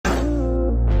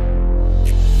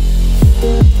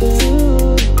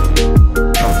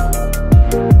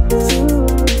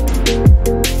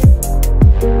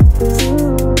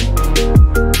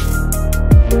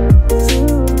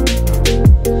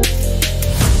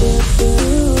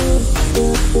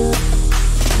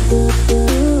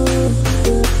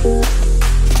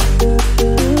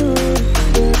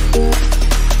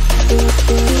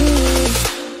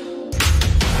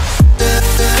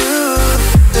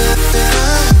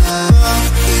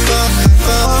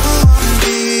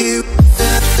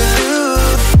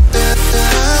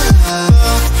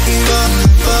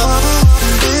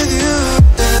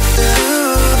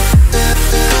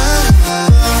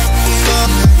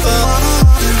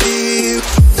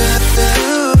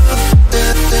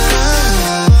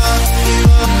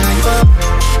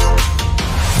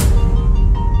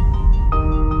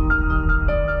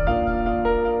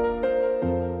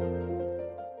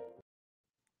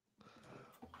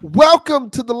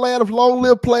Welcome to the land of long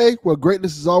live play, where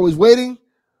greatness is always waiting.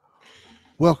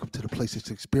 Welcome to the PlayStation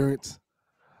Experience.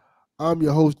 I'm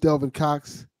your host, Delvin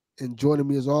Cox, and joining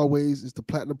me as always is the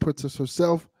Platinum Princess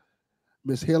herself,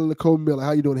 Miss Hayley Nicole Miller.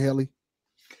 How you doing, Hayley?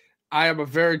 I am a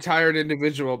very tired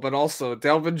individual, but also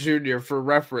Delvin Jr. for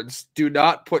reference. Do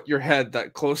not put your head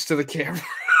that close to the camera.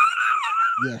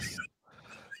 Yes.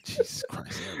 Jesus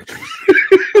Christ.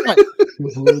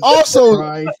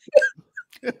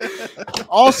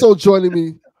 Also joining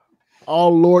me, our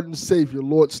Lord and Savior,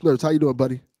 Lord Snerts. How you doing,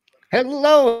 buddy?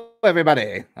 Hello,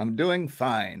 everybody. I'm doing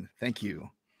fine. Thank you.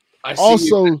 I see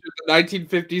you the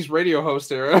 1950s radio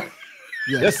host era.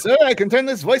 Yes, sir. I can turn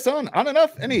this voice on and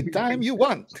off anytime you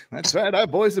want. That's right. Our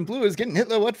boys in blue is getting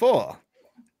Hitler what for.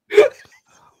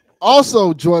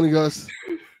 Also joining us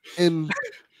in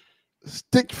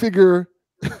stick figure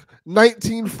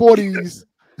 1940s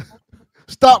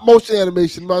stop motion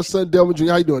animation, my son Delvin Jr.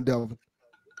 How you doing, Delvin?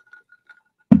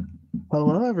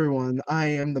 Hello, everyone. I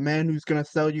am the man who's going to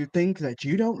sell you things that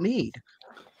you don't need.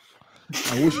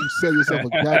 I wish you sell yourself a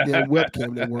goddamn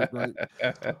webcam that worked right.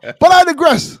 But I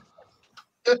digress.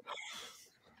 At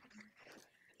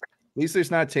least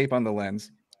there's not tape on the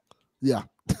lens. Yeah.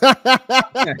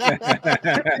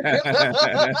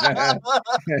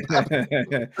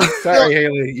 Sorry,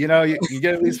 Hayley. You know, you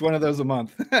get at least one of those a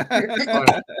month.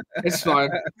 It's fine.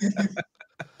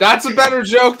 That's a better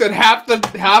joke than half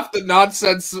the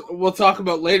nonsense we'll talk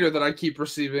about later that I keep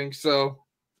receiving. So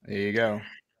there you go.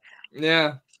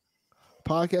 Yeah.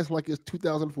 Podcast like it's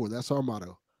 2004. That's our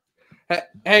motto.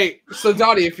 Hey, so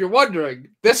Donnie, if you're wondering,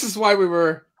 this is why we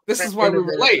were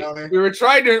late. We were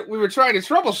trying to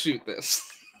troubleshoot this.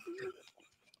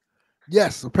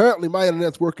 Yes, apparently my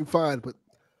internet's working fine, but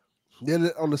the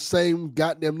internet on the same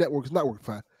goddamn network is not working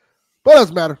fine. But it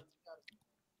doesn't matter.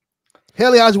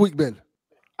 Hayley, how's your week been?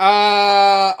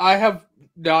 I have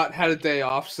not had a day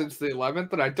off since the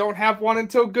 11th, and I don't have one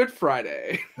until Good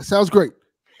Friday. That sounds great.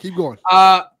 Keep going.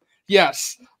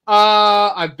 Yes.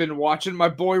 I've been watching my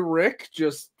boy Rick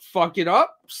just fuck it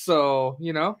up, so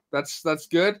you know that's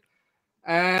good.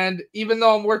 And even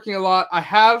though I'm working a lot, I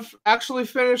have actually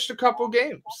finished a couple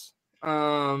games.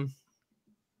 I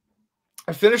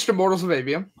finished Immortals of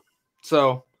Avium,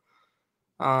 so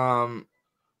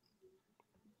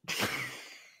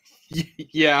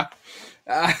yeah.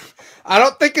 I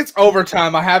don't think it's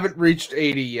overtime. I haven't reached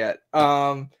 80 yet.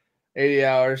 80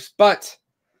 hours, but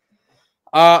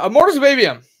Immortals of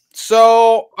Avium.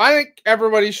 So I think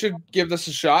everybody should give this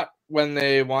a shot when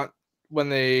they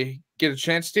get a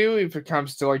chance to, if it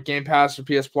comes to like Game Pass or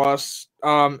PS Plus.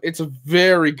 It's a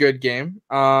very good game.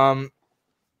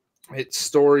 It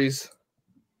stories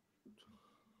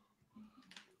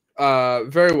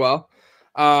very well.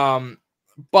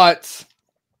 But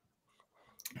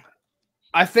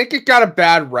I think it got a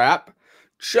bad rap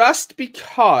just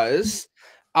because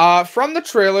from the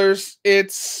trailers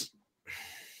it's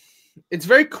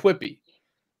very quippy,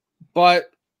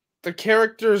 but the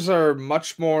characters are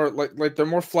much more like they're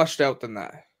more fleshed out than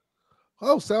that.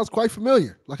 Oh, sounds quite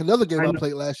familiar. Like another game I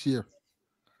played last year.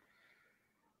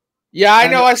 Yeah, I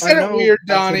know. I said it weird,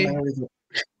 Donnie.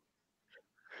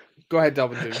 Go ahead,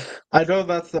 Delvin Jr. I know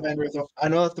that's the main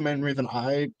reason.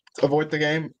 I avoid the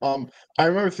game. I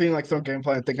remember seeing like some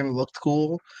gameplay and thinking it looked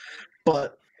cool,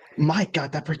 but my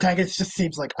God, that protagonist just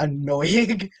seems like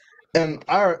annoying.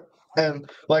 And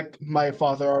like my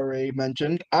father already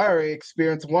mentioned, I already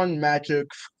experienced one Magic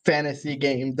fantasy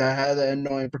game that had an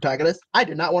annoying protagonist. I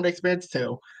did not want to experience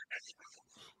two.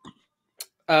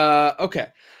 Okay.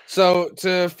 So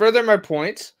to further my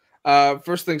point,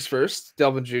 first things first,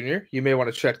 Delvin Jr., you may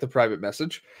want to check the private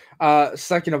message.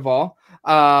 Second of all,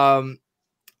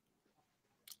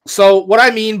 so what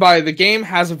I mean by the game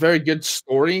has a very good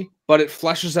story, but it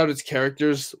fleshes out its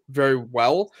characters very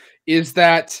well, is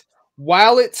that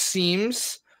while it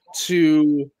seems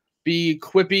to be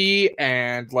quippy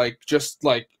and like just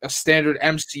like a standard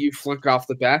MCU flick off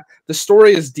the bat, the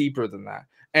story is deeper than that.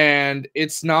 And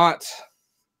it's not,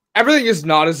 everything is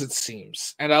not as it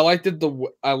seems. And I like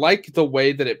the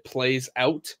way that it plays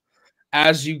out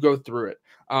as you go through it.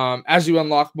 As you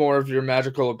unlock more of your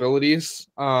magical abilities,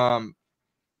 to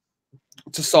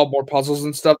solve more puzzles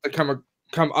and stuff that come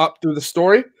up through the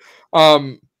story,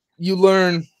 you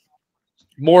learn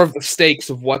more of the stakes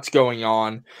of what's going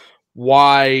on,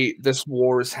 why this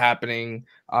war is happening,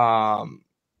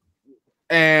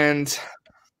 and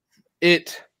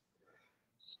it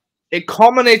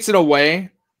culminates in a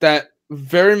way that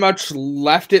very much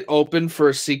left it open for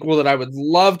a sequel that I would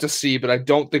love to see, but I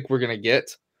don't think we're gonna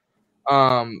get.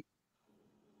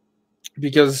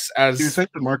 Because as do you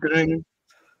think the marketing?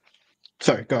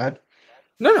 Sorry, go ahead.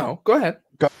 No, go ahead.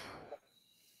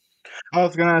 I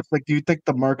was gonna ask, like, do you think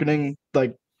the marketing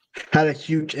like had a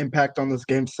huge impact on this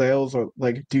game's sales, or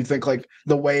like, do you think like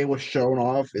the way it was shown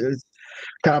off is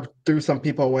kind of threw some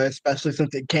people away, especially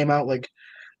since it came out like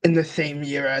in the same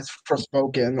year as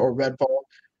Forspoken or Redfall,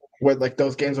 where like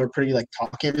those games were pretty like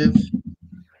talkative?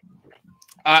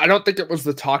 I don't think it was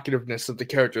the talkativeness of the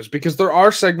characters, because there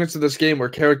are segments of this game where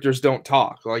characters don't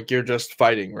talk, like you're just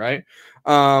fighting, right?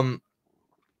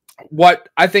 What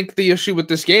I think the issue with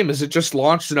this game is it just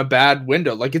launched in a bad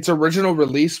window. Like, its original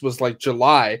release was like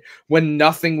July, when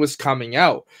nothing was coming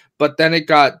out, but then it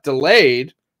got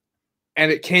delayed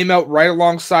and it came out right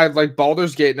alongside like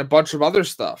Baldur's Gate and a bunch of other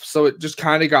stuff. So it just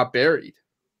kind of got buried.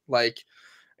 Like,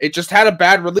 it just had a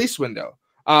bad release window.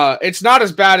 It's not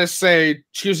as bad as, say,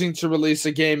 choosing to release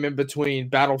a game in between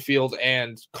Battlefield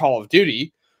and Call of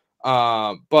Duty.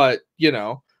 But, you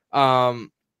know,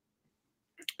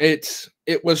 it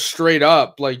was straight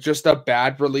up like just a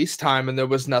bad release time, and there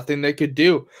was nothing they could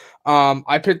do.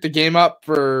 I picked the game up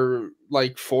for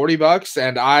like $40,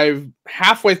 and I'm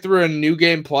halfway through a New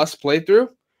Game Plus playthrough.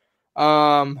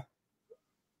 I'm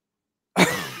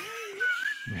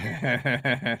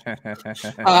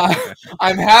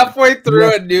halfway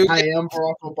through a new. I am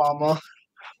Barack Obama.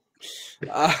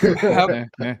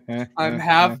 I'm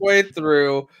halfway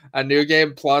through a New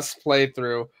Game Plus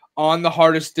playthrough on the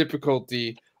hardest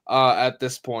difficulty at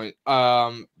this point,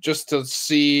 just to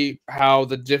see how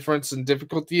the difference in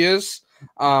difficulty is,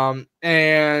 and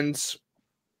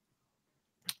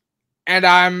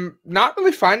I'm not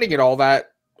really finding it all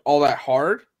that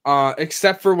hard,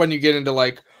 except for when you get into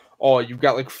like, oh, you've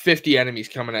got like 50 enemies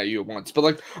coming at you at once. But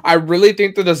like, I really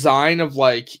think the design of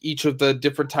like each of the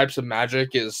different types of magic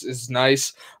is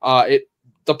nice. The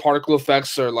particle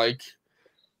effects are like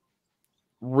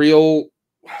real,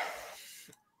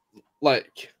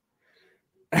 like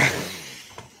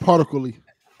Partially.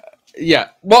 Yeah.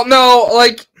 Well, no,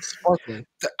 like, Sparkly.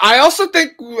 I also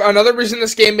think another reason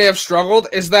this game may have struggled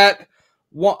is that,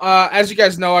 as you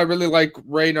guys know, I really like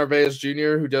Ray Narvaez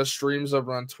Jr., who does streams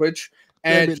over on Twitch,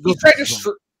 and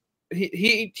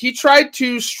he tried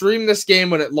to stream this game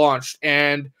when it launched,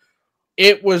 and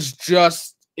it was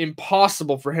just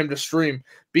impossible for him to stream,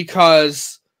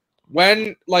 because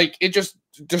when, like, it just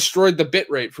destroyed the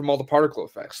bitrate from all the particle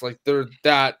effects. Like, there's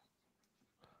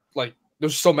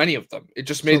so many of them. It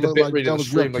just made the bitrate of the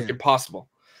stream like impossible.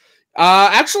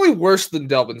 Actually worse than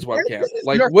Delvin's webcam.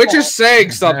 Like, which is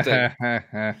saying something.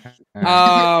 It's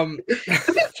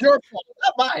your fault,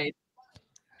 not mine.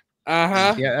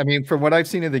 Yeah, I mean, from what I've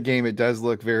seen of the game, it does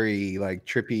look very like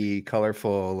trippy,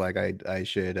 colorful. Like I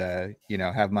should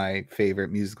have my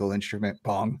favorite musical instrument,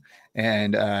 bong,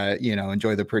 and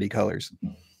enjoy the pretty colors.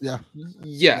 Yeah.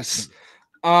 Yes.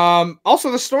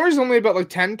 Also, the story's only about like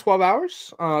 10-12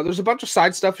 hours. There's a bunch of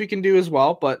side stuff you can do as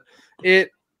well, but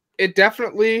it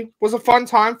definitely was a fun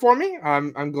time for me.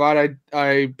 I'm glad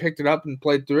I picked it up and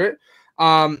played through it.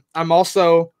 I'm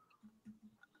also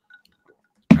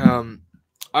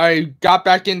I got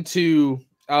back into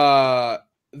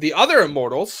the other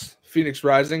Immortals, Phoenix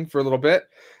Rising, for a little bit,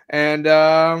 and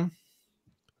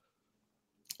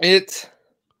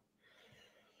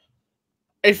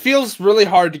it feels really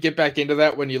hard to get back into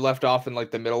that when you left off in like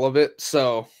the middle of it.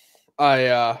 So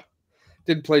I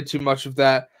didn't play too much of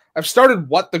that. I've started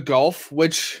What the Golf,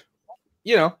 which,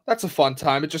 that's a fun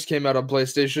time. It just came out on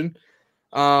PlayStation.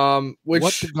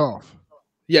 What the Golf?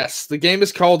 Yes, the game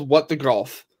is called What the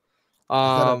Golf.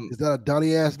 Is that a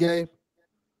Donnie ass game?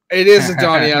 It is a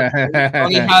Donnie ass game.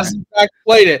 Donnie has in fact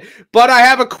played it. But I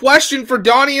have a question for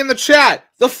Donnie in the chat.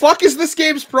 The fuck is this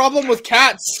game's problem with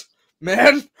cats,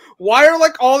 man? Why are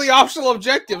like all the optional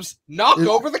objectives knock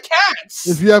over the cats?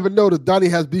 If you haven't noticed, Donnie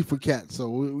has beef with cats, so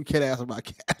we can't ask about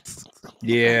cats.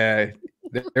 Yeah,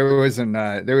 there was an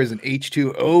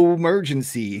H2O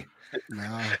emergency.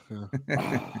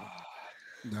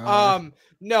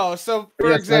 No. So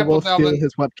for example, I will steal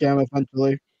his webcam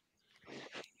eventually.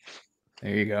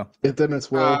 There you go. It's in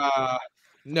its will.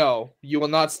 No, you will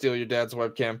not steal your dad's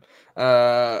webcam.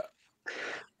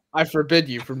 I forbid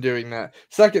you from doing that.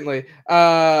 Secondly,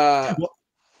 have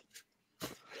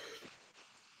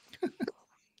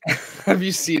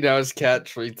you seen how his cat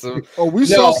treats him? Oh, we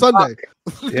saw Sunday.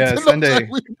 Yeah, Sunday.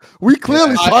 We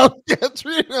clearly saw his cat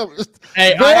treat him.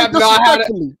 Hey, I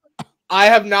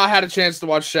have not had a chance to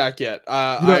watch Shaq yet.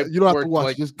 You don't have to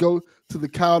watch. Just go to the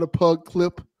Cow the Pug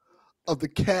clip of the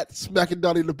cat smacking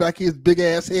Donnie in the back of his big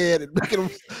ass head and making him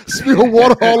spill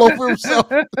water all over himself.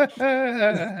 He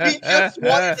just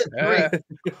wanted a drink.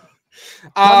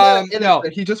 No,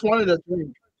 he just wanted a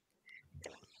drink.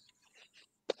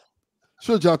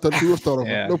 Sure, Jonathan, we'll start over.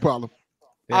 Yeah. No problem.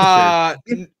 No.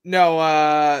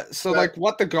 So like,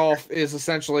 what the golf is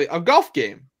essentially a golf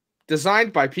game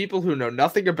designed by people who know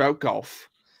nothing about golf.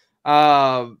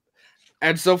 And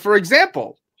so, for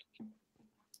example,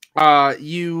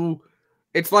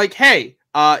 it's like, hey,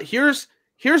 here's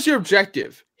your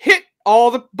objective: hit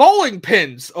all the bowling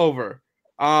pins over.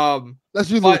 That's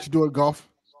usually what you do in golf.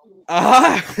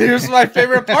 Here's my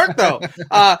favorite part, though.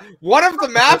 One of the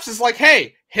maps is like,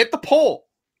 hey, hit the pole.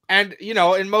 And,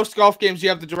 in most golf games, you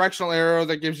have the directional arrow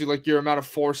that gives you, like, your amount of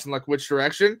force and, like, which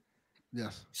direction.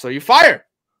 Yes. So you fire.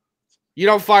 You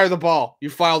don't fire the ball. You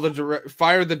fire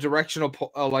the directional,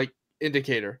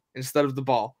 indicator instead of the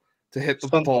ball to hit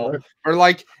the pole. Or,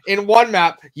 like, in one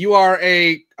map, you are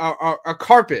a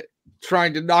carpet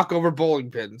trying to knock over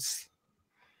bowling pins.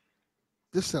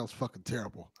 This sounds fucking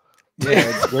terrible. Yeah,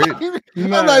 it's great. I'm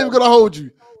not even going to hold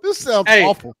you. This sounds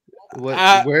awful. What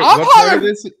part of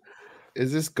this?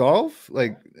 Is this golf?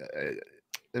 Like,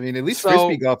 I mean, at least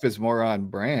frisbee golf is more on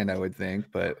brand, I would think.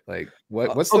 But like,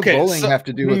 what's the bowling have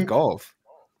to do with golf?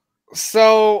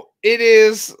 So it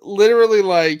is literally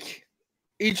like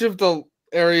each of the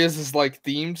areas is like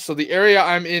themed. So the area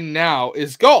I'm in now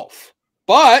is golf,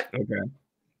 but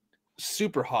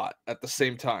super hot at the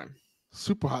same time.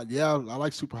 Super hot, yeah. I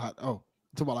like super hot. Oh, I'm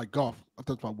talking about like golf. I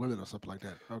thought about women or something like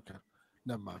that. Okay,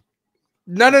 never mind.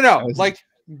 No. Like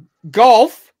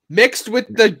golf. Mixed with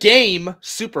the game,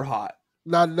 super hot.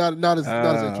 Not as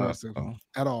interesting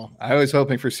at all. I was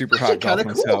hoping for super hot golf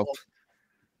myself. Cool.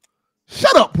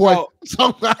 Shut up, boy.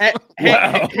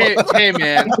 Hey,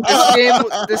 man.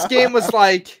 This game was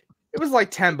like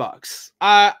 $10.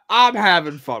 I'm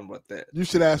having fun with it. You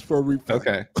should ask for a refund.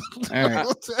 Okay. All right.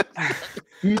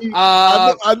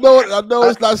 I know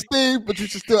it's not Steve, but you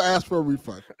should still ask for a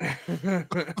refund.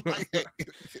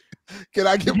 Can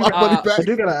I get my money back? I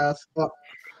do gotta ask.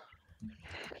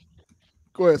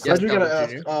 Go ahead. I do gotta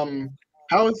ask.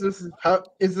 How is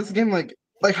this game like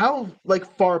how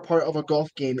far apart of a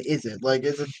golf game is it? Like,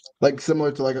 is it like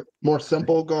similar to like a more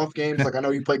simple golf games? Like, I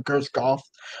know you played Curse Golf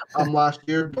last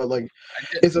year, but like,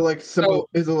 is it like similar?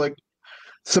 Is it like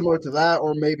similar to that,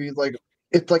 or maybe like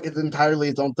it's entirely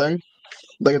its own thing,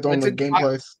 like its own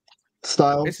gameplay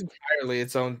style? It's entirely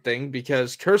its own thing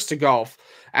because Curse to Golf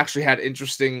actually had an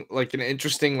interesting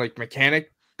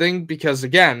mechanic thing because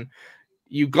again,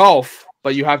 you golf,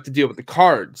 but you have to deal with the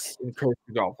cards in Curse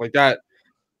to Golf like that.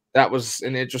 That was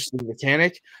an interesting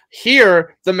mechanic.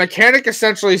 Here, the mechanic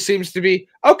essentially seems to be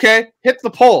okay. Hit the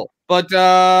pole, but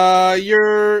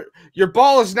your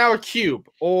ball is now a cube,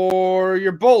 or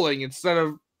you're bowling instead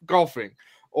of golfing,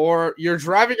 or you're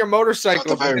driving a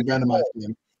motorcycle. I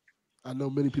know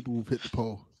many people who've hit the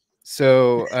pole.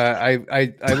 So I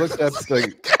looked up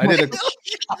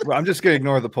I'm just gonna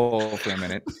ignore the poll for a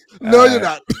minute. No, you're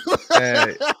not.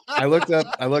 I looked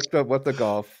up what the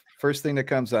golf. First thing that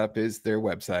comes up is their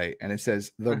website, and it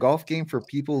says the golf game for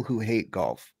people who hate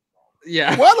golf.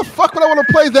 Yeah. Why the fuck would I want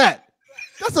to play that?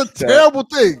 That's a terrible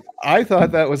thing. I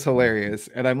thought that was hilarious,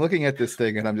 and I'm looking at this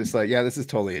thing, and I'm just like, yeah, this is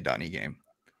totally a Donnie game.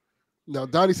 No,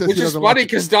 Donnie says which is funny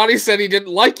because Donnie said he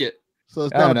didn't like it. So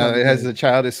it's not it has the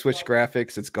childish Switch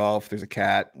graphics. It's golf. There's a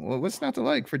cat. Well, what's not to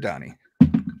like for Donnie?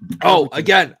 Oh,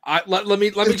 again, let me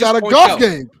it's just not a point golf out.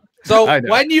 Game. So I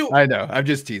know, I'm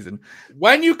just teasing.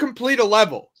 When you complete a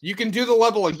level, you can do the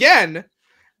level again,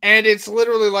 and it's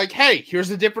literally like, hey,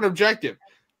 here's a different objective.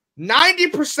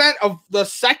 90% of the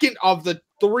second of the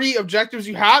 3 objectives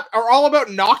you have are all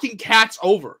about knocking cats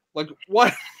over. Like,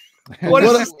 what? What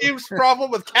is this game's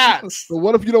problem with cats? So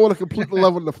what if you don't want to complete the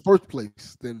level in the first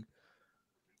place? Then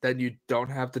you don't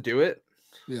have to do it.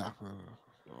 Yeah.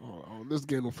 This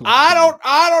game will. I don't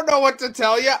know what to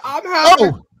tell you. I'm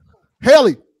having. Oh,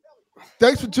 Hayley.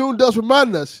 Thanks for June Does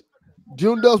reminding us.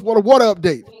 June Does want a water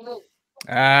update.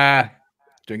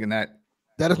 Drinking that.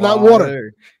 That is not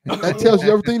water. That tells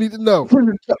you everything you need to know.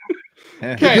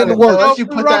 Okay, unless you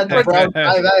put that in the brown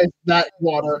eye, that is not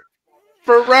water.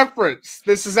 For reference,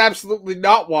 this is absolutely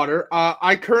not water.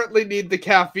 I currently need the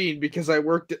caffeine because I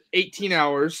worked 18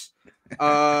 hours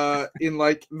in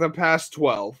like the past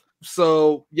 12.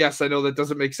 So yes, I know that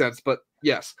doesn't make sense, but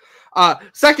yes.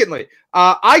 Secondly,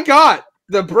 I got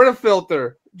the Brita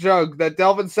filter jug that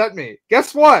Delvin sent me.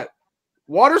 Guess what?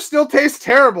 Water still tastes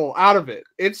terrible out of it.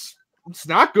 It's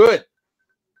not good.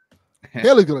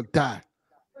 Hayley's gonna die.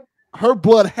 Her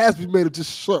blood has been made of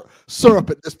just syrup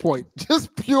at this point.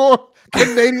 Just pure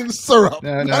Canadian syrup.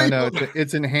 No.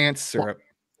 It's enhanced syrup.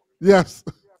 Yes.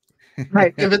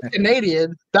 Right. If it's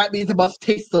Canadian, that means it must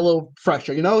taste a little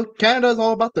fresher. You know, Canada's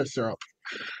all about their syrup.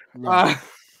 No,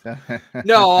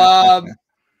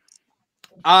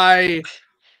 I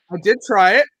did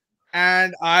try it.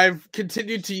 and I've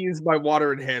continued to use my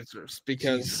water enhancers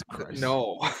because Jesus Christ.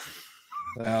 no.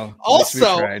 Well,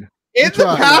 Also, tried. in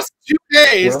the past 2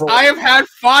 days, Well- I have had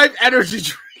 5 energy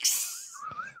drinks.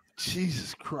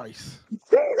 Jesus Christ.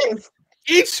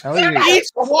 Each How are you-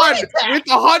 one with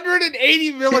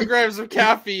 180 milligrams of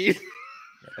caffeine.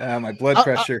 My blood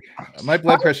pressure. My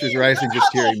blood pressure is rising just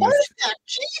hearing this.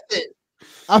 Jesus.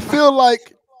 I feel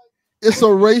like it's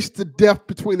a race to death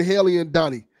between Hayley and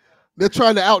Donnie. They're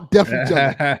trying to out death each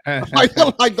other.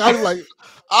 Like I'm like,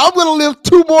 I'm gonna live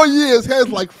 2 more years. Hayes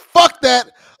like, fuck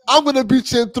that. I'm gonna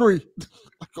beat you in 3.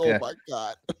 Like, oh Yeah. my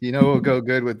God. You know what will go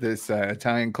good with this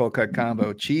Italian cold cut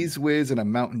combo? Cheese whiz and a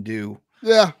Mountain Dew.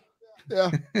 Yeah.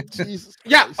 Yeah. Jesus.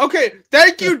 Yeah, Christ. okay.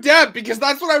 Thank you, Deb, because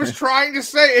that's what I was trying to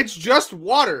say. It's just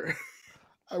water.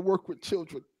 I work with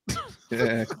children.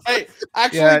 Yeah. Hey,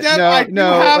 actually, Yeah, Deb, no, I do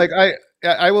no, have like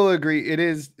I will agree. It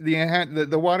is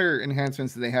the water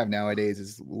enhancements that they have nowadays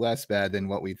is less bad than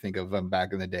what we think of them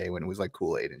back in the day when it was like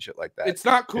Kool-Aid and shit like that. it's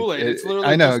not Kool-Aid. It's literally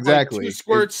I know just exactly. like 2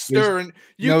 squirts stir, and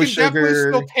you no can definitely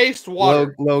sugar, still taste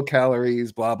water. low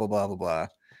calories, blah blah blah blah blah.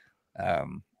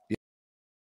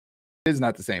 It is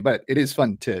not the same, but it is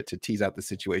fun to tease out the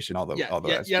situation. All the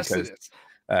rest, yes, because it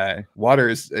is. water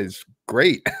is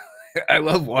great. I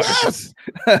love water. Yes.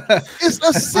 It's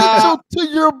essential to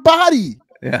your body.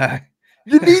 Yeah.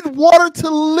 You need water to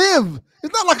live.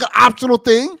 It's not like an optional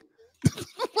thing.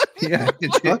 Yeah. Okay,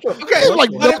 It's like,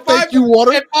 but no, thank you,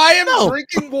 water. If I am No.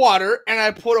 drinking water and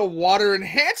I put a water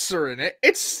enhancer in it,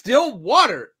 it's still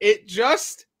water. It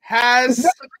just has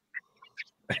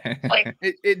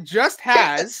it just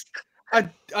has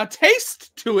a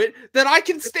taste to it that I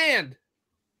can stand.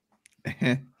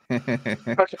 If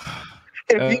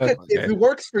it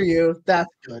works for you,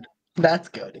 that's good. That's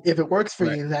good. If it works for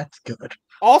Right. you, that's good.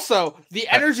 Also, the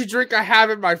energy drink I have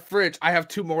in my fridge, I have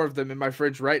 2 more of them in my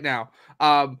fridge right now.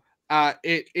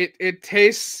 It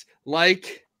tastes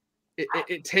like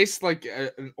it tastes like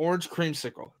an orange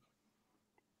creamsicle.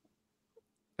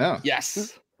 Oh,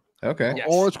 Yes. okay. Yes.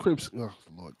 Orange cream. Oh,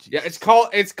 Lord Jesus. Yeah,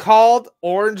 it's called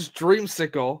Orange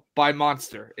Dreamsicle by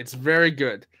Monster. It's very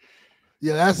good.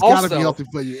 Yeah, that's gotta be Also- healthy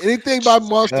for you. Anything by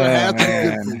Monster Oh, has to be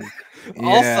man. good for you.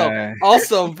 Yeah.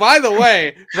 Also, by the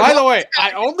way,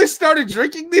 I only started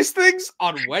drinking these things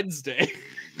on Wednesday.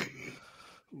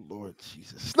 Lord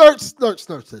Jesus.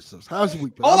 Snerts. How's your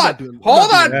week been? Hold I'm on, not doing- I'm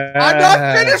hold not on. doing- I'm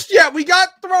not finished yet. We got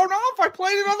thrown off. I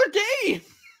played another game.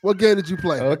 What game did you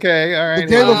play? Okay, all right. The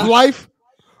game Uh, of life?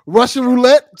 Russian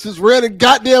roulette? Just ran in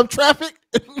goddamn traffic?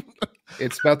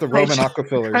 It's about the Roman Hey,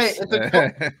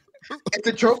 aquafillers. It's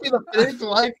a trophy to finish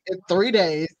life in 3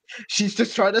 days. She's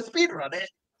just trying to speedrun it.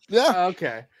 Yeah.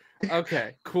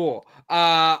 Okay, cool.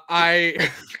 I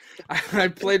I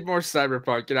played more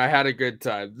Cyberpunk and I had a good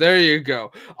time. There you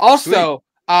go. Also,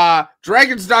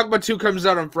 Dragon's Dogma 2 comes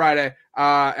out on Friday,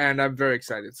 and I'm very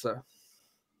excited. So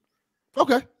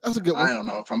Okay. That's a good I one. don't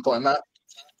know if I'm playing that.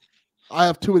 I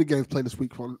have too many games played this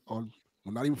week on well,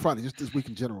 not even Friday, just this week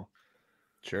in general.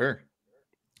 Sure.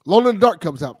 Alone in the Dark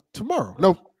comes out tomorrow.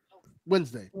 No,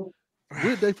 Wednesday.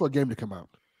 Weird day for a game to come out.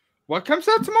 what comes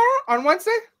out tomorrow on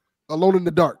Wednesday? Alone in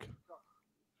the Dark.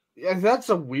 Yeah, that's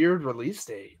a weird release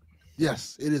date.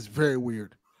 Yes, it is very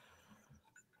weird.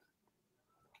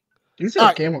 You said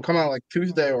Alright. the game will come out like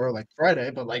Tuesday or like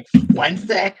Friday, but like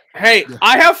Wednesday. Hey, Yeah.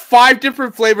 I have 5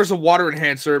 different flavors of water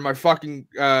enhancer in my fucking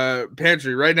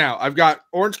pantry right now. I've got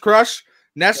Orange Crush,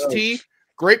 Nest Oh. Tea,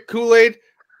 Grape Kool-Aid,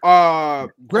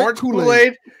 Grape Orange Kool-Aid.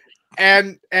 Kool-Aid,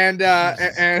 and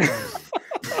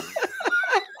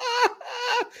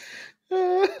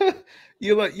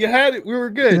You had it. We were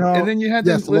good, No. and then you had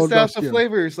Yes, to list Lone out Dust, the yeah.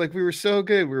 flavors. Like we were so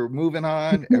good. We were moving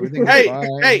on. Everything was hey,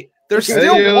 fine. hey, they're Hey,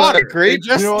 still water. They grape-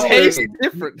 just you know what? taste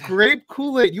different. Grape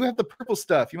Kool-Aid. You have the purple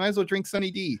stuff. You might as well drink Sunny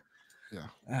D. Yeah.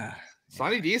 Ah.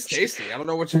 Sunny D is tasty. I don't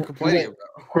know what you're complaining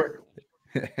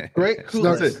about. Great Snerts.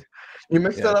 Kool-Aid. You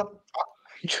mix Yeah. that up.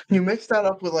 You mix that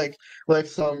up with like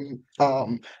some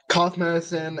cough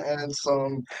medicine and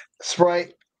some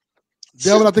Sprite.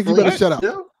 Delvin, I think you better What? shut up.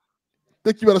 Yeah. I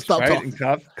think you better stop Right? talking.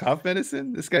 And cough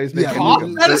medicine. This guy's Yeah, making Cough you-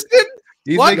 medicine?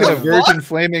 He's What making the a virgin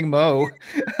flaming mo.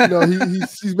 No,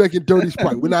 he's making dirty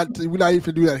Sprite. We're not even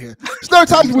to do that here. Snerts,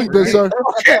 how's your week been, sir?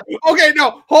 Okay,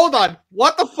 no, hold on.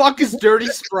 What the fuck is dirty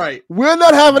Sprite? We're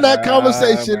not having that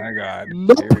conversation. Oh my god.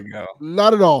 Nope. Here we go.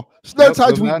 Not at all. Snerts, Nope, how's your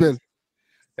moving week on. been?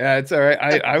 Yeah, it's all right.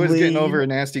 I was getting Lean. over a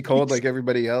nasty cold like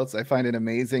everybody else. I find it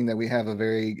amazing that we have a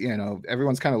very,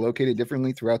 everyone's kind of located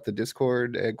differently throughout the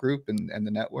Discord group and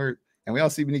the network. And we all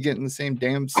seem to be getting the same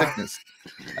damn sickness.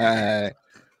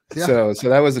 Yeah. So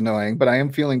that was annoying, but I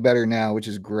am feeling better now, which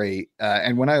is great.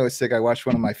 And when I was sick, I watched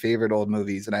one of my favorite old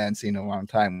movies that I hadn't seen in a long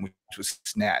time, which was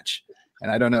Snatch. And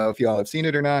I don't know if y'all have seen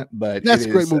it or not, but That's it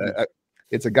a great is movie.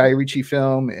 it's a Guy Ritchie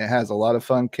film. It has a lot of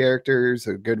fun characters,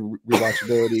 a good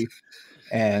rewatchability.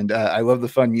 And I love the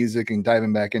fun music and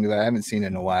diving back into that. I haven't seen it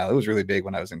in a while. It was really big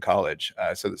when I was in college.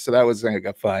 So that was like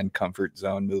a fun comfort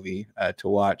zone movie to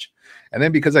watch. And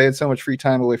then because I had so much free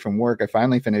time away from work, I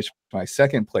finally finished my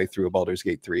second playthrough of Baldur's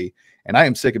Gate 3. And I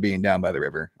am sick of being down by the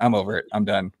river. I'm over it. I'm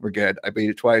done. We're good. I beat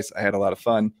it twice. I had a lot of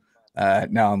fun.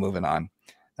 Now I'm moving on.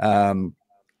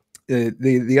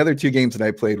 The other two games that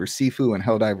I played were Sifu and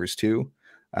Helldivers 2.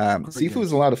 Sifu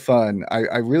was a lot of fun.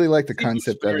 I really like the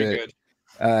concept of it. Good.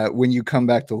 When you come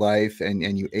back to life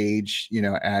and you age,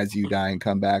 as you die and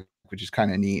come back, which is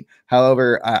kind of neat.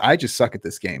 However, I just suck at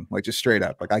this game, like just straight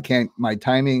up. Like I can't, my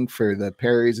timing for the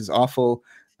parries is awful.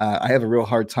 I have a real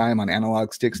hard time on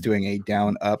analog sticks doing a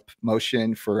down up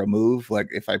motion for a move. Like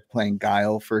if I'm playing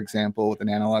Guile, for example, with an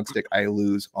analog stick, I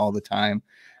lose all the time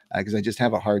because I just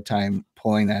have a hard time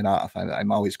pulling that off.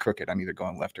 I'm always crooked. I'm either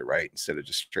going left or right instead of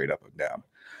just straight up and down.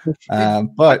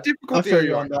 What But difficulty are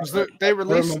you on? Because they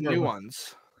released new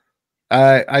ones.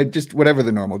 I just whatever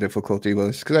the normal difficulty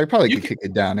was, because I probably could kick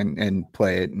it down and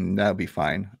play it, and that'll be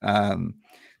fine.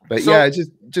 But yeah,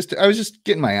 just I was just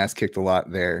getting my ass kicked a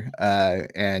lot there,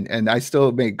 and I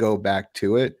still may go back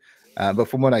to it, but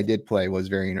from what I did play was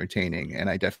very entertaining, and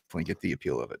I definitely get the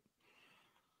appeal of it.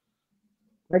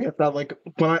 I get that. Like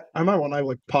when I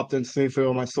popped in Sifu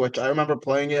on my Switch, I remember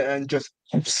playing it and just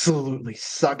absolutely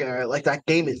sucking at it. Like that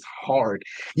game is hard,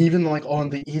 even like on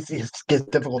the easiest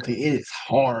difficulty, it is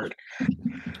hard.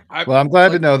 Well, I'm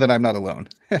glad to know that I'm not alone.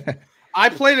 I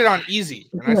played it on easy,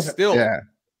 and I still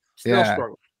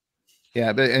struggle.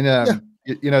 Yeah, but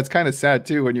it's kind of sad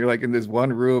too when you're like in this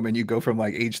one room and you go from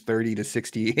like age 30 to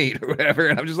 68 or whatever,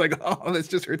 and I'm just like, oh, this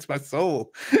just hurts my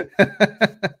soul.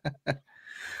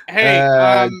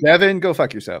 Hey, Devin, go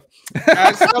fuck yourself.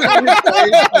 As someone who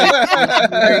plays like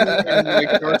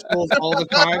Dark Souls all the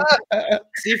time,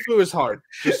 Sifu is hard.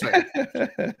 Just saying.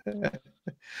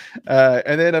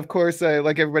 And then, of course,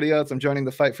 like everybody else, I'm joining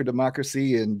the fight for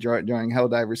democracy and joining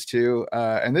Helldivers 2.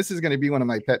 And this is going to be one of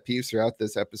my pet peeves throughout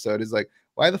this episode is like,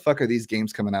 why the fuck are these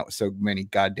games coming out with so many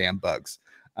goddamn bugs?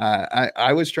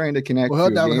 I was trying to connect. Well,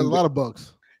 Helldivers has a lot of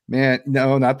bugs. Man,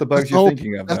 no, not the bugs you're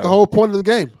thinking of. That's the whole point of the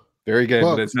game. Very good,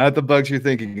 but it's not the bugs you're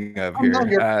thinking of here. No,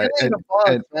 you're the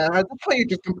bugs, man. That's why you're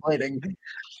just complaining.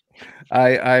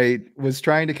 I was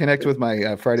trying to connect with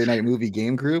my Friday night movie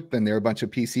game group, and they're a bunch of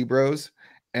PC bros,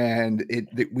 and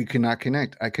we could not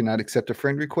connect. I could not accept a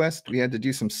friend request. We had to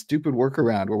do some stupid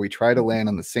workaround where we try to land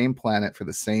on the same planet for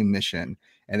the same mission,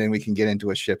 and then we can get into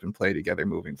a ship and play together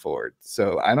moving forward.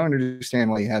 So I don't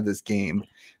understand why you have this game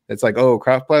that's like, oh,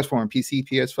 cross-platform, PC,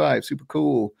 PS5, super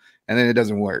cool. And then it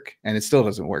doesn't work, and it still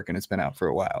doesn't work, and it's been out for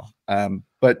a while.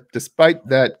 But despite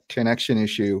that connection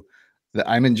issue,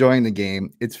 I'm enjoying the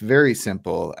game. It's very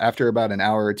simple. After about an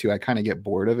hour or two, I kind of get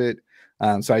bored of it.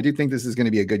 So I do think this is going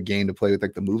to be a good game to play with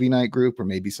like the movie night group or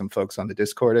maybe some folks on the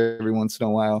Discord every once in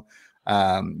a while.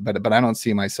 But I don't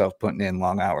see myself putting in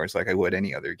long hours like I would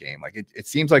any other game. Like it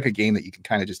seems like a game that you can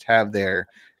kind of just have there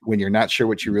when you're not sure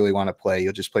what you really want to play.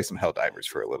 You'll just play some Helldivers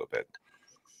for a little bit.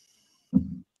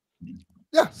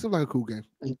 Yeah, seems like a cool game.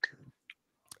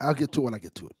 I'll get to it when I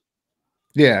get to it.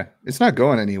 Yeah, it's not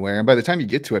going anywhere. And by the time you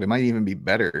get to it, it might even be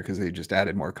better because they just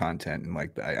added more content. And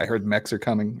like I heard mechs are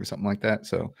coming or something like that.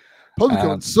 So probably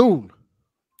coming soon.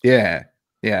 Yeah.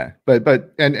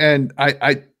 But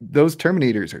I those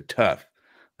Terminators are tough.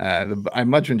 I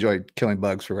much enjoyed killing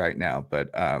bugs for right now, but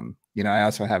I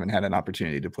also haven't had an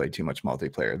opportunity to play too much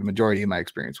multiplayer. The majority of my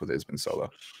experience with it has been solo.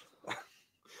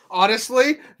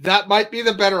 Honestly, that might be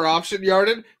the better option,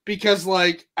 Yarden, because,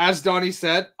 like, as Donnie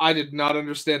said, I did not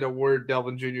understand a word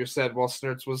Delvin Jr. said while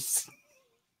Snerts was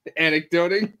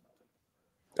anecdoting.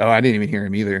 Oh, I didn't even hear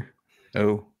him either.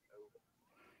 Oh.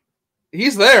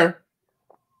 He's there.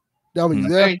 Delvin, you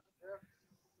there?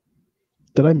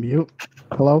 Did I mute?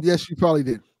 Hello? Yes, you probably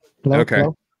did. Hello? Okay.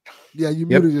 Hello? Yeah, you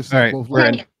muted yourself. All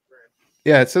right,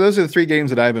 yeah, so those are the three games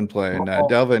that I've been playing.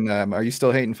 Delvin, are you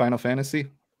still hating Final Fantasy?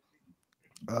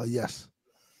 Yes.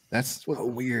 That's so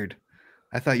weird.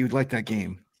 I thought you'd like that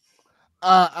game.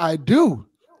 I do.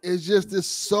 It's just this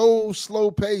so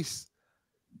slow pace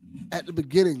at the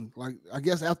beginning. Like I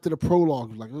guess after the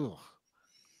prologue, like ugh.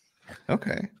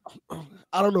 Okay.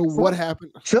 I don't know what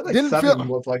happened. Didn't 7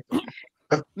 was like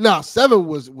no, 7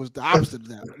 was the opposite of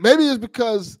that. Maybe it's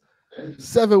because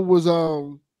 7 was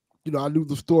I knew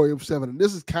the story of 7, and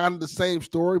this is kind of the same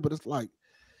story, but it's like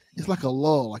a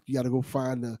lull. Like you got to go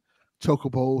find the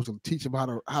chocobos and teach them how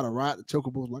to ride the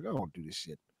chocobos. Like, I don't do this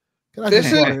shit. Can I This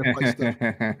just go is- out here and fight stuff?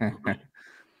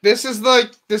 This is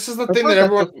the thing that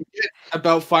everyone forgets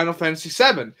about Final Fantasy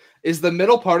VII is the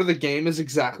middle part of the game is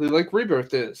exactly like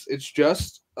Rebirth is. It's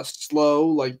just a slow,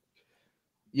 like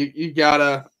you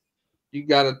gotta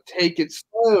take it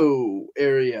slow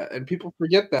area, and people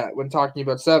forget that when talking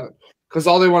about 7 because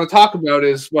all they want to talk about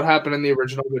is what happened in the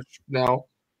original. Which no,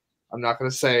 I'm not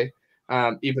going to say,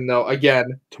 even though again,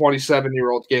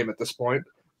 27-year-old game at this point.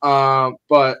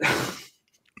 But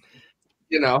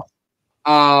you know,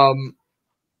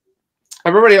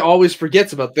 everybody always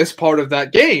forgets about this part of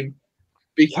that game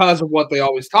because of what they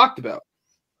always talked about.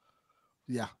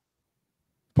 Yeah.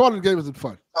 Part of the game isn't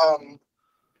fun.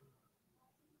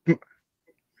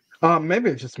 Maybe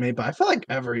it's just me, but I feel like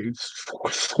every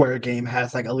Square game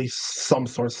has like at least some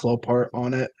sort of slow part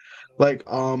on it. Like,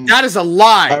 That is a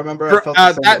lie. I remember I felt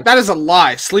the same way. that is a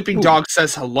lie. Sleeping Dog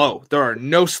says hello. There are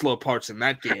no slow parts in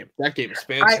that game. That game is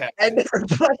fantastic. I never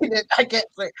played it. I can't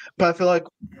say, but I feel like,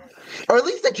 or at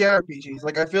least the JRPGs.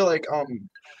 Like, I feel like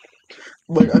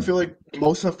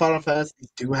most of Final Fantasy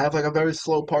do have like a very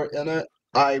slow part in it.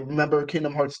 I remember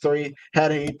Kingdom Hearts 3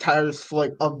 had a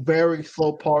very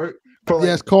slow part for like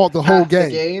it's called the whole half the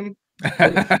game.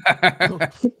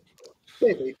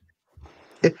 Maybe.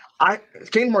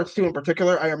 Kingdom Hearts 2 in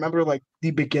particular, I remember like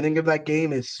the beginning of that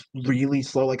game is really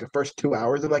slow. Like the first 2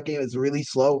 hours of that game is really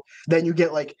slow. Then you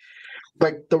get like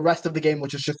the rest of the game,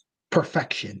 which is just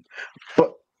perfection.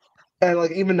 And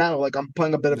like even now, like I'm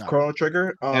playing a bit of Chrono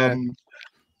Trigger.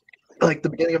 Like the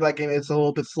beginning of that game is a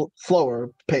little bit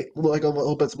slower, like a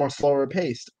little bit more slower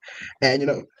paced,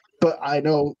 and but I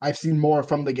know I've seen more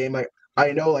from the game. Like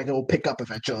I know like it will pick up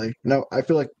eventually. I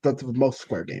feel like that's with most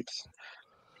Square games.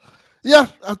 Yeah,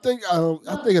 I think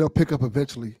it'll pick up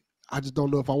eventually. I just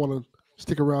don't know if I want to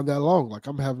stick around that long. Like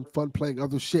I'm having fun playing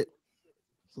other shit.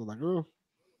 So like, I don't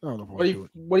know if I want to do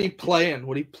it. What are you playing?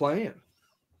 What are you playing?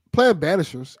 Playing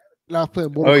Banishers. Now I'm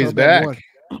playing Mortal Kombat he's back. 1.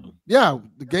 Yeah,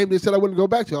 the game they said I wouldn't go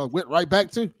back to. I went right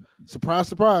back to. Surprise,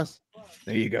 surprise.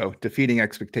 There you go. Defeating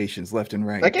expectations left and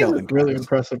right. That game is Delvin really Cox.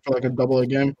 impressive for like a double A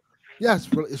game. Yeah,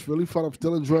 it's really fun. I'm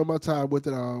still enjoying my time with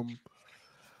it.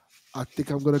 I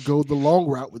think I'm gonna go the long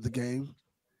route with the game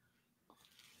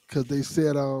because they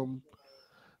said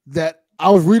that I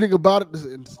was reading about it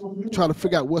and trying to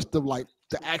figure out what's the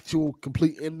actual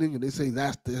complete ending, and they say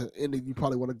that's the ending you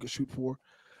probably want to shoot for.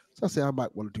 So I say I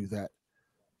might want to do that.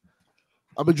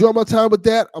 I'm enjoying my time with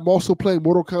that. I'm also playing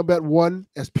Mortal Kombat 1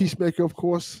 as Peacemaker, of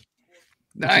course.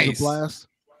 Nice. Which is a blast.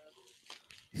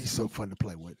 He's so fun to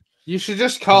play with. You should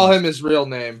just call him his real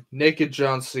name, Naked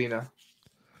John Cena.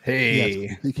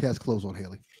 Hey, he has clothes on,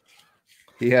 Hayley.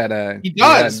 He had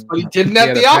but he didn't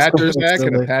at the patch on Oscars. his back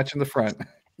and a patch in the front.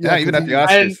 Yeah, Even at the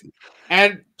Oscars.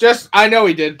 And just, I know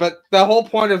he did, but the whole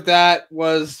point of that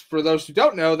was, for those who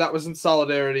don't know, that was in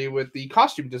solidarity with the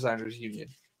Costume Designers Union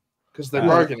because they're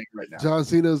bargaining right now. John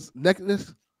Cena's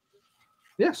nakedness.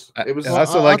 Yes, it was. I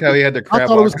also like how he had to crab I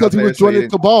thought it was because he was joining the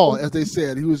Cabal, as they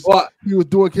said. He was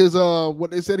doing his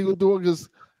what they said he was doing his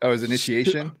his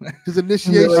initiation. His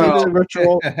initiation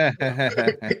ritual.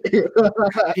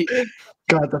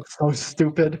 God, that's so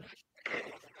stupid.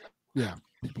 Yeah,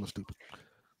 people are stupid.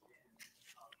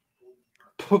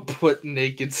 Put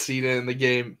Naked Cena in the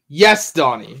game. Yes,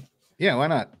 Donnie. Yeah, why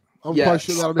not? I'm quite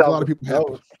sure that'll make a lot of people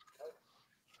happy.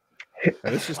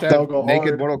 Let's just have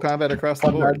naked Mortal Kombat across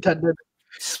the board.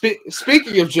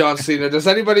 Speaking of John Cena, does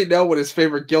anybody know what his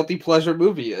favorite guilty pleasure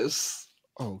movie is?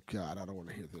 Oh God, I don't want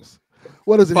to hear this.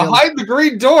 What is it? Behind the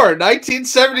Green Door,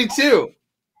 1972.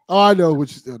 Oh, I know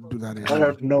which do not. I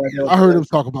have no idea. I heard him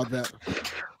talk about that.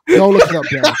 Don't look it up,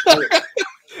 Delvin.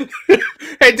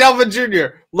 Hey, Delvin Jr.,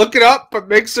 look it up, but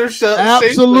make sure.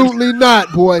 Absolutely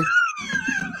not, boy.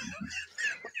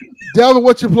 Delvin,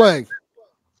 what you playing?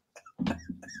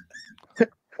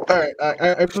 All right,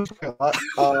 I played a lot.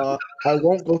 I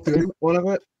won't go through one of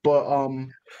it, but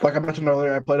like I mentioned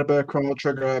earlier, I played a bit of Chrono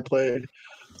Trigger. I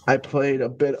played a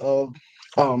bit of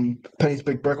Penny's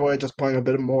Big Breakaway, just playing a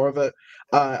bit more of it.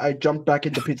 I jumped back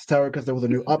into Pizza Tower because there was a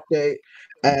new update,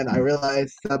 and I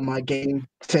realized that my game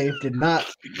save did not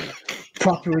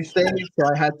properly save, so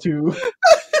I had to.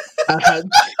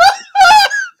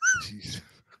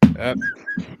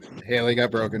 Hayley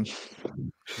got broken.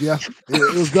 Yeah,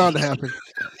 it was bound to happen.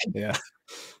 Yeah.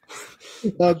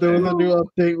 There was a new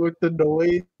update with the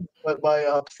noise, but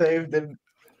my save didn't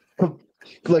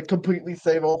completely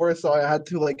save over, so I had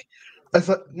to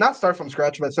not start from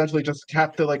scratch, but essentially just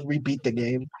have to rebeat the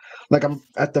game. Like I'm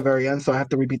at the very end, so I have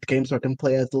to rebeat the game so I can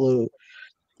play as the little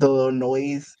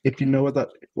noise. If you know what that,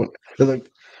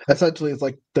 essentially it's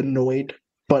like the Noid,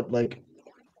 but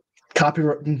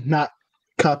copyright, not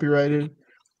copyrighted.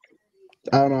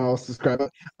 I don't know how else to describe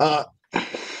it.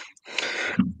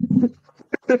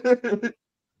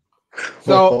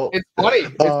 So it's funny.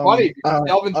 It's funny because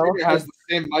Delvin Jr. okay. has the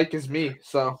same mic as me.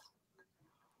 So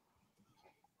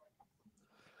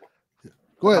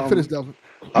Go ahead, finish, Delvin.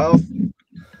 And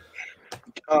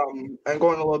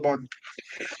going a little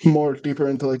more deeper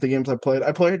into like the games I played.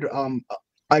 I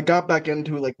got back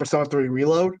into like Persona 3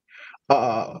 Reload.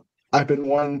 I've been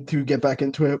wanting to get back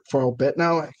into it for a bit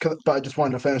now, but I just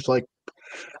wanted to finish like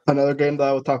another game that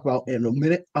I will talk about in a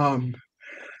minute. And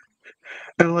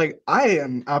like I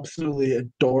am absolutely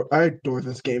I adore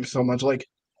this game so much. Like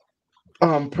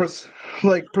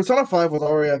Persona 5 was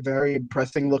already a very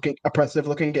impressive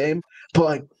looking game, but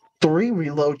like 3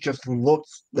 Reload just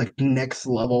looks like next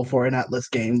level for an Atlas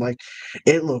game. Like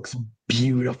it looks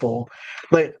beautiful.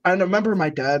 Like I remember my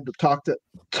dad talked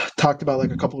about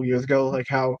like a couple of years ago, like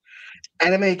how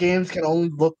anime games can only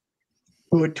look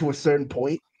good to a certain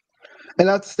point. And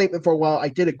that's a statement for a while I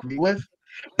did agree with.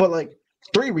 But like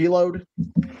 3 Reload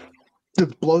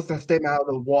just blows that statement out of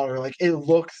the water. Like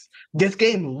this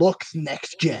game looks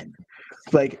next gen.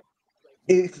 Like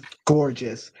it's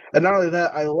gorgeous. And not only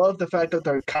that, I love the fact that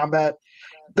the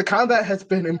combat has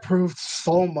been improved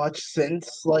so much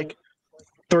since like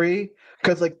 3.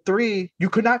 Because like 3, you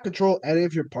could not control any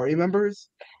of your party members.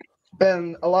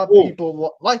 And a lot of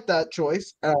people like that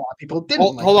choice, and a lot of people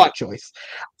didn't like that choice.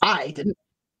 I didn't.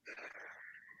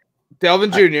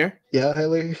 Delvin Jr. Yeah,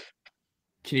 Hayley.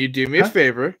 Can you do me a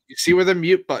favor? You see where the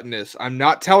mute button is? I'm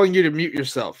not telling you to mute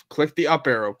yourself. Click the up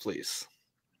arrow, please.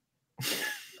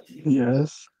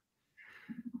 Yes.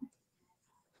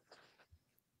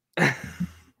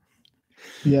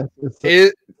 Yes.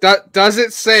 Does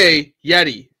it say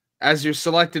Yeti as your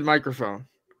selected microphone?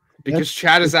 Because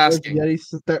Chad is asking.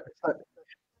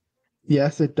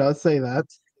 Yes, it does say that.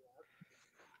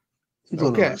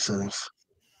 Okay.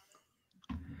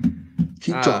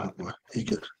 Keep talking, boy. You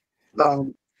good?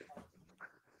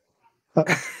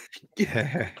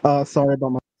 Sorry about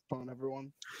my phone,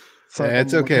 everyone. Sorry,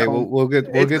 it's okay. We'll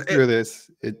get through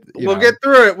this. We'll get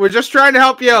through it. We're just trying to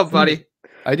help you out, buddy.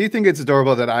 I do think it's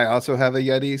adorable that I also have a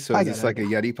Yeti. So is this like a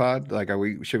Yeti pod? Like,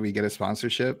 should we get a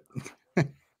sponsorship?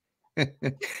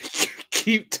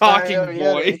 Keep talking,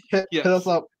 boy. Hit us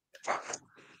up.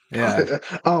 Yeah.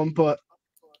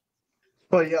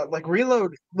 But yeah, like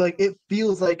Reload, like it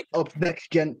feels like a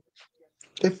next gen.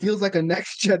 It feels like a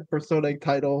next gen Persona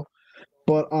title,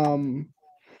 but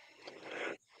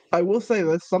I will say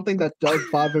there's something that does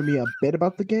bother me a bit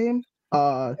about the game.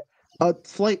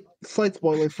 Slight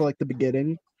spoilers for like the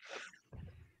beginning.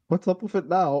 What's up with it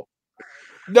now?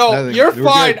 No, Nothing. You're We're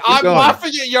fine. good. Keep I'm going.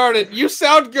 laughing at Yarden. You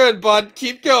sound good, bud.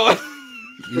 Keep going.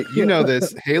 You know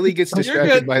this. Haley gets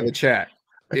distracted by the chat.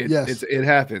 It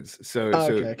happens. So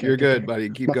you're good, buddy.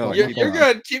 Keep going. You're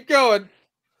good. Keep going.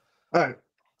 All right.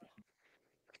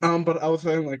 But I was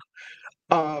saying like,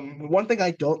 one thing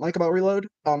I don't like about Reload,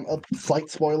 slight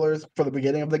spoilers for the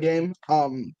beginning of the game.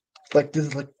 Like this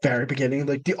is like very beginning.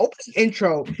 Like the opening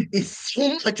intro is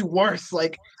so much worse.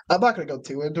 Like I'm not gonna go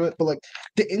too into it, but like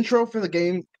the intro for the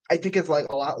game, I think is like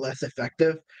a lot less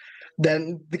effective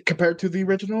than compared to the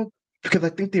original. Because I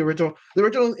think the original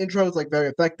intro is like very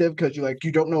effective because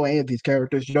you don't know any of these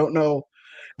characters. You don't know,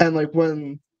 and like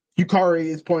when Yukari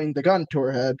is pointing the gun to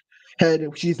her head,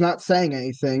 she's not saying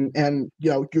anything, and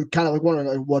you're kind of like wondering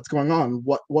like what's going on.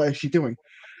 What is she doing?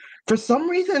 For some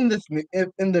reason,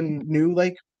 in the new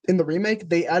in the remake,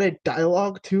 they added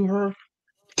dialogue to her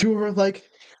like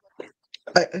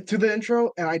to the intro,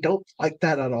 and I don't like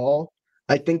that at all.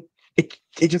 I think it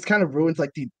just kind of ruins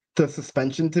like the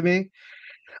suspension to me.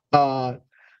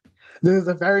 This is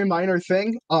a very minor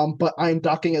thing, but I'm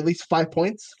docking at least 5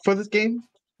 points for this game.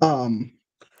 Yeah,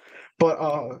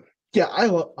 I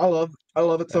love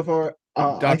it so far.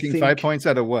 Docking 5 points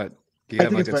out of what? Do you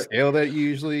have like a scale that you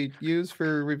usually use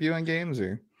for reviewing games,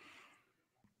 or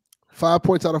 5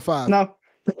 points out of 5? No.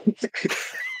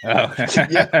 Oh.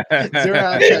 Yeah, 0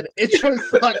 out of 10. Intro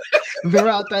sucks. 0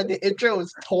 out of 10. The intro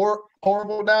is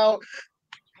horrible now.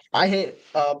 I hate it.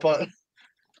 But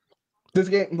this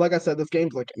game, like I said, this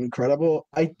game's like incredible.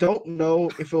 I don't know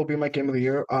if it will be my game of the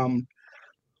year.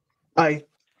 I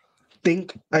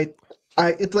think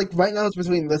it's like right now it's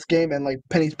between this game and like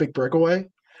Penny's Big Breakaway.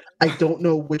 I don't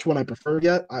know which one I prefer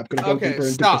yet. I'm gonna go deeper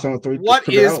into Persona 3. What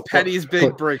is Penny's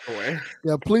Big Breakaway?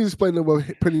 Yeah, please explain to me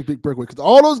Penny's Big Breakaway, because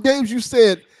all those games you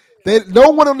said, no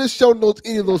one on this show knows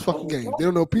any of those fucking games. They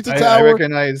don't know Pizza Tower. I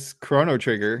recognize Chrono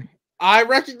Trigger. I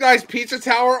recognize Pizza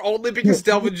Tower only because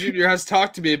Delvin Jr. has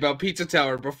talked to me about Pizza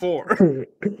Tower before.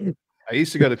 I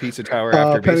used to go to Pizza Tower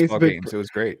after baseball games. It was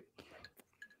great.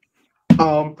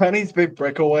 Penny's Big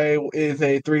Breakaway is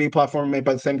a 3D platform made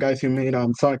by the same guys who made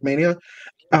Sonic Mania.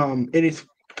 It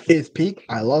is peak.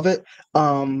 I love it.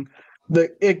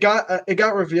 It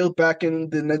got revealed back in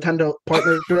the Nintendo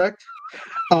Partner Direct.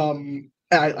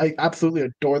 I absolutely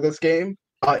adore this game.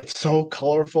 It's so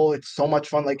colorful. It's so much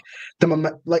fun. Like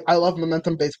I love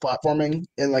momentum-based platforming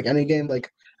in like any game.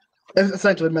 Like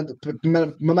essentially,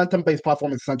 momentum-based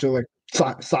platforming is essentially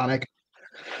like Sonic.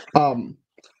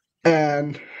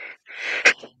 And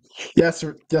yes,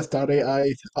 Daddy,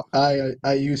 I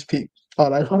use peak.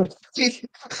 Oh,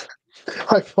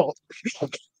 my fault.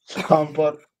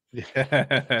 But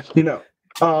you know,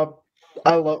 I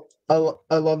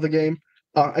love the game.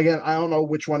 Again, I don't know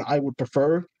which one I would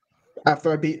prefer.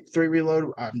 After I beat 3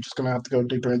 Reload, I'm just gonna have to go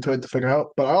deeper into it to figure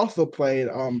out. But I also played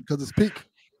because it's peak.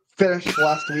 Finished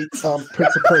last week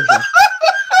Prince of Persia.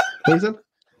 Reason?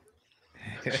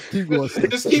 Keep going.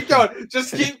 Just keep going.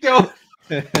 Just keep going.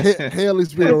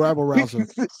 Haley's been a rabble rouser.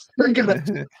 So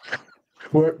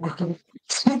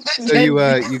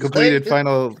you completed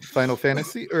Final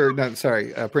Fantasy, or no?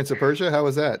 Sorry, Prince of Persia. How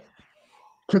was that?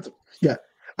 Yeah,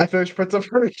 I finished Prince of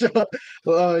Persia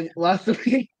last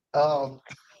week.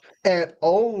 And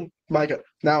oh my god!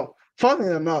 Now,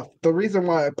 funnily enough, the reason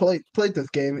why I played this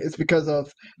game is because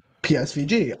of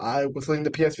PSVG. I was listening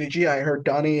to PSVG. I heard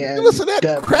Donnie and you listen to that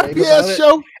Deb crappy ass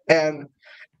show. And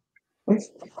what?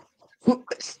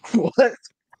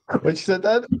 When you said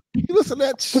that? You listen to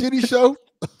that shitty show.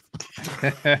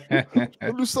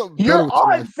 We'll do something. You're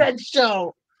on said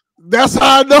show. That's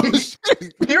how I know it's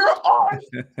shitty. You're on.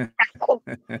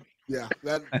 Yeah.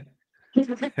 That.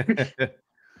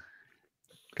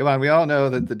 Come on, we all know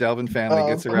that the Delvin family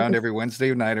gets around every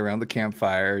Wednesday night around the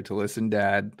campfire to listen to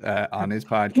Dad on his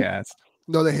podcast.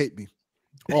 No, they hate me.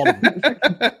 All of them.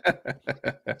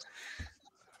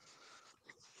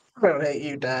 I don't hate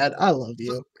you, Dad. I love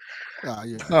you.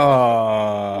 Yeah.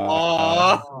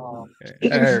 Oh,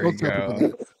 there we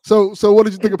go. So what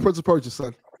did you think of Prince of Persia,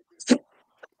 son?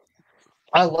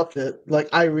 I loved it. Like,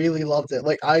 I really loved it.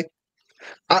 Like,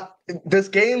 this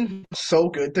game was so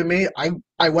good to me.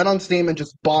 I went on Steam and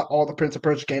just bought all the Prince of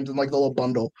Persia games in like the little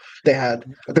bundle they had.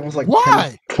 I think it was like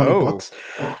why? 20 bucks.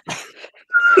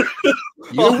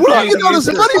 Where did you get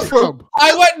this money from?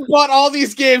 I went and bought all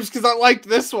these games because I liked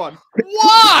this one.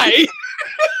 Why?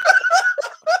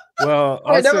 Well,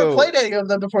 also, I never played any of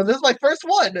them before. This is my first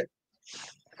one.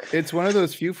 It's one of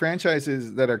those few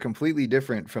franchises that are completely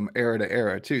different from era to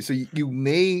era, too. So you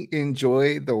may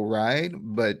enjoy the ride,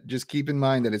 but just keep in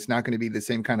mind that it's not going to be the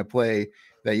same kind of play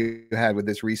that you had with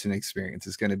this recent experience.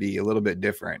 It's going to be a little bit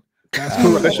different,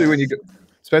 especially when you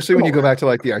go back to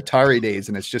like the Atari days,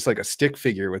 and it's just like a stick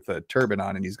figure with a turban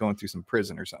on, and he's going through some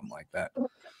prison or something like that.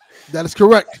 That is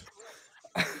correct.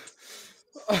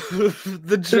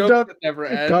 The joke that never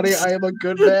ends. Donnie, I am a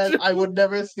good man. I would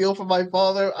never steal from my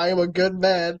father. I am a good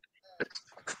man.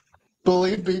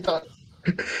 Believe me, Donnie.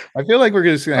 I feel like we're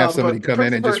just gonna have somebody come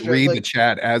in and just read the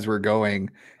chat as we're going,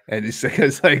 and it's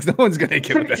like no one's gonna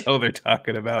get what the hell they're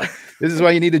talking about. This is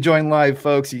why you need to join live,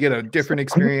 folks. You get a different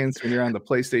experience when you're on the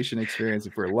PlayStation experience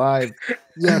if we're live.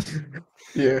 Yes.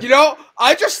 Yeah. You know,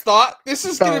 I just thought this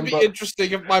is gonna be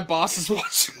interesting if my boss is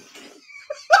watching.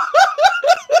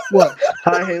 What?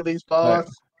 Hi, Haley's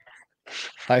boss.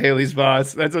 Hi, Haley's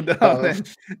boss. That's what.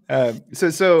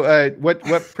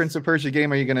 What Prince of Persia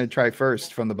game are you going to try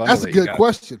first from the bundle? That's a good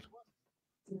question.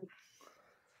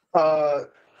 Before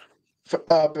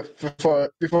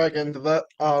I get into that,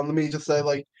 let me just say,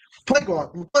 like, play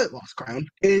Lost Crown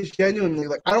is genuinely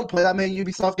like I don't play that many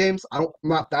Ubisoft games. I'm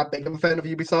not that big of a fan of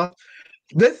Ubisoft.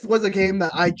 This was a game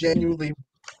that I genuinely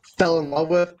fell in love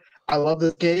with. I love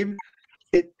this game.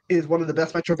 It is one of the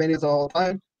best Metroidvanias of all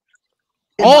time.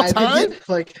 All time? Opinion,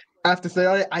 like after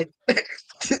saying I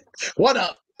what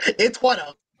up? It's what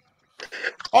up.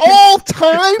 All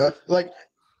time? Like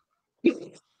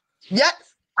yes,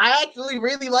 I actually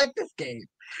really like this game.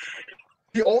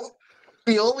 The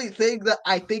only thing that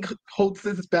I think holds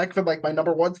this back from like my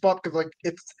number one spot because like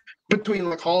it's between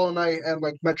like Hollow Knight and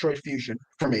like Metroid Fusion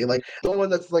for me. Like the one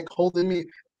that's like holding me.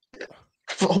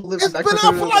 It's been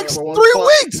out for like 3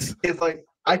 weeks. It's like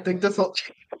I think this whole.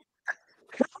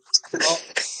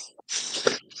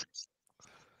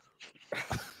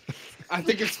 I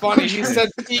think it's funny. He said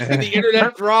peak and the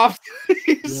internet dropped.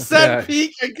 He said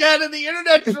peak again and the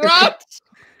internet dropped.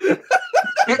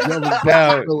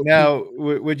 Now,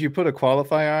 would you put a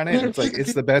qualifier on it? It's like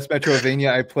it's the best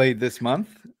Metroidvania I played this month.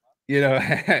 You know,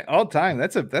 all time.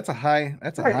 That's a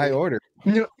high order.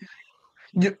 You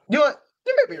know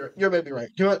You may be right.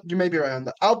 You may be right on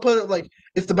that. I'll put it like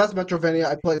it's the best Metrovania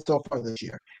I played so far this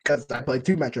year because I played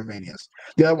 2 Metrovanias.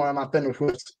 The other one I'm not finished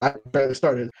with. I barely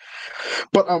started.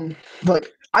 But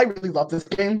like I really love this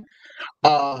game.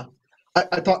 I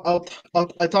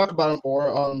talk about it more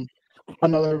on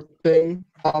another thing.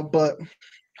 But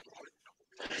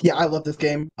yeah, I love this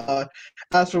game.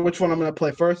 As for which one I'm gonna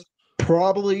play first,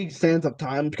 probably Sands of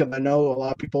Time because I know a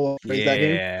lot of people praise that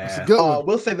game. That's a good one.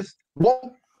 We'll say this.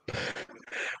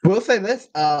 We'll say this.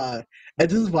 And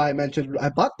this is why I mentioned I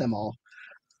bought them all.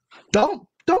 Don't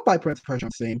buy Prince of Persia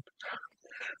on Steam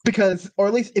because, or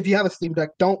at least if you have a Steam Deck,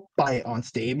 don't buy it on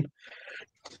Steam.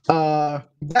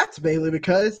 That's mainly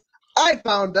because I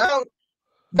found out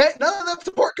that none of them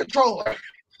support controller.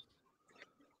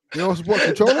 They don't support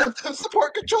controller? None of them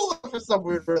support controller for some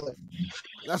weird reason.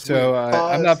 That's So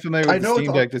I'm not familiar with the Steam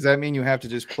it's Deck. Does that mean you have to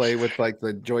just play with like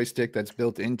the joystick that's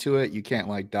built into it? You can't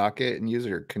like dock it and use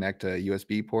it or connect a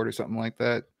USB port or something like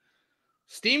that?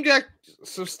 Steam Deck.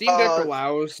 So Steam Deck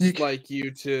allows you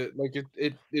you to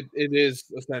it is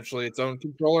essentially its own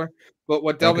controller. But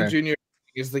what Delvin Jr.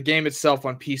 is the game itself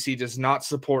on PC does not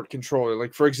support controller.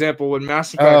 Like for example, when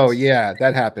Mass Effect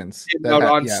that happens. Out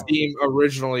on Steam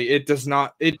originally, it did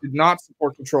not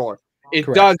support controller. It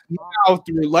Correct. does now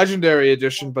through Legendary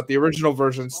Edition, but the original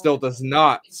version still does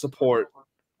not support.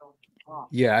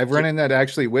 Yeah, I've run into that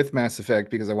actually with Mass Effect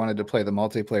because I wanted to play the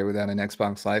multiplayer without an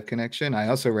Xbox Live connection. I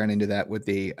also ran into that with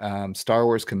the Star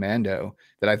Wars Commando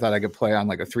that I thought I could play on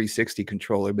like a 360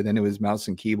 controller, but then it was mouse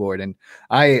and keyboard. And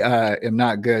I am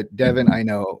not good. Devin, I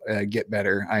know, get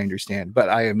better. I understand, but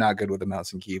I am not good with a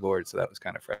mouse and keyboard, so that was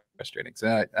kind of frustrating.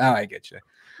 So now I get you.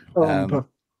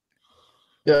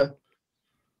 Yeah.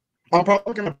 I'm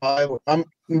probably gonna buy. I'm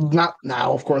not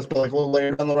now, of course, but like a little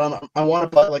later down the run. I want to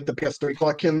buy like the PS3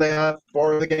 collection they have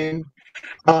for the game,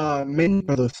 mainly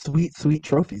for those sweet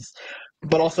trophies,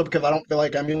 but also because I don't feel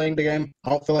like emulating the game. I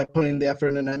don't feel like putting the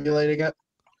effort in emulating it.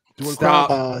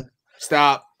 Stop.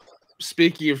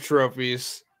 Speaking of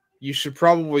trophies, you should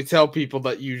probably tell people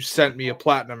that you sent me a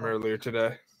platinum earlier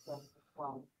today.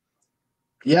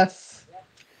 Yes,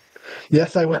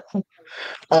 I will.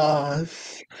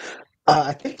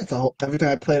 I think that's everything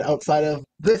I played outside of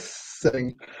this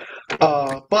thing.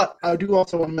 But I do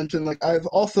also want to mention, like, I've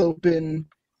also been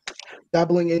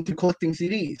dabbling into collecting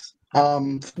CDs.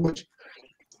 Which,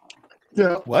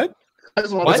 what? I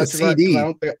just want What's to a CD? I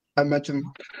don't think I mentioned.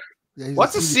 Yeah,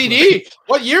 What's a CD?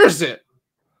 What year is it?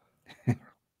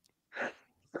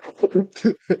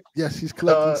 Yes, he's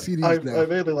collecting CDs now. I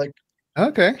really like.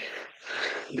 Okay.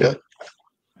 Yeah.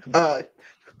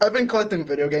 I've been collecting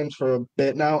video games for a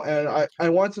bit now, and I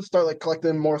wanted to start like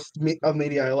collecting more of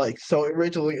media I like. So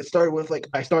originally it started with like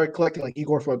I started collecting like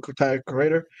Igor for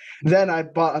Creator. Then I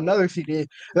bought another CD.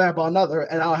 Then I bought another,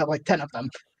 and now I have like 10 of them.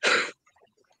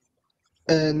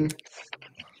 And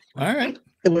all right,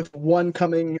 with one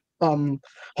coming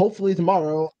hopefully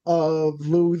tomorrow of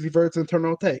Louis Vert's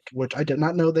Internal Take, which I did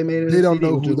not know they made it. They don't CD,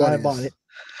 know which who is why that I is. bought it.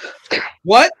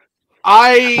 What?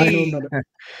 I know none.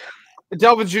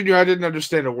 Delvin Jr., I didn't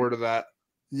understand a word of that.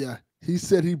 Yeah, he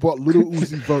said he bought Little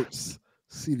Uzi Vert's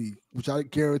CD, which I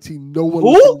guarantee no one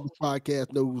Who? listening to this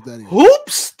podcast knows who that is.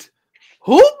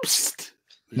 Hoopst.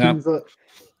 No.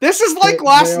 This is like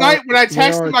last night when I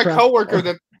texted my trapped. coworker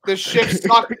that the ship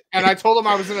sucked, and I told him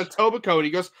I was in a Tobacco, and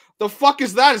he goes, "The fuck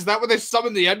is that? Is that where they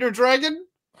summoned the Ender Dragon?"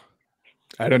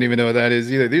 I don't even know what that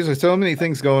is either. These are so many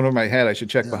things going over my head. I should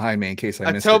check behind me in case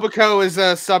I missed it. Etobicoke is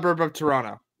a suburb of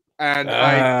Toronto. And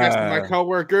I tested my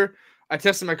coworker.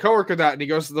 That, and he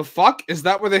goes, "The fuck? Is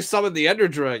that where they summoned the Ender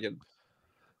Dragon?"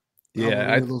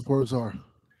 Yeah, those words are.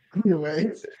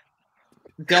 Anyway,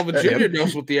 Delvin Jr.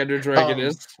 knows what the Ender Dragon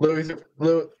is.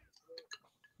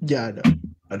 Yeah,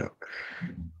 I know.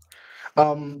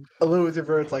 Louis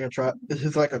Vert's like a trap.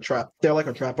 He's like a trap. They're like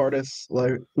a trap artist,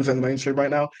 like who's in the mainstream right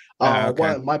now.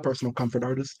 One of my personal comfort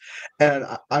artists, and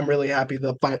I'm really happy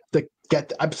I'm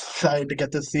excited to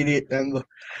get this CD. And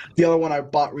the other one I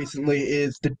bought recently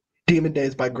is the Demon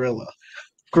Days by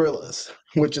Gorillaz,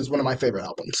 which is one of my favorite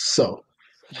albums. So,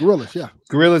 Gorillaz, yeah,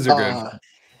 Gorillaz are good.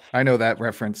 I know that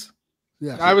reference.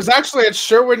 Yeah, I was actually at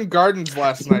Sherwin Gardens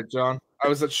last night, John. I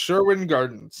was at Sherwin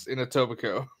Gardens in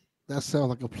Etobicoke. that sounds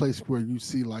like a place where you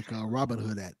see like Robin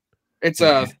Hood at. It's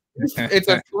a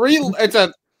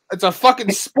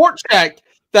fucking sport check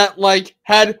that like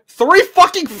had 3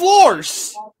 fucking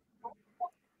floors.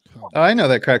 Oh, I know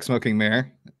that crack smoking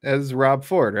mayor as Rob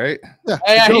Ford, right?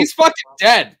 Yeah, he's fucking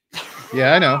dead.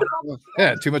 Yeah, I know.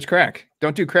 Yeah, too much crack.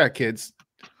 Don't do crack, kids.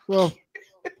 Well,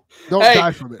 Don't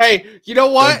die from it. Hey, you know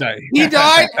what? Don't die. He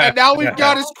died, and now we've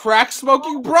got his crack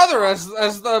smoking brother as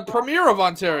the premier of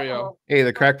Ontario. Hey,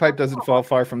 the crack pipe doesn't fall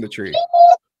far from the tree.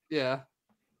 Yeah.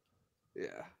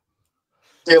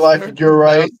 Hey, life, you're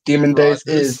right. Demon Days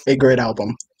is a great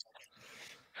album.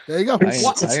 There you go.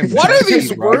 What are these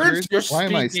Steve words Rogers? you're Why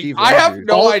am I speaking? Steve I have Rogers?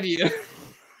 no idea.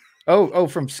 Oh,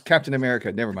 from Captain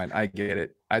America. Never mind. I get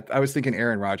it. I was thinking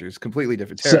Aaron Rodgers. Completely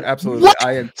different. Sir, Absolutely. what?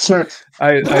 I am. Snerts.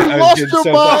 I lost get your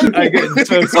so mind. I get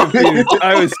so confused.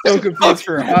 I was so confused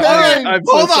for. I'm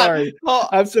so sorry.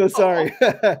 I'm so sorry.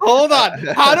 Hold on.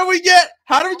 How do we get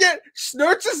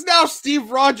Snerts is now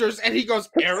Steve Rogers and he goes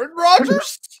Aaron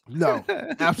Rodgers? No,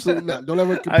 absolutely not. Don't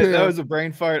ever compare That was a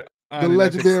brain fart. the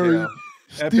legendary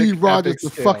Steve Rogers to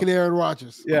fucking Aaron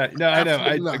Rodgers. Yeah, no, I know.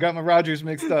 Absolutely I not. got my Rogers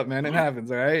mixed up, man. It happens.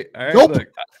 All right. Nope.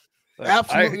 Look,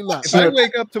 Absolutely not. If I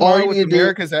wake up tomorrow with you do-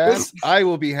 America's ass, I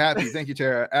will be happy. Thank you,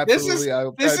 Tara. Absolutely. I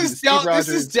will This be the is Steve Rogers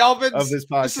this is Delvin's of this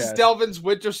podcast. This is Delvin's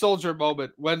Winter Soldier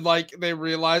moment when like they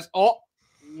realize, oh,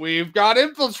 we've got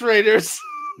infiltrators.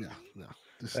 Yeah, no.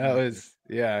 That was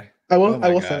I will Oh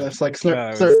my say God. this, like,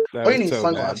 That sir, was all you need is so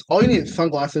sunglasses. All you need is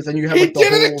sunglasses, and you have He like the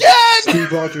did it whole again!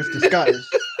 Steve Rogers disguise.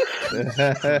 He did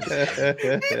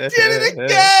it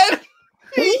again!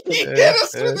 He hit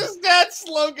us with his dad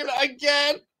slogan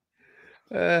again.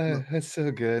 That's so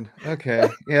good. Okay.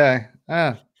 Yeah.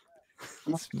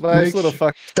 This Like, little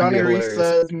fuck. Donnie Reese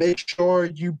says, make sure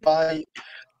you buy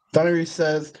Hi-Fi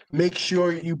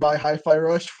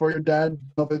Rush for your dad,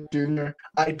 Delvin Jr.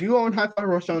 I do own Hi-Fi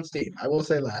Rush on Steam. I will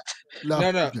say that.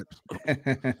 No.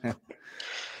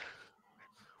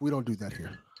 We don't do that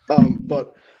here.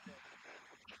 But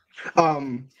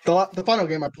the final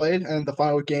game I played and the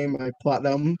final game I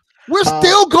platinum. We're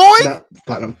still going? Not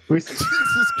platinum. Jesus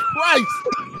Christ.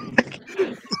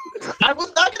 I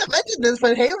was not gonna mention this,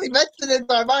 but Hayley mentioned it,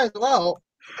 so I might as well.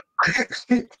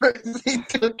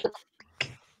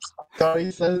 Donnie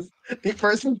says, the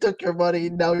person took your money,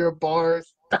 now you're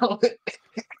bars. I'm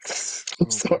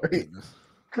sorry.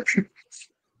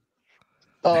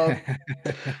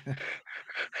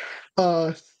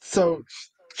 So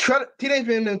Teenage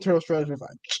Mutant Ninja Turtles Shredder's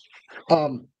Revenge.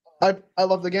 I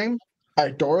love the game. I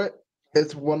adore it.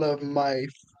 It's one of my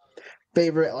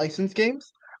favorite licensed games.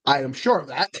 I am sure of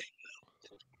that.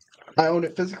 I own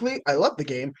it physically. I love the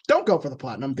game. Don't go for the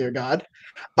platinum, dear God.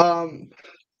 I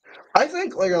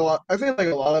think a lot of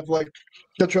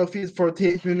the trophies for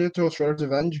Teenage Mutant Ninja Turtles Shredder's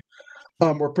Revenge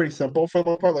were pretty simple for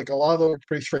the most part. Like a lot of them were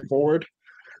pretty straightforward.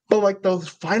 But like those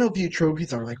final few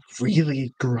trophies are like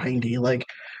really grindy. Like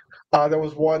there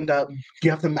was one that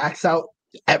you have to max out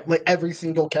every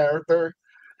single character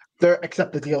there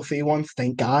except the DLC ones,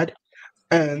 thank God.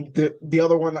 And the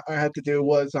other one I had to do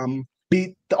was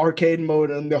beat the arcade mode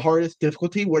on the hardest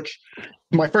difficulty, which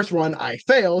my first run I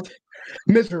failed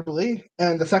miserably,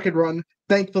 and the second run,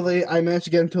 thankfully, I managed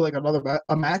to get into like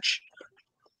a match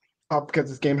because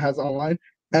this game has online,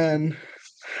 and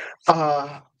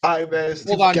I managed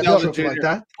to get a trophy like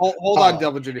that. Hold on,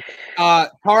 Delvin Jr.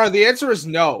 Tara, the answer is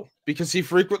no because he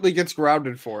frequently gets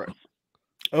grounded for it.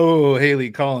 Oh,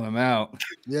 Hayley calling him out.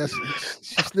 Yes,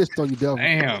 she snitched on you,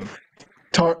 Delvin. Damn.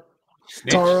 Tara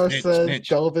says,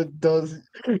 Delvin, does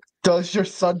your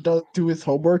son do his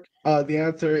homework? The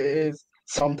answer is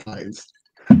sometimes.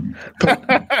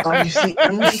 But obviously,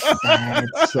 I'm really sad,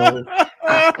 so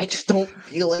I just don't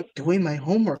feel like doing my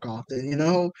homework often, you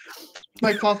know?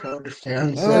 My father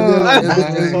understands. Hold on.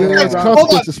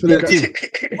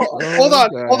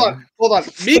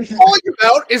 Me calling him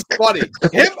out is funny.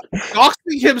 Him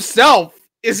doxing himself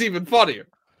is even funnier.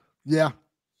 Yeah.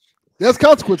 There's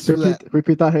consequences for that.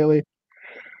 Repeat that, Hayley.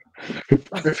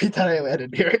 Repeat that, Hayley. I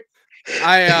didn't hear it.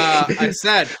 I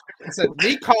said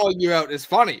me calling you out is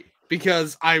funny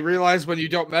because I realize when you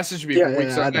don't message me for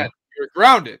weeks on end, you're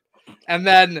grounded. And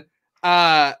then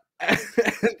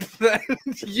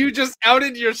you just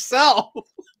outed yourself.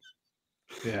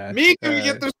 Yeah. Me can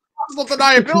get the responsible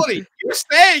deniability. You're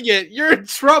saying it, you're in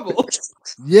trouble.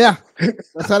 Yeah.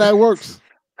 That's how that works.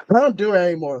 I don't do it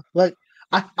anymore. Like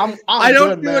I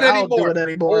don't do it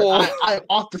anymore. Oh. I'm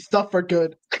off the stuff for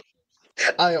good.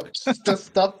 I am the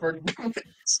stuff for good.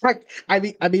 Like I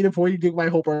mean avoid doing my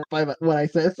homework by what I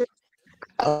said.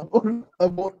 Avoid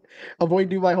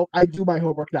doing my I do my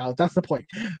homework now. That's the point.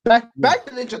 Back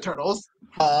to Ninja Turtles.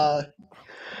 I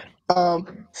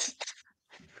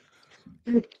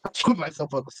put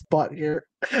myself on the spot here.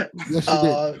 Yes, you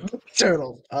did.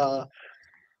 Turtles.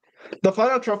 The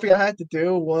final trophy I had to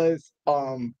do was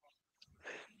Who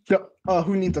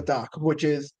Needs a Doc, which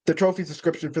is the trophy's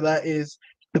description for that is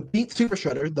to beat Super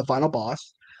Shredder, the final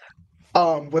boss,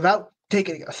 without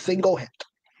taking a single hit.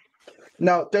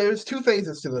 Now, there's two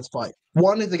phases to this fight.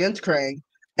 One is against Krang,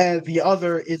 and the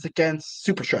other is against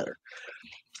Super Shredder.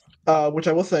 Which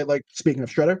I will say, like, speaking of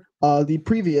Shredder, the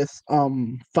previous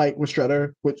fight with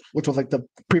Shredder, which was like the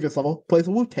previous level, plays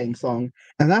a Wu-Tang song,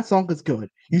 and that song is good.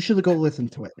 You should go listen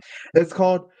to it. It's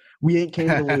called "We Ain't Came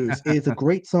to Lose." It's a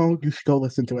great song. You should go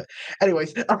listen to it.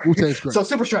 Anyways, Wu-Tang's great. so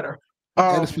Super Shredder.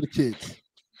 And it's for the kids.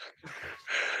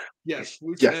 Yes,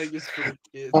 Wu-Tang is for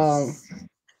the kids.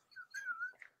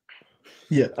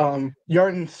 Yeah,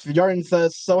 Yarden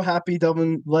says, so happy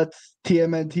Delvin lets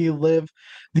TMNT live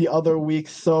the other week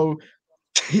so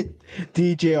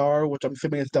DJR, which I'm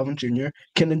assuming is Delvin Jr.,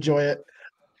 can enjoy it.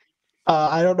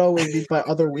 I don't know what it means by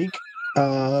other week,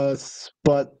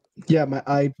 but yeah,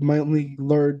 I mainly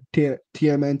learned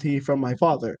TMNT from my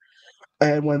father.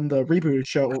 And when the reboot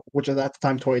show, which is at the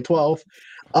time 2012,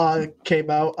 came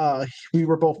out, we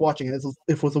were both watching it.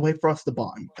 It was a way for us to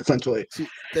bond, essentially.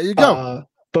 There you go.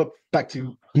 But back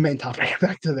to the main topic.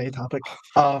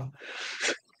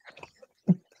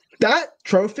 That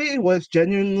trophy was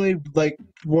genuinely like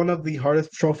one of the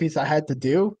hardest trophies I had to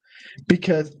do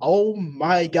because oh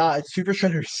my god, Super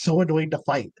Shredder is so annoying to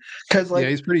fight. Because like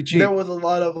he's pretty cheap. There was a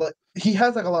lot of like he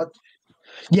has like a lot.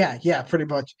 Yeah, pretty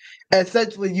much.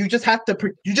 Essentially, you just have to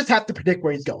predict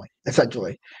where he's going.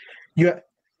 Essentially,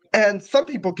 and some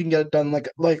people can get it done like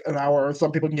an hour, or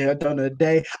some people can get it done in a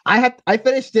day. I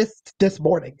finished this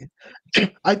morning.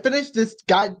 I finished this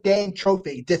goddamn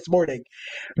trophy this morning.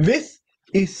 This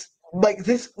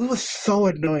was so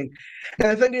annoying.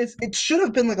 And the thing is, it should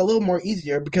have been like a little more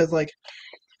easier because like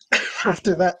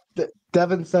after that,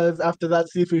 Devin says after that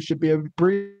Sifu should be a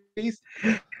breeze.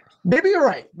 Maybe you're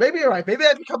right. Maybe I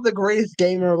become the greatest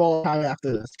gamer of all time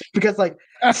after this because, like,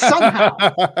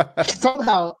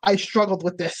 somehow I struggled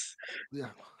with this. Yeah.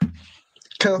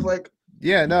 Because, like,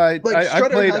 I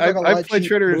played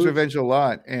Shredder's moves. Revenge a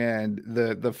lot, and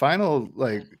the final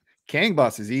like Kang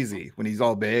boss is easy when he's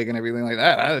all big and everything like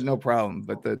that. I had no problem,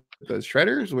 but the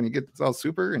Shredders when he gets all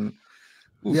super and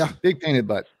big pain in the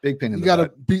butt. You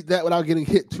gotta beat that without getting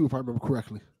hit too, if I remember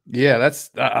correctly. Yeah,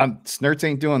 that's Snerts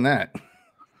ain't doing that.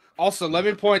 Also, let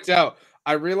me point out,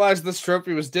 I realized this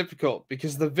trophy was difficult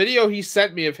because the video he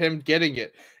sent me of him getting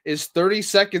it is 30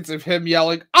 seconds of him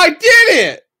yelling, "I did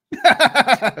it!"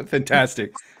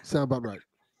 Fantastic. Sound about right.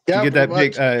 Did you get that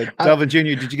big, Delvin Jr.,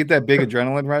 did you get that big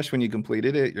adrenaline rush when you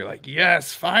completed it? You're like,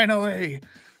 yes, finally.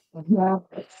 Yeah.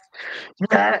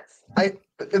 It's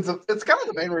kind of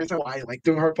the main reason why I like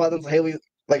doing hard platinums. Hayley's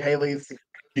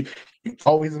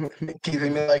always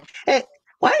teasing me like, hey,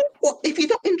 why? Well, if you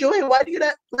don't enjoy it, why do you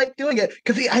not like doing it?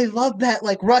 Because I love that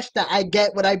like rush that I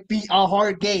get when I beat a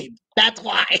hard game. That's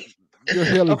why.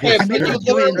 Okay, I mean, you're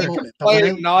literally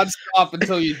complaining nonstop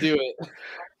until you do it.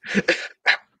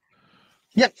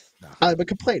 Yes, I'm a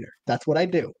complainer. That's what I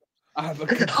do. I'm a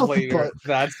complainer.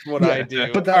 That's what I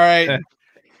do. But all right.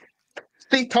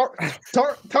 See, Tara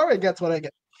gets what I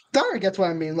get. Tara gets what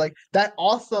I mean. Like that.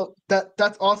 Also,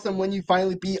 that's awesome when you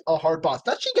finally beat a hard boss.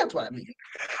 That she gets what I mean.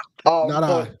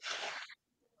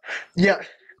 Yeah,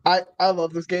 I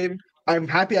love this game. I'm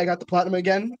happy I got the platinum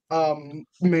again. And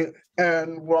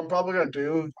what I'm probably gonna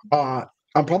do,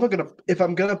 if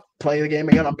I'm gonna play the game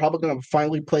again, I'm probably gonna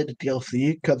finally play the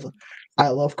DLC because I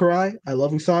love Karai, I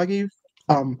love Usagi.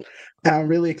 And I'm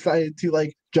really excited to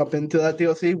like jump into that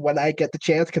DLC when I get the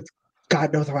chance because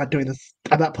God knows I'm not doing this.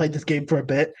 I've not played this game for a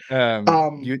bit.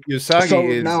 Usagi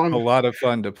is a lot of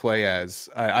fun to play as.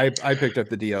 I picked up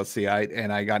the DLC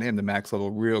and I got him to max level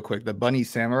real quick. The bunny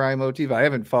samurai motif. I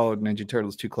haven't followed Ninja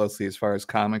Turtles too closely as far as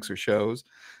comics or shows,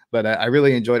 but I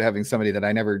really enjoyed having somebody that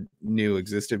I never knew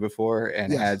existed before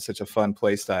and had such a fun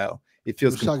play style. It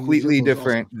feels completely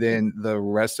different than the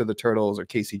rest of the Turtles or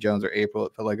Casey Jones or April.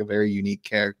 It felt like a very unique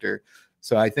character.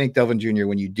 So I think Delvin Jr.,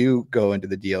 when you do go into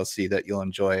the DLC, that you'll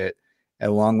enjoy it,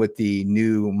 along with the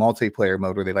new multiplayer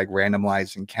mode where they like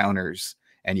randomize encounters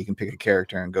and you can pick a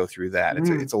character and go through that.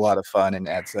 It's a lot of fun and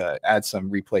adds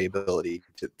some replayability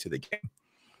to the game.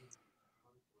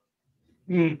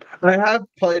 I have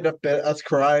played a bit as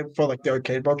Karai for like the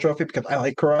arcade mode trophy because I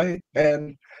like Karai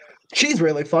and she's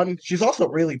really fun. She's also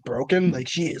really broken. Like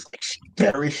she is like,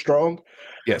 very strong.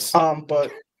 Yes.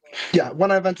 But yeah,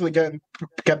 when I eventually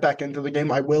get back into the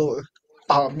game, I will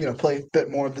play a bit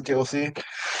more of the DLC.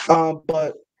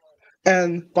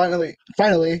 And finally,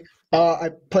 I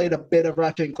played a bit of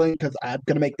Ratchet and Clank because I'm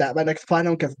gonna make that my next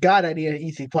platinum. Because God, I need an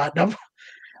easy platinum.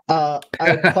 I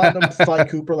platinumed Sly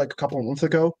Cooper like a couple of months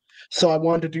ago, so I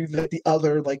wanted to do the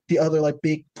other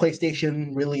big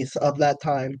PlayStation release of that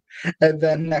time, and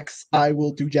then next I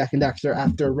will do Jack and Daxter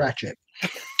after Ratchet.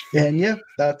 And yeah,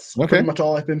 that's pretty much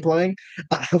all I've been playing.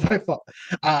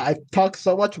 I've talked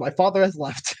so much, my father has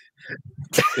left.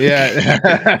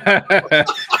 Yeah.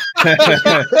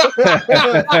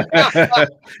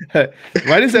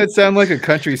 Why does that sound like a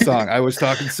country song? I was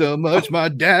talking so much, my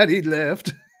daddy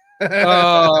left.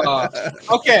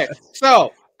 Okay,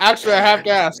 so actually, I have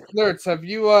to ask, Snerts, have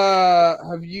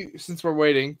you, since we're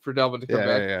waiting for Delvin to come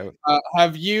back,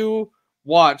 have you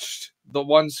watched The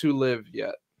Ones Who Live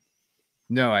yet?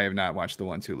 No, I have not watched The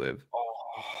Ones Who Live.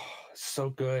 Oh, so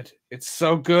good. It's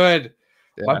so good.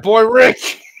 Yeah. My boy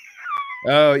Rick.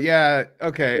 Oh, yeah.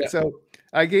 Okay. Yeah. So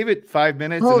I gave it 5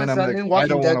 minutes and then I'm like, I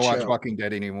don't want to watch Walking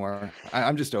Dead anymore.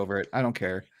 I'm just over it. I don't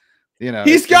care. You know,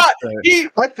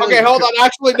 okay, hold on.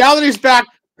 Actually, now that he's back,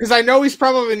 because I know he's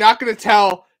probably not going to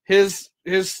tell his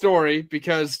story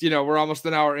because, you know, we're almost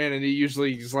an hour in and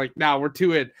he's like, nah, we're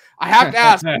too in. I have to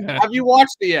ask, have you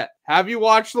watched it yet? Have you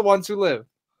watched The Ones Who Live?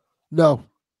 No.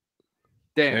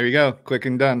 Damn. There you go. Quick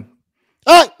and done.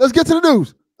 All right, let's get to the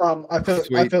news. I feel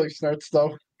like Snerts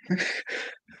though.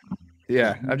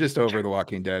 Yeah, I'm just over The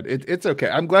Walking Dead. It's okay.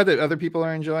 I'm glad that other people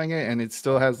are enjoying it and it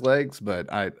still has legs, but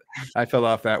I fell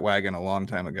off that wagon a long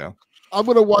time ago. I'm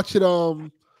gonna watch it.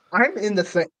 I'm in the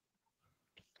same.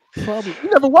 Probably you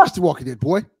never watched The Walking Dead,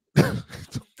 boy. I'm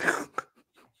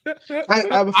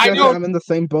in the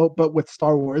same boat, but with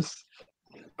Star Wars.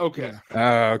 Okay.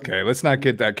 Okay. Let's not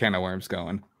get that can of worms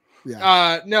going.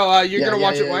 Yeah. You're gonna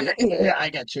watch it when? Yeah, I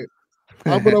got you.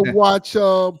 I'm gonna watch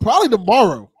probably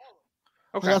tomorrow.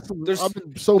 Okay. I've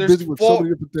been so busy with so many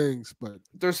different things, but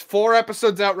there's 4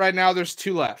 episodes out right now. There's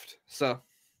 2 left. So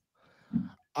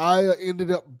I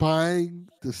ended up buying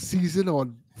the season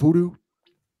on Vudu.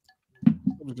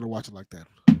 I'm just gonna watch it like that.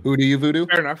 Who do you voodoo?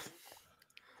 Fair enough.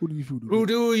 Who do you voodoo? Who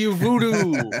do you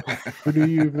voodoo? Who do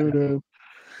you voodoo?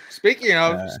 Speaking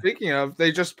of,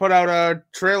 they just put out a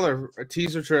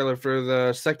teaser trailer for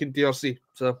the second DLC.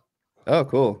 So, oh,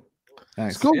 cool,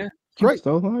 nice, cool, yeah. Great.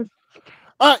 Still alive.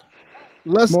 All right,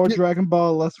 let's more Dragon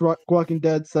Ball, less Walking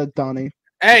Dead. Said Donnie.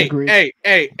 Hey,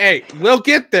 we'll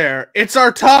get there. It's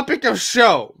our topic of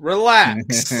show.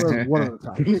 Relax. One at a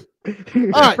time.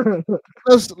 All right,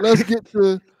 let's get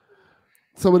to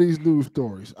some of these news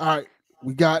stories. All right,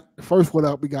 we got the first one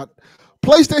up. We got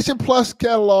PlayStation Plus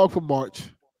catalog for March.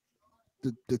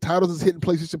 The titles is hitting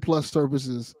PlayStation Plus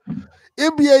services.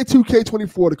 NBA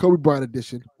 2K24, the Kobe Bryant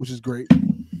edition, which is great.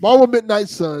 Marvel Midnight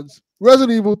Suns,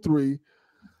 Resident Evil 3,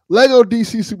 Lego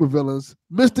DC Supervillains,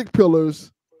 Mystic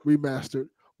Pillars remastered,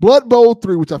 Blood Bowl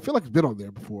 3, which I feel like has been on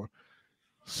there before,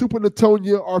 Super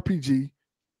Nintendo RPG,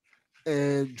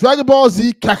 and Dragon Ball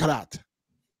Z Kakarot.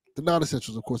 The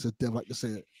non-essentials, of course, as Dev like to say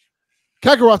it.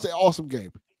 Kakarot's an awesome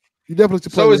game. You definitely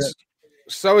should play that.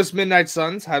 So is Midnight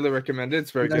Suns. Highly recommended.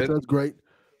 It's very good. That's great.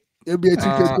 NBA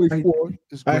 2K24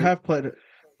 is great. I have played it.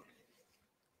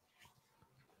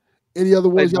 Any other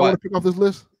ones y'all want to pick off this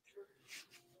list?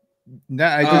 No,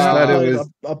 I just thought it was.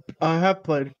 I have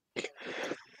played.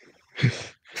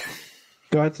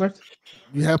 Go ahead, Snerts.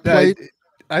 You have played?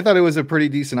 I thought it was a pretty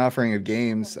decent offering of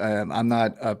games. I'm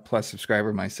not a Plus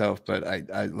subscriber myself, but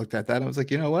I looked at that and I was like,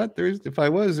 you know what? There's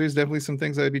definitely some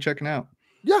things I'd be checking out.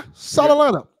 Yeah, solid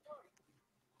lineup.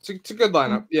 It's a good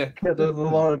lineup. Yeah, there's a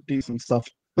lot of decent stuff.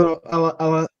 But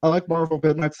I like Marvel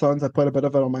Midnight Suns. I played a bit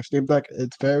of it on my Steam Deck.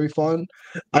 It's very fun.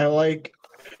 I like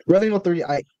Resident Evil 3.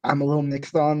 I'm a little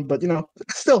mixed on, but you know,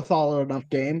 it's still a solid enough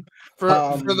game. For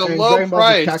the low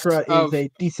price, Kakarot is a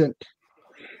decent.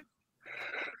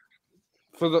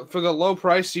 For the low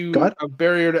price, a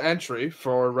barrier to entry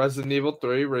for Resident Evil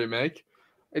 3 remake.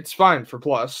 It's fine for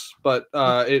Plus, but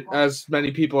it, as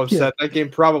many people have said, that game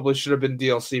probably should have been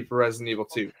DLC for Resident Evil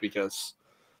 2 because.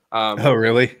 Oh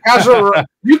really?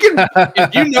 You can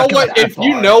if you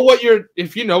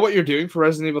know what you're doing for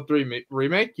Resident Evil 3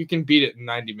 remake, you can beat it in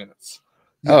 90 minutes.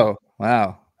 Oh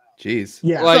wow, jeez.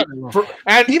 Yeah. Like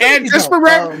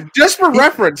just for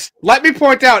reference, let me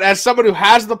point out as someone who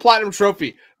has the platinum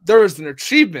trophy, there is an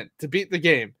achievement to beat the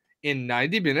game in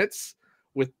 90 minutes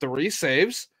with 3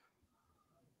 saves.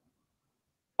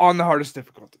 On the hardest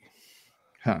difficulty.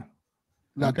 Huh.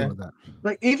 Not doing that.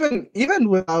 Like even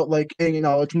without like any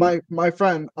knowledge, my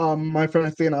friend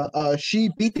Athena, she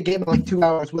beat the game in like 2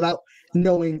 hours without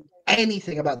knowing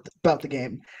anything about the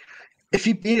game. If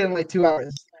she beat it in like 2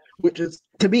 hours, which is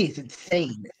to me is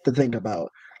insane to think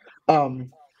about.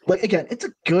 Like again, it's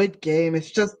a good game.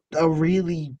 It's just a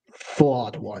really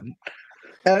flawed one.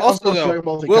 And also, though,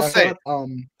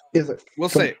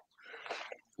 we'll say,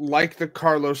 like the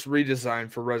Carlos redesign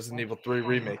for Resident Evil 3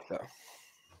 remake, though.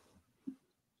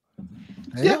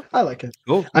 Yeah, I like it.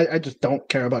 Cool. I just don't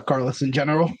care about Carlos in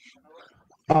general.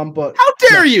 But how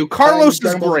dare you? Carlos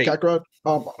is great.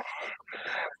 I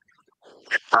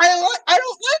don't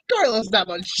like Carlos that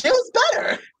much. She was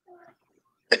better.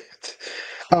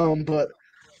 But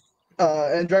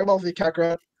and Dragon Ball Z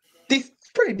Kakarot,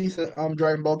 pretty decent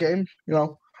Dragon Ball game. You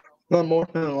know, none more,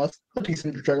 none less. A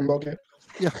decent Dragon Ball game.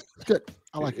 Yeah, it's good.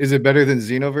 I like it. Is it better than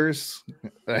Xenoverse?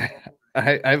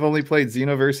 I've only played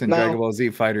Xenoverse and Dragon Ball Z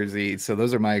Fighter Z, so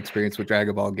those are my experience with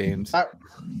Dragon Ball games. I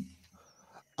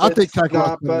think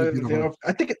Kakarot's better than Xenoverse.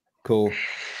 I think cool.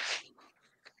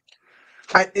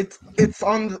 It's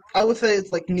on. I would say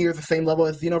it's like near the same level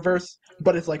as Xenoverse,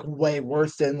 but it's like way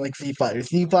worse than like Z Fighters.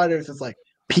 Z Fighters is like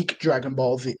peak Dragon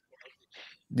Ball Z.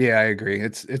 Yeah, I agree.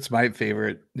 It's my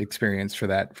favorite experience for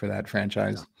that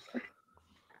franchise.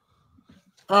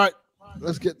 All right,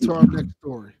 let's get to our next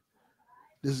story.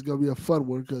 This is gonna be a fun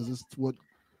one because this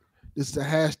is the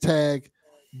hashtag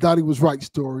Donnie was right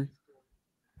story.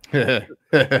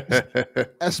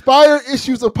 Aspyr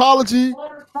issues apology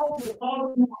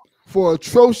for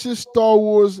atrocious Star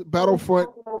Wars Battlefront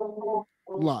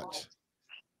launch.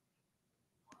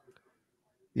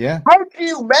 Yeah. How do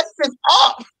you mess this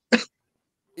up?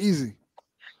 Easy.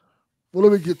 Well,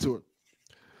 let me get to it.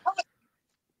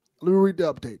 Let me read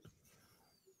the update.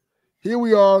 Here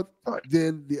we are.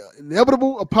 Then the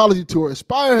inevitable apology tour.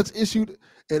 Aspyr has issued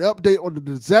an update on the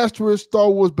disastrous Star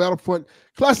Wars Battlefront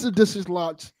Classic Edition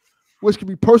launch, which can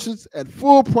be purchased at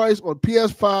full price on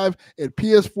PS5 and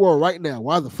PS4 right now.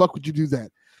 Why the fuck would you do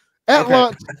that? At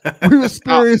launch, we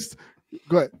experienced.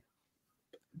 Go ahead.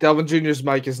 Delvin Jr.'s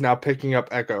mic is now picking up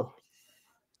echo.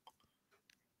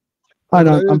 I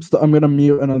know. I'm gonna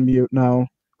mute and unmute now.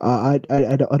 I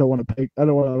don't want to pick. I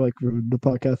don't want to like ruin the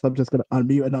podcast. I'm just gonna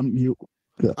unmute and unmute.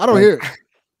 Yeah. I don't hear it.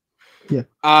 Yeah.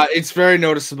 It's very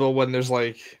noticeable when there's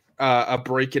like a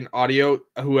break in audio.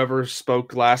 Whoever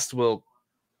spoke last will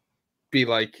be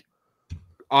like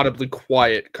audibly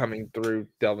quiet coming through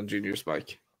Delvin Jr.'s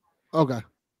mic. Okay.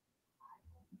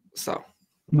 So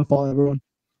I'm gonna follow everyone.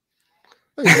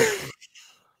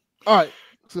 All right.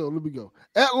 So let me go.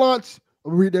 At launch,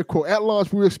 I'll read that quote. At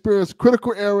launch, we experienced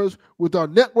critical errors with our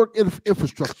network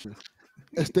infrastructure.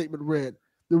 A statement read.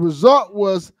 The result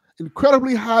was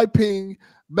incredibly high ping,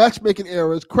 matchmaking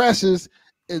errors, crashes,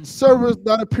 and servers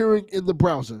not appearing in the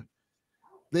browser.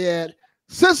 They add,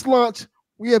 since launch,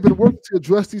 we have been working to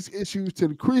address these issues to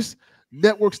increase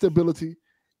network stability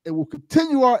and will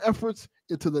continue our efforts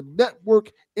until the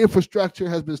network infrastructure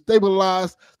has been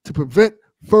stabilized to prevent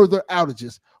further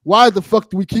outages. Why the fuck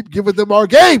do we keep giving them our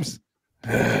games?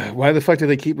 Why the fuck do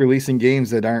they keep releasing games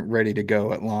that aren't ready to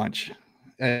go at launch?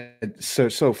 It's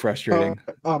so frustrating.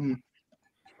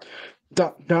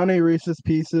 Donnie Reese's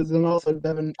Pieces and also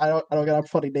Devin, I don't got a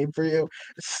funny name for you,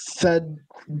 said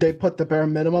they put the bare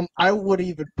minimum. I would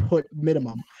even put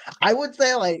minimum. I would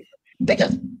say like they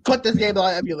just put this game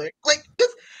on emulator. Like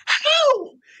just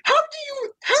how do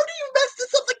you mess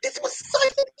this up? Like this was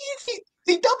such an easy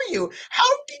CW. How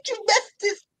did you mess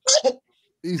this up?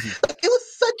 Easy. Like, it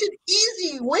was such an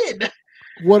easy win.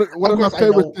 One of my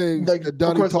favorite things like, that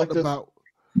Donnie talked about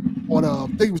on I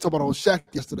think he was talking about on Shaq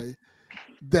yesterday,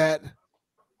 that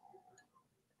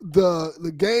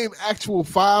the game actual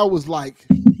file was like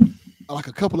a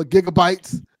couple of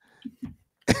gigabytes,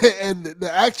 and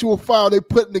the actual file they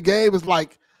put in the game is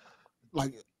like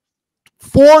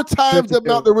 4 times the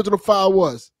amount the original file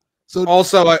was. So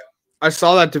also, I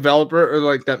saw that developer or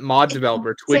like that mod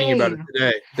developer tweeting about it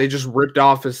today. They just ripped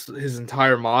off his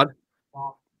entire mod.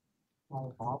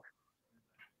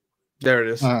 There it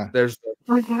is. There's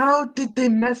like, how did they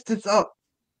mess this up?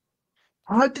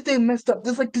 How did they mess up?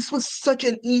 This was such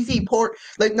an easy port.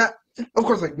 Like not, of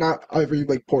course, like not every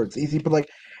like port's easy, but like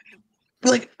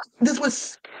this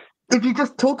was. If you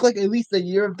just took like at least a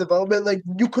year of development, like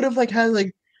you could have like had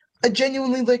like a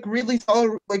genuinely like really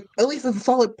solid, like at least a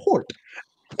solid port.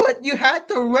 But you had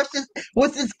to rush this.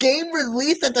 Was this game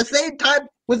released at the same time?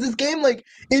 Was this game like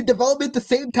in development the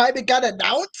same time it got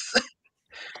announced?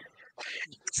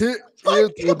 Here's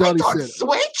what Donnie said.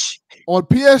 Switch? On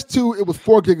PS2, it was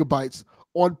 4 gigabytes.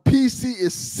 On PC,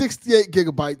 it's 68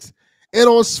 gigabytes. And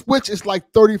on Switch, it's like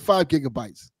 35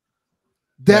 gigabytes.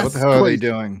 That's what the hell crazy. are they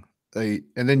doing?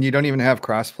 And then you don't even have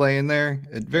crossplay in there.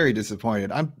 It's very disappointed.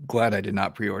 I'm glad I did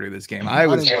not pre-order this game. I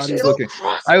was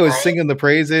singing the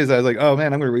praises. I was like, oh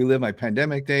man, I'm gonna relive my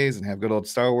pandemic days and have good old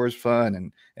Star Wars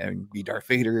fun and be Darth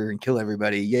Vader and kill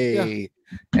everybody. Yay.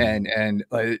 Yeah. And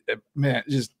like man,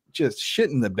 just shit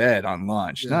in the bed on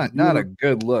launch. Yeah, not a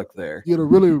good look there. You'd have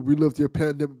really relived your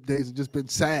pandemic days and just been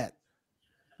sad.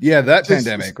 Yeah, that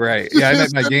pandemic, right? Yeah, I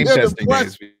meant my game testing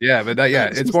days. Yeah, but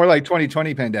it's more like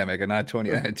 2020 pandemic and not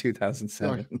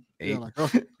 2007. Yeah, like,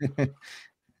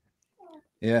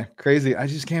 Yeah, crazy. I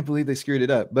just can't believe they screwed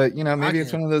it up. But maybe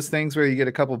it's one of those things where you get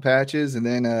a couple patches, and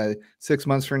then 6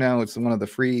 months from now, it's one of the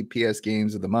free PS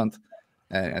games of the month,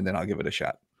 and then I'll give it a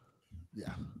shot.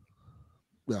 Yeah.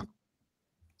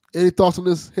 Any thoughts on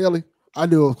this, Hayley? I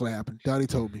knew it was going to happen. Donnie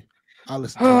told me. I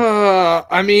listened to him.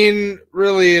 I mean,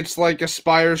 really, it's like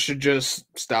Aspyr should just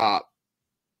stop.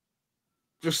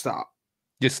 Just stop.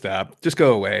 Just stop. Just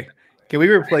go away. Can we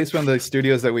replace one of the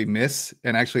studios that we miss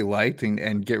and actually liked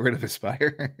and get rid of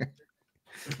Aspyr?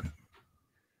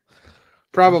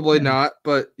 Probably not,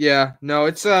 but yeah,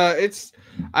 no, this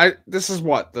is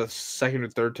what, the second or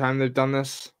third time they've done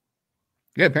this?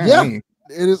 Yeah, apparently. Yeah.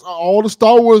 It is all the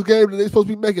Star Wars games that they're supposed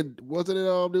to be making. Wasn't it? They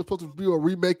were supposed to do a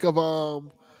remake of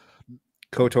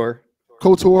KOTOR,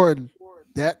 and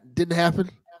that didn't happen.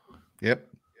 Yep.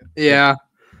 Yeah,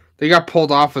 they got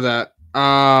pulled off of that.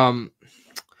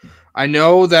 I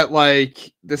know that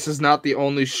like this is not the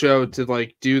only show to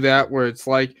like do that, where it's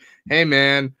like, hey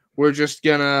man, we're just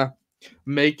gonna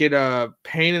make it a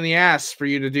pain in the ass for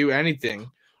you to do anything.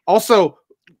 Also,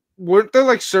 weren't there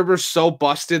like servers so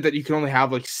busted that you can only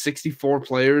have like 64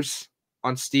 players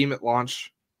on Steam at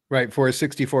launch? Right, for a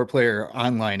 64-player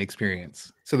online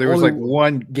experience. So there was like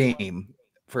one game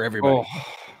for everybody. Oh,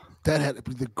 that had to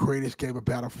be the greatest game of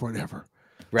Battlefront ever.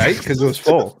 Right? Because it was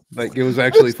full. Like it was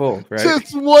actually full, right?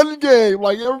 Just one game.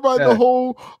 Like everybody on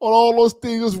all those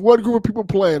things, just one group of people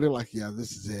playing. They're like, yeah,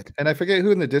 this is it. And I forget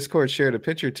who in the Discord shared a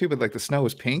picture too, but like the snow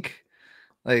was pink.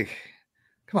 Like,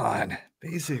 come on,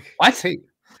 basic. What? Hey,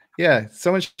 yeah,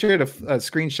 someone shared a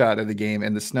screenshot of the game,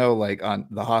 and the snow, like on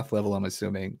the Hoth level, I'm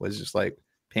assuming, was just like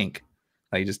pink.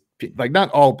 Like just like not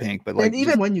all pink, but like and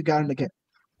even when you got in the game.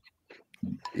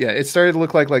 Yeah, it started to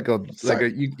look like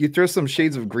you throw some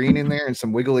shades of green in there and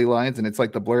some wiggly lines, and it's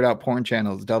like the blurred out porn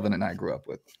channels Delvin and I grew up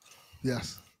with.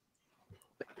 Yes.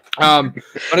 But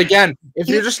again, if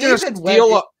you're just gonna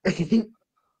steal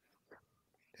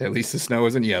at least the snow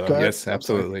isn't yellow. Yes,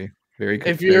 absolutely. Very good.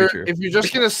 If you're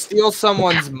just gonna steal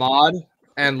someone's mod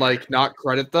and like not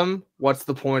credit them, what's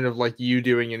the point of like you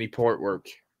doing any port work?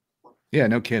 Yeah,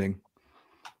 no kidding.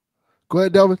 Go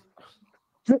ahead, Delvin.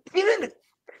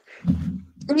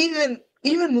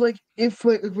 Even like if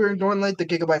we're ignoring like the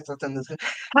gigabytes left on this game,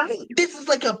 this is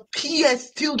like a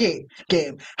PS2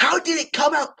 game. How did it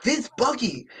come out this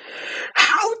buggy?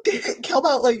 How did it come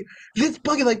out like this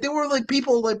buggy? Like there were like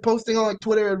people like posting on like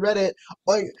Twitter and Reddit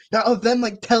like of them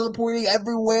like teleporting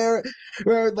everywhere,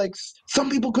 where like some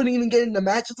people couldn't even get into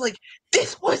matches. Like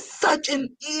this was such an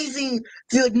easy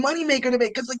like moneymaker to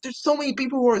make, because like there's so many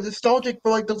people who are nostalgic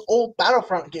for like those old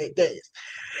Battlefront days.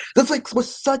 This like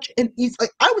was such an easy.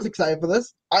 Like I was excited for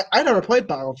this. I never played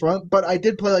Battlefront, but I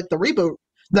did play like the reboot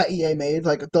that EA made,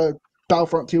 like the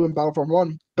Battlefront 2 and Battlefront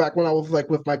 1 back when I was like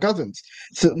with my cousins.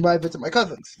 So when I visit my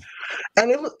cousins, and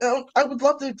it was I would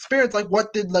love to experience like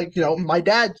what did like my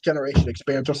dad's generation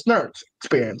experience or Snerts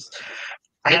experience,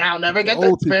 and I'll never get to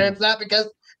experience that because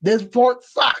this port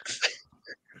sucks.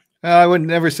 I would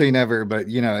never say never, but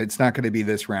it's not going to be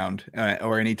this round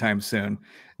or anytime soon.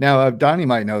 Now, Donnie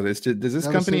might know this. Does this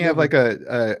company have like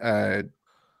a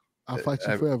I'll fight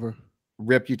you forever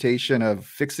reputation of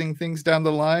fixing things down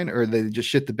the line, or they just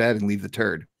shit the bed and leave the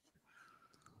turd?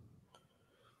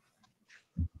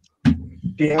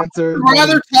 The answer. I'd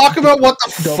rather talk about what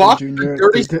the fuck the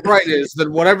Dirty Sprite is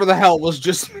than whatever the hell was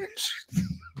just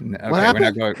mentioned.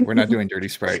 Okay, we're not doing Dirty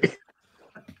Sprite.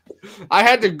 I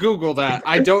had to Google that.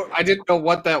 I didn't know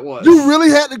what that was. You really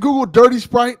had to Google Dirty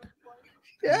Sprite?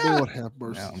 Yeah. Lord have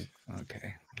mercy. No.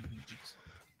 Okay.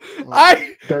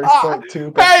 Dirty Sprite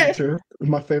 2, hey, 2 is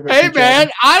my favorite. Hey man,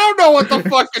 I don't know what the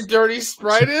fucking Dirty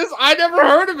Sprite is. I never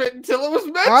heard of it until it was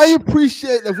mentioned. I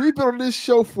appreciate that we've been on this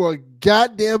show for a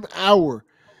goddamn hour,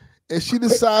 and she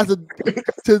decides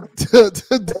to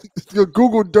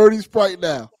Google Dirty Sprite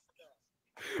now.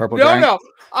 No.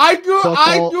 I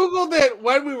Googled it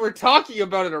when we were talking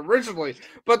about it originally,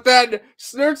 but then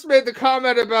Snerts made the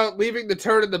comment about leaving the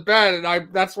turd in the bed,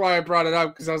 and that's why I brought it up,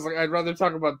 because I was like, I'd rather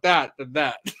talk about that than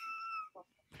that.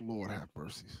 Lord have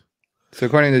mercy. So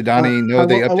according to Donnie,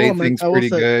 they update things pretty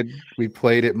good. We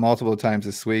played it multiple times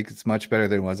this week. It's much better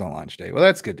than it was on launch day. Well,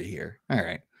 that's good to hear. All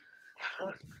right.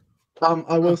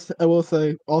 I will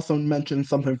say also mention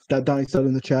something that Donnie said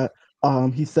in the chat.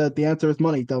 He said the answer is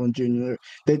money, Delvin Jr.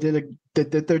 They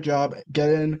did their job,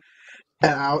 getting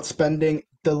and out spending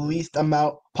the least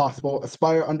amount possible.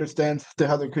 Aspyr understands to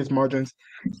how to increase margins.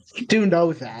 You do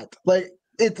know that. Like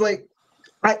it's like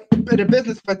in a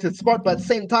business perspective, it's smart, but at the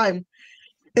same time,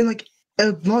 in like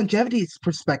a longevity's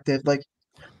perspective, like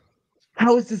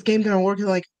how is this game gonna work in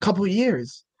like a couple of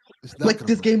years? Like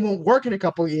this game won't work in a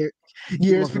couple of years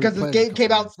because this game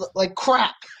came out like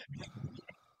crap.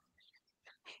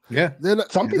 Yeah. They're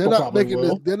not, Some people they're not probably making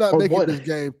will, this. They're not or making would. this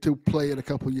game to play in a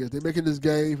couple of years. They're making this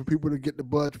game for people to get the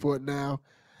buzz for it now,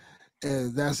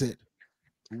 and that's it.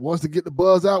 Once they get the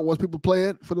buzz out, once people play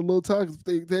it for the little time,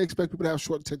 they expect people to have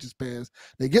short attention spans.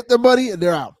 They get their money and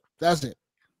they're out. That's it.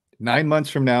 9 months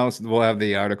from now, we'll have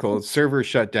the article, server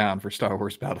shut down for Star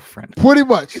Wars Battlefront. Pretty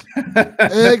much.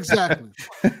 Exactly.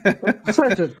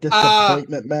 Such a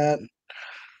disappointment, man.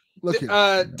 Look here.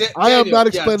 Daniel, I am not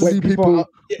explaining to Wait, these people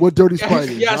people what Dirty Sprite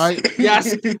is, yes, right?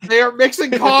 yes, they are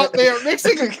mixing cough. They are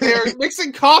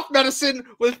mixing cough medicine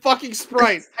with fucking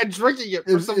Sprite and drinking it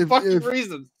for some fucking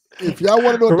reason. If y'all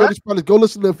want to know what Dirty Sprite is, go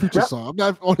listen to the Future song. I'm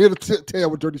not on here to tell you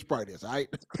what Dirty Sprite is, all right?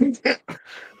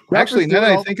 Actually, now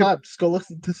that I think just go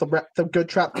listen to some good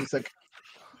trap music.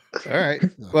 all right.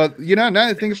 Well, now that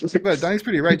I think about it, Donnie's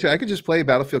pretty right too. I could just play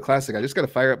Battlefield Classic. I just got to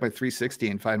fire up my 360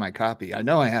 and find my copy. I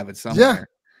know I have it somewhere.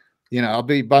 Yeah. I'll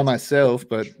be by myself,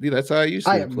 but that's how I used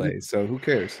to play. So who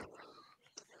cares?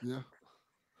 Yeah.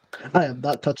 I am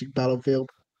not touching Battlefield.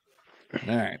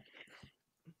 All right.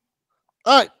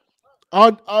 All right.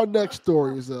 Our next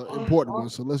story is an important one,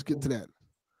 so let's get to that.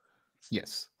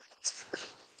 Yes.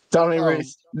 Donnie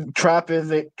Reese, trap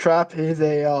is a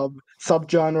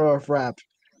subgenre of rap.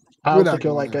 I don't think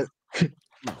you'll like it.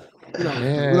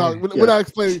 We're not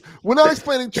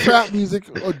explaining trap music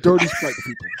or Dirty Sprite to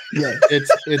people. Yeah,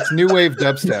 it's new wave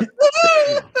dubstep.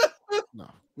 No,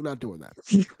 we're not doing that.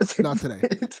 Not today.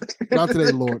 Not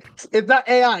today, Lord. It's not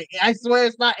AI. I swear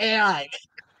it's not AI.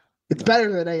 It's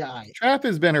better than AI. Trap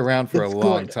has been around for It's a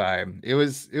long good. time. It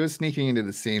was sneaking into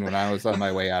the scene when I was on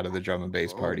my way out of the drum and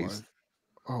bass parties.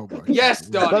 Oh my Yes,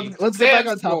 God. Donnie. Let's get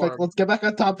back on topic. Let's get back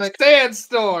on topic.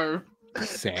 Sandstorm.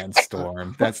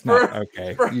 Sandstorm. That's not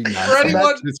okay. For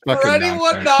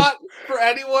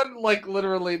anyone like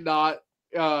literally not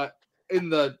in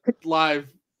the live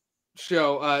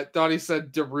show, Donnie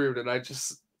said Darude, and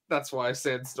that's why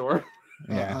Sandstorm.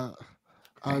 Yeah.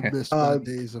 I missed my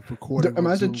days of recording.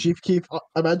 Imagine Chief Keef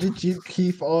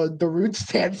on the Root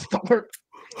Sandstorm.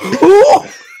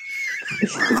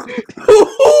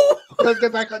 Let's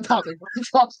get back on topic.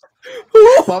 Bob,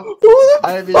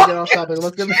 I didn't mean to get off topic.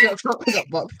 Let's get back on topic,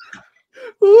 Bob.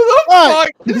 Who the fuck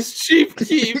is Chief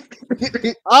Keef?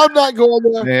 I'm not going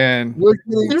there. Man, we're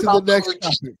getting to the next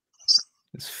topic.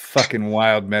 This fucking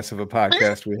wild mess of a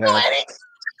podcast we have.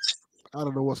 I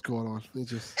don't know what's going on. They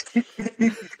just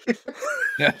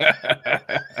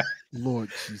Lord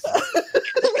Jesus.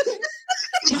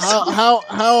 How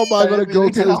am I going to go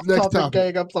to this next topic?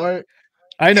 Gang, I'm sorry.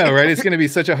 I know, right? It's going to be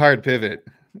such a hard pivot.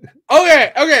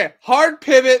 Okay. Hard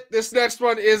pivot. This next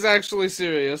one is actually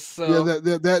serious. So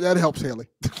yeah, that helps, Hayley.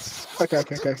 Okay.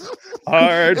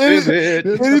 Hard pivot.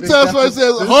 Anytime somebody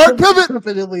says hard pivot.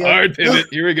 Hard pivot.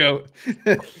 Here we go.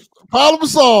 Problem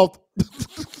solved.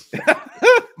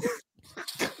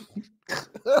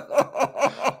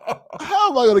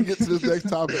 How am I going to get to this next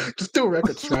topic? Just do a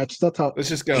record scratch. That's how. Let's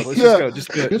just go.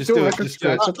 Just do it.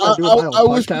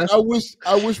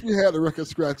 I wish we had a record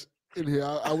scratch in here.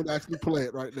 I would actually play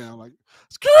it right now. Like,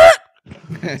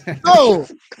 no.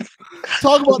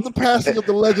 Talk about the passing of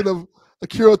the legend of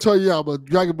Akira Toriyama,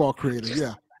 Dragon Ball creator.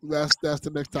 Yeah, that's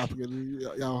the next topic. And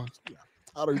y'all,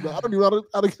 I don't even know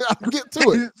how to get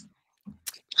to it.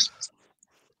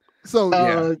 So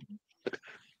I'll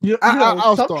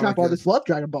some start. trap artists love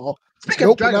Dragon Ball.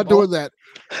 Nope, we're not doing that.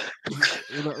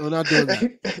 We're not doing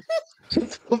that.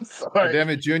 I'm sorry. Damn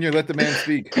it, Junior, let the man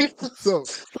speak. So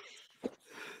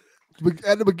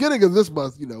at the beginning of this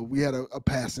month, we had a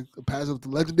passing of the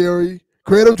legendary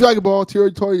creator of Dragon Ball,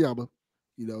 Akira Toriyama.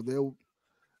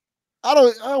 I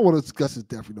don't want to discuss his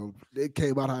death. It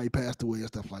came out how he passed away and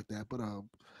stuff like that. But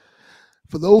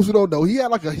for those who don't know, he had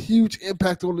like a huge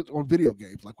impact on video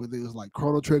games, like whether it was like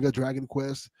Chrono Trigger, Dragon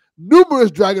Quest,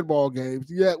 numerous Dragon Ball games.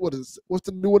 Yeah, what's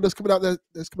the new one that's coming out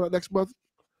next month?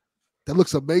 That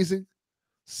looks amazing.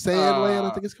 Sandland,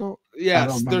 I think it's called.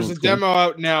 Yes, there's a demo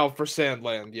out now for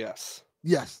Sandland. Yes,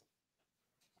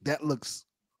 that looks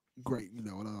great. And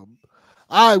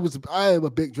I am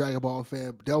a big Dragon Ball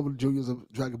fan. Delvin Jr. is a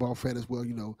Dragon Ball fan as well.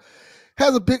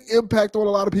 Has a big impact on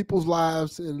a lot of people's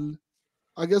lives, and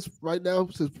I guess right now,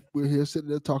 since we're here sitting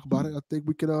there talking about it, I think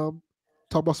we can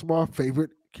talk about some of our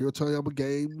favorite Akira Toriyama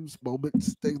games,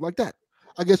 moments, things like that.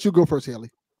 I guess you go first, Hayley.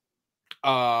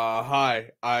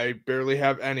 Hi. I barely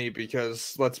have any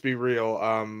because let's be real.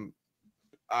 I'm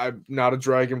not a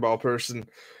Dragon Ball person.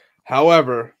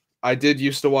 However, I did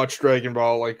used to watch Dragon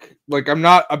Ball. Like I'm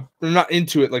not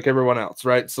into it like everyone else,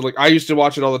 right? So like I used to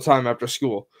watch it all the time after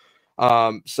school.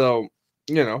 So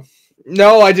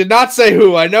no, I did not say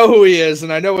who. I know who he is,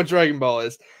 and I know what Dragon Ball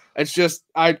is. It's just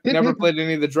I never played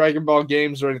any of the Dragon Ball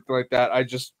games or anything like that. I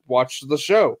just watched the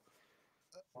show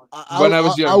when I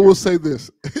was I younger. will say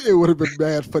this: it would have been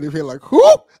mad funny if he like, "Who?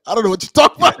 I don't know what you're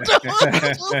talking about."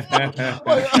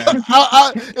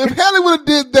 If Haley would have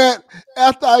did that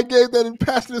after I gave that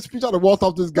impassionate speech, I'd have walked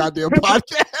off this goddamn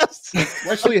podcast.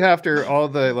 Especially after all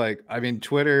the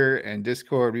Twitter and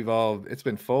Discord, it's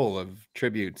been full of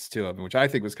tributes to him, which I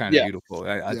think was kind of beautiful.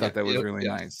 I thought that was really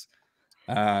nice.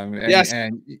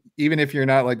 And even if you're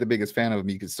not like the biggest fan of him,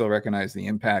 you can still recognize the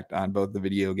impact on both the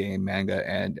video game, manga,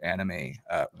 and anime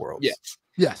worlds.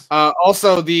 Yes.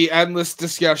 Also, the endless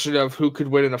discussion of who could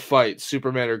win in a fight,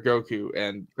 Superman or Goku,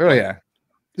 and the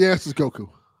answer is Goku.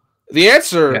 The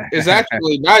answer is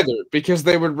actually neither, because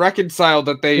they would reconcile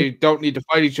that they don't need to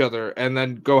fight each other and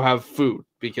then go have food,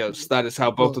 because that is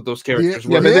how both of those characters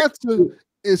work. The answer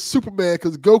is Superman,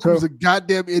 because Goku is a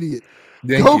goddamn idiot.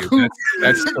 Goku,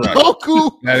 that's correct.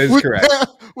 Goku that is correct.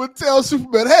 Would tell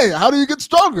Superman, "Hey, how do you get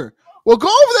stronger? Well, go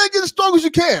over there and get as strong as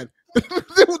you can.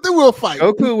 They will fight."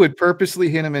 Goku would purposely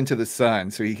hit him into the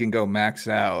sun so he can go max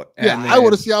out. And I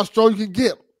want to see how strong you can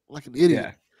get, like an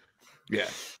idiot. Yeah.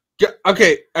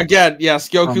 Okay. Again, yes,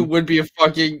 Goku would be a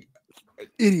fucking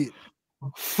idiot.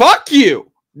 Fuck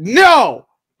you! No,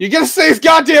 you gotta say his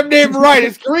goddamn name right.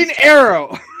 It's Green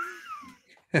Arrow.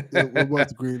 It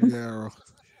was Green Arrow.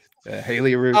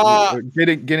 Hayley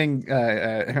getting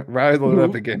riled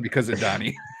up again because of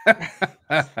Donnie.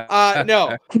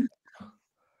 No.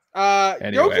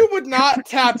 Anyway. Goku would not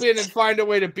tap in and find a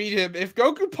way to beat him. If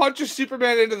Goku punches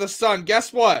Superman into the sun,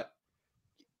 guess what?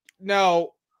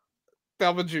 No.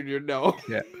 Delvin Jr., no.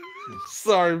 Yeah.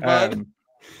 Sorry, bud.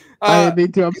 I didn't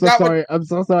mean to. I'm so sorry. I'm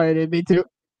so sorry. I didn't mean to.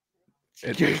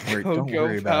 Don't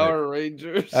worry about Power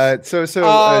Rangers.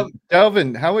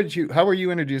 Delvin, how were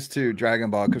you introduced to Dragon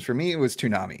Ball? Because for me, it was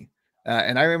Toonami,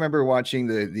 and I remember watching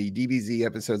the DBZ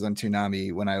episodes on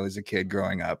Toonami when I was a kid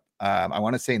growing up. I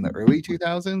want to say in the early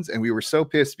 2000s, and we were so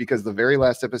pissed because the very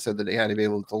last episode that they had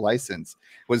available to license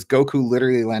was Goku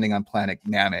literally landing on planet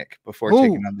Namek before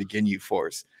taking on the Ginyu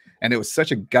Force, and it was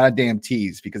such a goddamn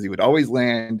tease because he would always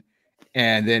land.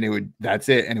 And then that's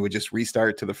it. And it would just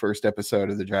restart to the first episode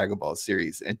of the Dragon Ball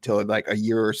series until like a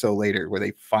year or so later, where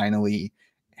they finally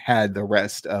had the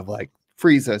rest of like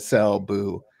Frieza, Cell,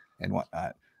 Boo, and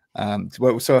whatnot.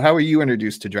 So how were you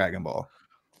introduced to Dragon Ball?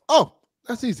 Oh,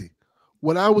 that's easy.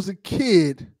 When I was a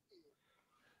kid,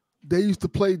 they used to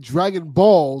play Dragon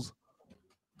Balls,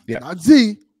 not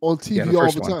Z, on TV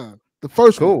all the time. The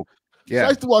first one. Yeah, so I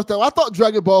used to watch that. I thought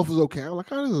Dragon Ball was okay. I'm like,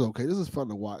 oh, this is okay. This is fun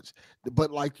to watch.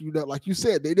 But like you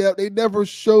said, they never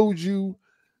showed you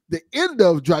the end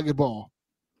of Dragon Ball.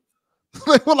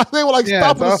 they were like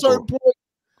stop at a certain point.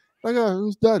 Like, oh, it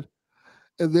was done.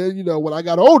 And then when I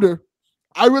got older,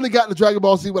 I really got into Dragon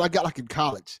Ball Z when I got like in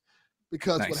college,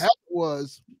 because what happened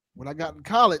was when I got in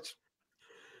college,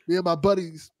 me and my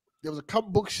buddies, there was a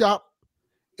comic book shop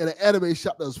and an anime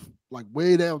shop that was like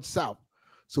way down south.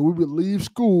 So we would leave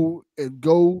school and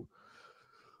go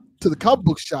to the comic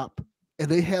book shop, and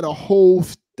they had a whole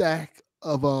stack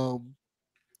of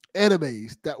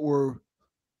animes that were,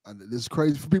 this is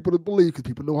crazy for people to believe because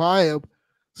people know how I am,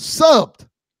 subbed.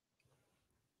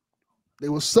 They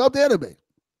were subbed anime.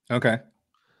 Okay.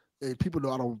 And people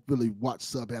know I don't really watch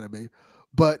sub anime,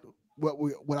 but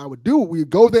what I would do, we'd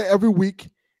go there every week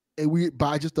and we'd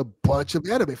buy just a bunch of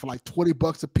anime for like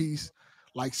 $20 a piece.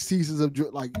 Like seasons of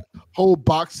like whole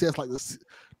box sets, like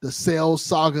the Cell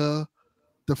Saga,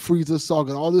 the Frieza Saga,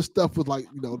 and all this stuff with like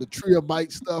the Tree of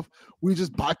Might stuff. We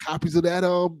just buy copies of that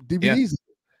DVDs,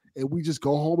 and we just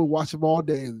go home and watch them all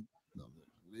day. And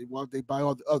they buy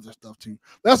all the other stuff too.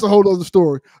 That's a whole other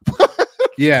story.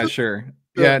 Yeah, sure.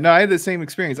 Yeah, no, I had the same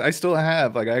experience. I still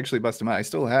have I actually bust them out. I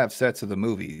still have sets of the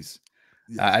movies.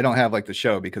 I don't have like the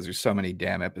show because there's so many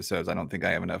damn episodes. I don't think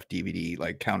I have enough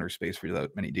DVD counter space for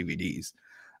that many DVDs.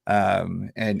 I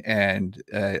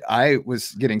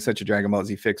was getting such a Dragon Ball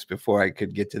Z fix before I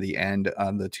could get to the end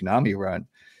on the Toonami run.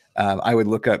 I would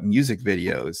look up music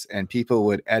videos and people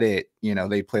would edit,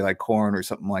 they play like Korn or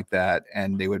something like that,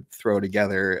 and they would throw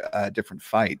together different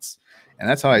fights. And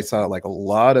that's how I saw like a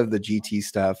lot of the GT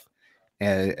stuff.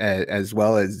 As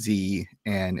well as Z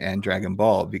and Dragon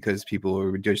Ball, because people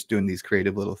were just doing these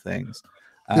creative little things.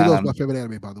 Big O's my favorite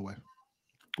anime, by the way.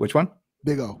 Which one?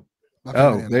 Big O.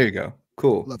 There you go.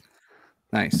 Cool. Love it.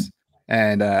 Nice.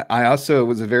 And I also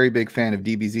was a very big fan of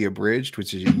DBZ Abridged,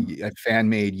 which is a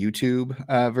fan-made YouTube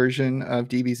version of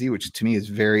DBZ, which to me is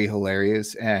very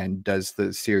hilarious and does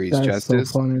the series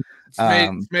justice. So funny.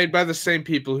 It's made by the same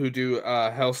people who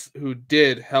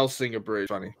did Hellsing Abridged.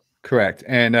 Funny. Correct.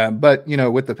 And but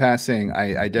with the passing,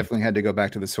 I definitely had to go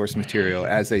back to the source material,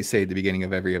 as they say at the beginning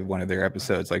of every one of their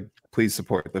episodes, like, please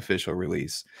support the official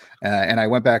release. And I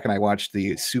went back and I watched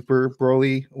the Super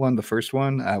Broly one, the first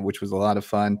one, which was a lot of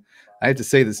fun. I have to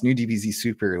say, this new DBZ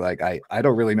Super, like, I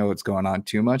don't really know what's going on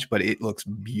too much, but it looks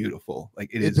beautiful.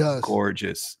 Like, it is does.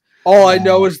 gorgeous. All I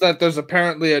know is that there's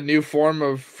apparently a new form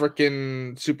of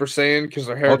freaking Super Saiyan because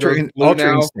their hair goes blue Ultra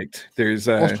now. Instinct. There's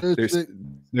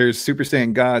Super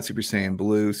Saiyan God, Super Saiyan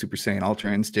Blue, Super Saiyan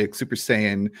Ultra Instinct, Super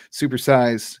Saiyan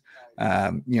Supersize.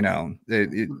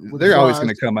 They're always going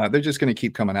to come out. They're just going to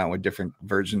keep coming out with different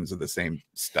versions of the same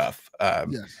stuff.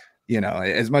 Yes.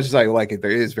 As much as I like it,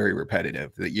 there is very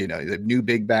repetitive. The new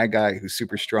big bad guy who's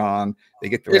super strong. They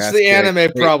get their It's the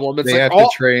anime problem. It's they like, have to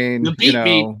train. You beat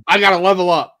me. I gotta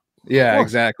level up. Yeah,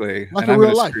 exactly. Like and in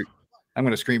real life. I'm going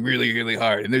to scream really, really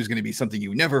hard, and there's going to be something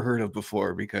you never heard of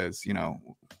before because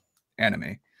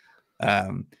anime.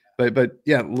 But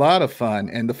yeah, a lot of fun.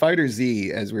 And the Fighter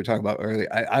Z, as we were talking about earlier,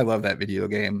 I love that video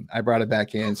game. I brought it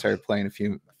back in, started playing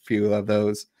a few of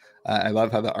those. I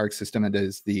love how the arc system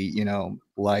does the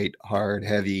light, hard,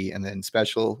 heavy, and then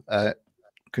special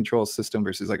control system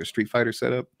versus like a Street Fighter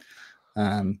setup.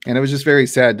 And it was just very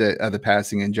sad that the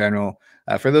passing in general.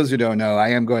 For those who don't know, I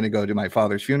am going to go to my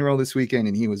father's funeral this weekend,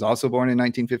 and he was also born in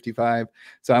 1955.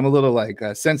 So I'm a little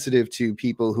sensitive to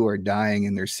people who are dying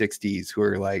in their 60s, who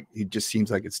are like, it just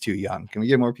seems like it's too young. Can we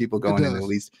get more people going in at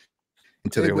least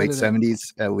into their late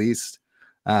 70s at least?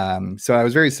 So I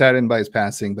was very saddened by his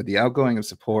passing, but the outgoing of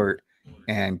support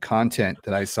and content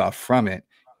that I saw from it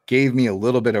gave me a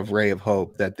little bit of ray of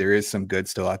hope that there is some good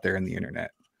still out there in the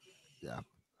internet. Yeah.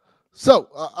 So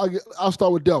I'll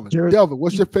start with Delvin. Delvin,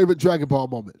 what's your favorite Dragon Ball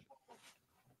moment?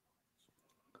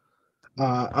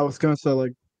 I was gonna say,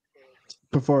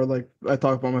 before I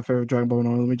talk about my favorite Dragon Ball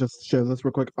moment, let me just share this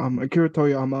real quick. Akira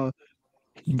Toriyama,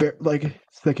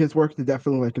 his work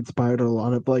definitely inspired a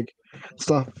lot of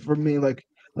stuff for me. I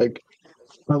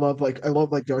love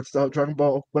the art style of Dragon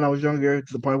Ball when I was younger,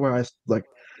 to the point where I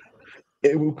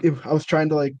was trying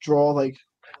to draw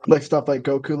stuff like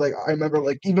Goku. I remember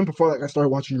even before I started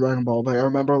watching Dragon Ball, I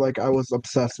remember I was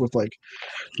obsessed with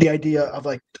the idea of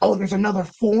oh, there's another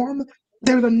form.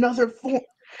 There's another form.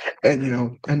 And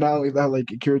and not only that,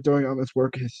 Akira Toriyama's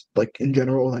work is in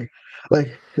general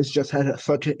it's just had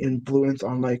such an influence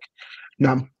on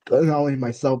not only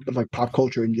myself but pop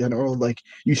culture in general.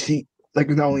 You see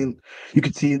not only you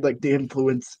could see the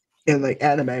influence in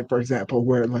anime, for example,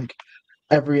 where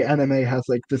every anime has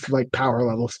this power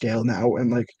level scale now,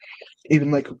 and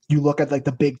even you look at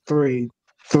the big three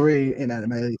in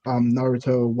anime,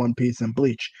 Naruto, One Piece, and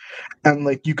Bleach,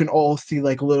 and you can all see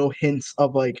little hints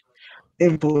of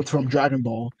influence from Dragon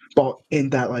Ball in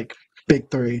that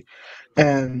big three.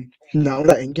 And now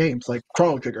that in games like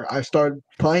Chrono Trigger, I started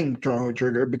playing Chrono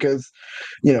Trigger because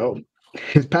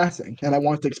his passing, and I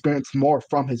wanted to experience more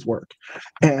from his work.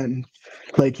 And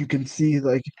you can see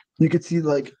the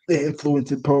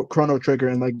influence in Chrono Trigger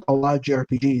and a lot of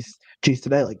JRPGs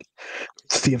today,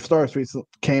 Sea of Stars recently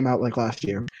came out last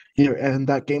year, and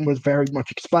that game was very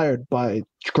much inspired by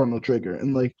Chrono Trigger.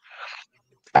 And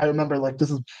I remember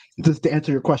this is to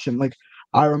answer your question.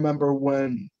 I remember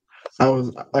when I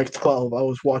was 12, I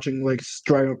was watching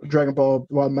Dragon Ball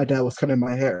while my dad was cutting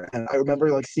my hair, and I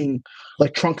remember seeing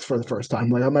Trunks for the first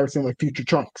time. I've never seen future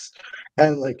Trunks,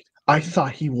 and I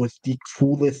thought he was the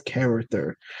coolest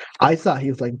character. I thought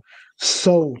he was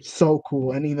so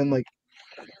cool, and even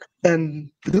and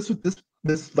this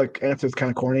answer is kind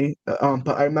of corny,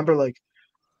 but I remember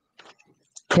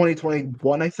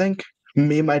 2021, I think.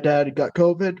 Me and my dad got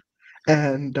COVID,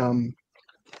 and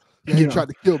he tried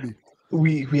to kill me.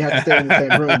 We had to stay in the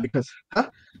same room because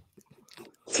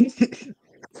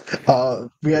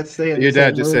we had to stay in your the same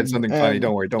dad just room, said something funny.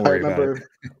 Don't worry about it.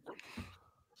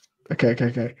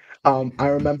 Okay. I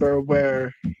remember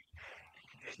where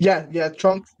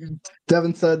Trunks,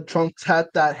 Devin said Trunks had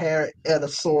that hair and a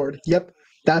sword. Yep,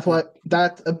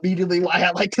 that's immediately why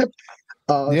I liked him.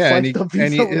 And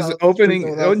his opening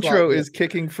intro is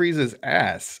kicking Frieza's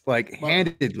ass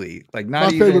handedly, not my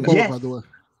even. Favorite moment, by the way.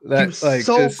 He was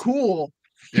so cool.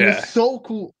 He was so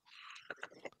cool.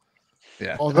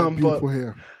 Yeah. All that beautiful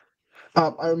hair.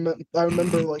 I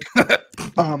remember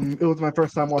it was my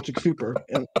first time watching Super,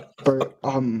 and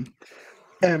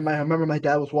I remember my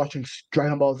dad was watching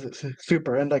Dragon Ball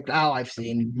Super, and now I've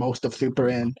seen most of Super,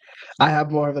 and I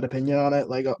have more of an opinion on it.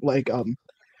 I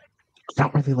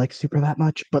don't really like Super that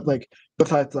much, but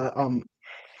besides that,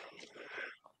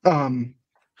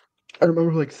 I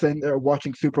remember sitting there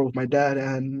watching Super with my dad,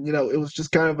 and it was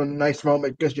just kind of a nice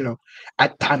moment because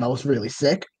at the time I was really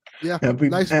sick, Yeah, And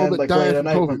nice moment like dying late at from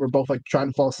night when COVID. we're both like trying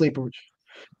to fall asleep.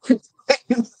 It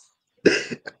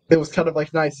was kind of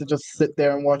like nice to just sit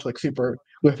there and watch like Super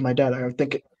with my dad.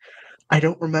 I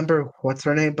don't remember what's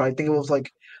her name, but I think it was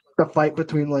like the fight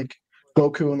between like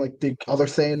Goku and like the other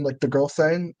Saiyan, like the girl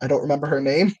Saiyan. I don't remember her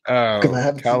name because I Oh,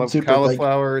 haven't seen Super like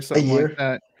cauliflower or something year. like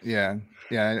that. Yeah,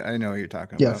 yeah, I know what you're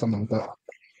talking Yeah, about. something like that.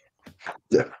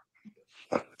 Yeah.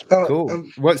 Cool.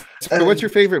 What's your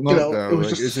favorite you mode know, it though? was Like,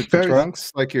 just is it the very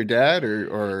Trunks like your dad,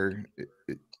 or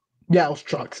yeah, it was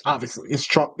Trunks. Obviously, it's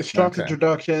Trunks okay?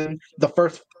 introduction.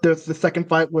 There's the second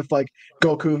fight with like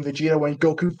Goku and Vegeta when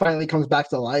Goku finally comes back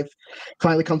to life.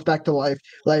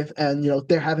 And you know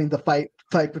they're having the fight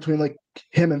between like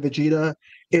him and Vegeta.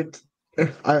 It,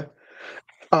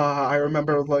 I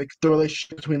remember like the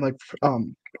relationship between like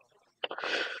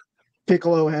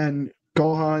Piccolo and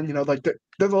Gohan. You know, like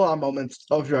there's a lot of moments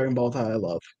of Dragon Ball that I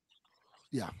love.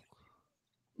 Yeah.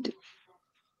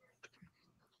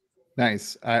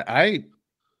 Nice. I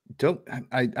don't.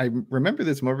 I remember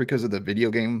this more because of the video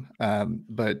game.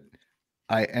 But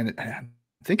I'm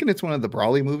thinking it's one of the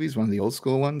Brawly movies, one of the old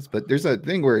school ones. But there's a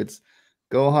thing where it's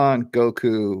Gohan,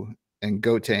 Goku, and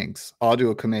Gotenks all do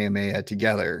a Kamehameha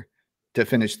together to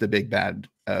finish the big bad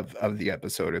of the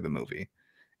episode or the movie.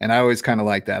 And I always kind of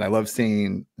like that. I love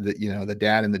seeing the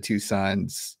dad and the two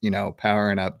sons,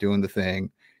 powering up, doing the thing.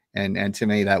 And to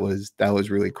me, that was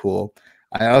really cool.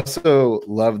 I also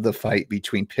love the fight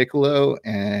between Piccolo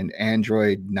and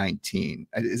Android 19.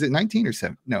 Is it 19 or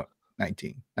 7? No,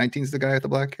 19. 19 is the guy with the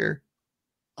black hair.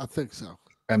 I think so.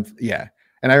 Yeah.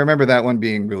 And I remember that one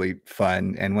being really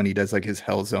fun. And when he does like his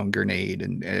Hell Zone grenade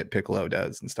and Piccolo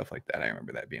does and stuff like that, I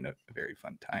remember that being a very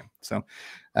fun time. So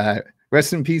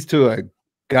rest in peace to a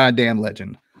goddamn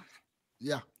legend.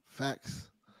 Yeah, facts.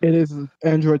 It is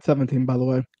Android 17, by the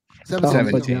way.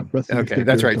 17. But yeah, Okay,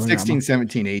 that's right. 16,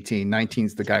 17, 18. 19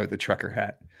 is the guy with the trucker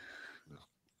hat.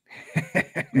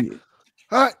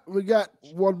 All right, we got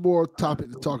one more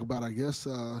topic to talk about, I guess.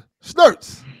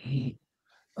 Snerts. You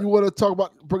want to talk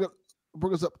about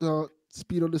bring us up to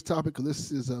speed on this topic because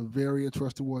this is a very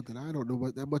interesting one that I don't know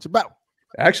that much about.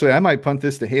 Actually, I might punt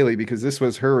this to Hayley because this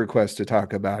was her request to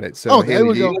talk about it. So,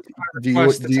 Hayley, do you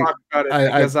talk about it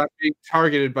because I'm being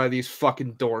targeted by these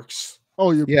fucking dorks.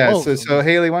 Oh, you're So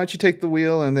Hayley, why don't you take the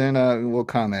wheel and then we'll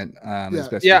comment as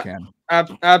best we can.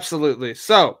 Absolutely.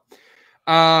 So,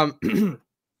 sorry,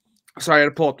 I had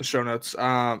to pull up the show notes.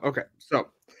 Okay, so.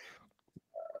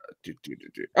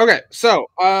 Okay, so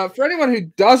for anyone who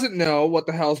doesn't know what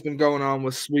the hell's been going on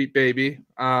with Sweet Baby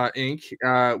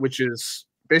Inc., which is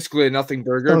basically a nothing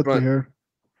burger, but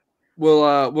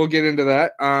we'll get into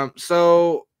that.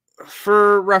 So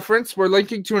for reference, we're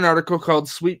linking to an article called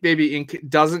Sweet Baby Inc.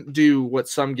 doesn't do what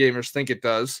some gamers think it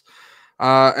does.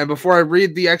 And before I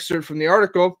read the excerpt from the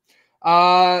article,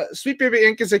 Sweet Baby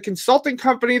Inc. is a consulting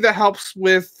company that helps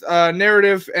with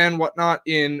narrative and whatnot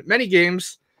in many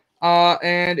games.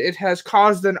 And it has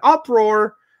caused an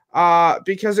uproar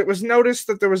because it was noticed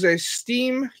that there was a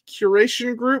Steam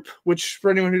curation group, which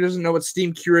for anyone who doesn't know what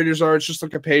Steam curators are, it's just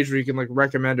like a page where you can like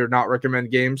recommend or not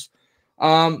recommend games.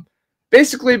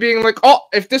 Basically being like, oh,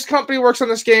 if this company works on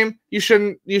this game, you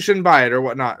shouldn't buy it or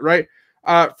whatnot, right?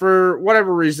 For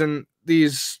whatever reason,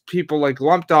 these people like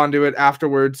lumped onto it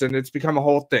afterwards, and it's become a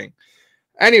whole thing.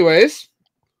 Anyways.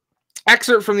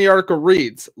 Excerpt from the article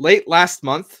reads, late last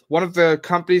month, one of the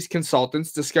company's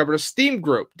consultants discovered a Steam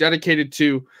group dedicated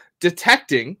to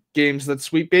detecting games that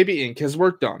Sweet Baby Inc. has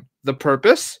worked on. The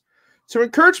purpose? To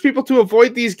encourage people to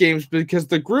avoid these games because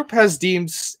the group has deemed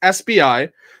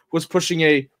SBI was pushing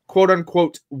a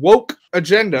quote-unquote woke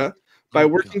agenda by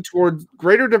working toward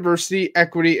greater diversity,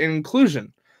 equity, and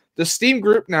inclusion. The Steam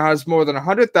group now has more than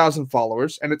 100,000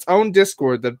 followers and its own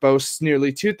Discord that boasts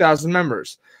nearly 2,000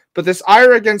 members. But this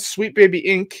ire against Sweet Baby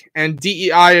Inc. and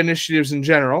DEI initiatives in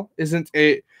general isn't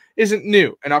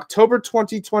new. An October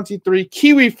 2023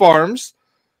 Kiwi Farms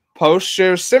post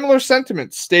shares similar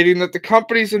sentiments, stating that the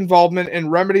company's involvement in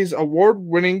Remedy's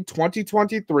award-winning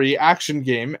 2023 action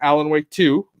game, Alan Wake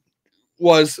 2,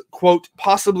 was, quote,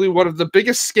 possibly one of the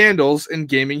biggest scandals in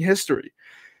gaming history.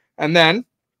 And then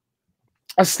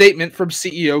a statement from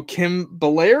CEO Kim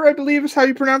Belair, I believe is how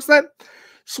you pronounce that.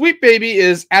 Sweet Baby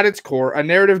is, at its core, a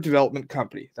narrative development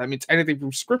company. That means anything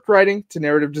from script writing to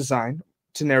narrative design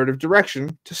to narrative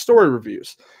direction to story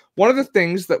reviews. One of the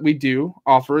things that we do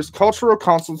offer is cultural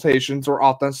consultations or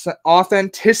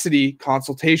authenticity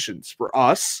consultations. For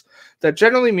us, that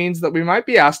generally means that we might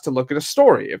be asked to look at a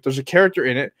story if there's a character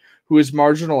in it who is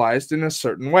marginalized in a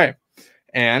certain way.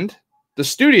 And the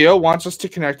studio wants us to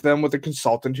connect them with a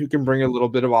consultant who can bring a little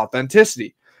bit of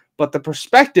authenticity. but the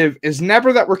perspective is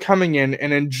never that we're coming in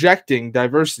and injecting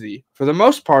diversity. For the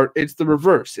most part, it's the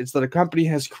reverse. It's that a company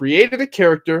has created a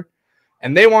character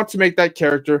and they want to make that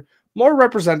character more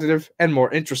representative and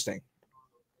more interesting.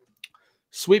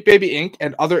 Sweet Baby Inc.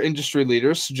 and other industry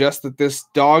leaders suggest that this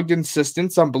dogged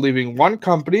insistence on believing one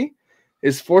company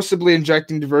is forcibly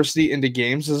injecting diversity into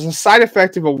games is a side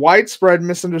effect of a widespread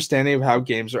misunderstanding of how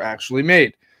games are actually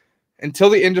made. Until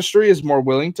the industry is more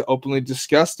willing to openly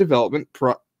discuss the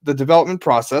development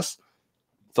process,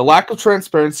 the lack of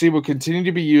transparency will continue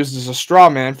to be used as a straw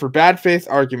man for bad faith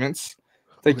arguments.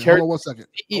 Hold on 1 second.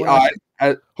 Hold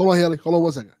on, Hayley. Hold on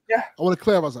 1 second. Yeah. I want to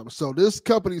clarify something. So this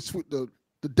company's to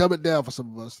dumb it down for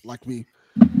some of us like me.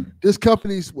 This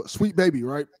company's Sweet Baby,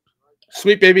 right?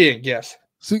 Sweet Baby Inc. Yes.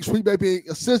 Sweet Baby Inc.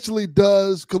 essentially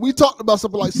does, because we talked about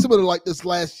something like similar like this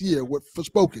last year with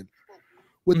Forspoken,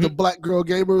 with the Black Girl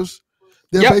Gamers.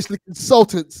 They're basically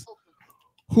consultants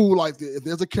who, like, if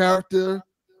there's a character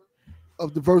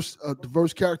of diverse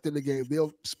character in the game,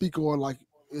 they'll speak on like,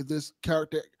 is this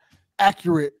character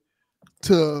accurate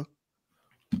to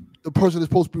the person it's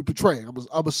supposed to be portraying?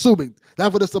 I'm assuming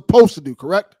that's what it's supposed to do,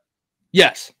 correct?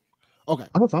 Yes. Okay.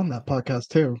 I was on that podcast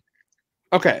too.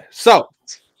 Okay, so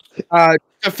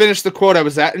to finish the quote I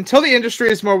was at, until the industry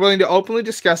is more willing to openly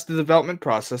discuss the development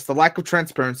process, the lack of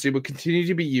transparency will continue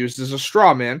to be used as a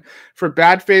straw man for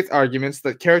bad faith arguments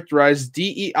that characterize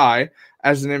DEI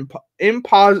as an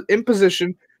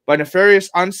imposition by nefarious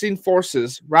unseen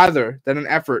forces rather than an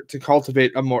effort to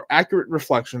cultivate a more accurate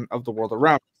reflection of the world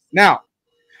around us. Now,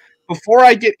 before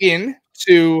I get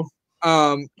into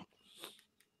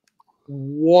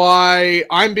why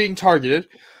I'm being targeted,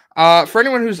 for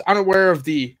anyone who's unaware of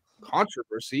the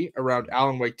controversy around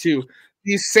Alan Wake 2,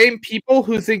 these same people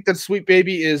who think that Sweet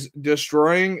Baby is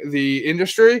destroying the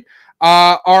industry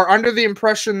are under the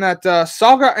impression that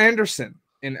Saga Anderson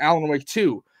in Alan Wake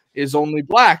 2 is only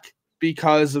black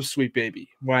because of Sweet Baby,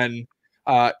 when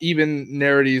even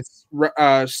Narity's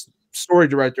story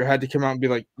director had to come out and be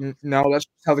like, no, that's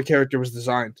how the character was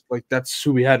designed. Like, that's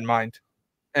who we had in mind.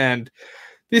 And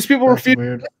these people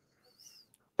refused.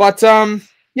 But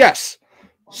yes.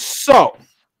 So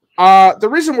the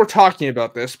reason we're talking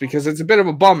about this, because it's a bit of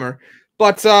a bummer,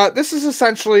 but this is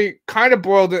essentially kind of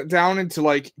boiled it down into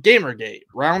like Gamergate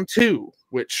round 2,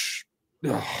 which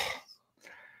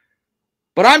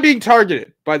but I'm being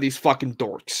targeted by these fucking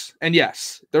dorks. And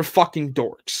yes, they're fucking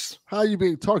dorks. How are you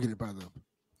being targeted by them?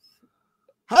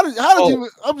 How did you?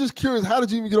 I'm just curious. How did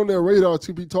you even get on their radar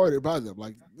to be targeted by them?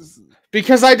 Like this is...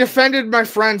 Because I defended my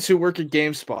friends who work at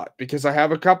GameSpot, because I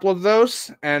have a couple of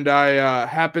those, and I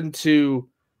happen to,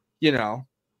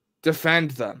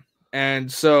 defend them. And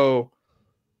so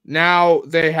now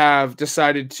they have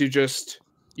decided to just,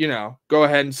 go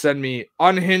ahead and send me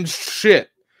unhinged shit.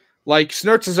 Like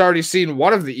Snerts has already seen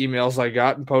one of the emails I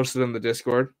got and posted in the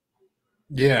Discord.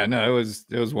 Yeah, no, it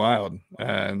was wild.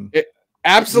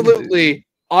 Absolutely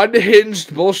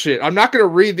unhinged bullshit. I'm not going to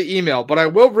read the email, but I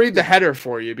will read the header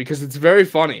for you because it's very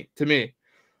funny to me.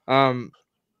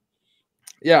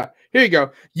 Yeah, here you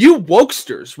go. You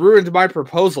wokesters ruined my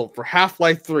proposal for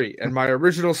Half-Life 3 and my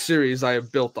original series I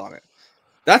have built on it.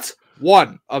 That's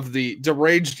one of the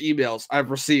deranged emails I've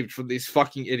received from these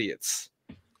fucking idiots.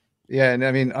 Yeah, and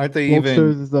I mean, aren't they Wokesters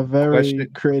even... is a very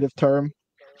creative term.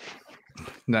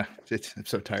 No, I'm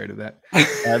so tired of that.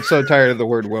 I'm so tired of the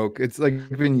word woke. It's like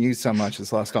been used so much,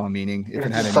 it's lost all meaning. If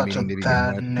it had any meaning to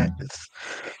begin with.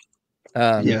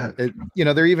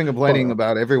 They're even complaining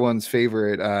about everyone's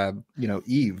favorite,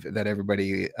 Eve that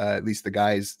everybody, at least the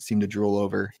guys, seem to drool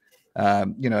over.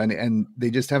 And they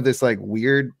just have this like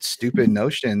weird, stupid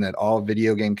notion that all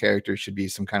video game characters should be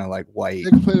some kind of like white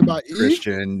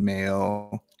Christian Eve?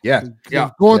 Male. Yeah,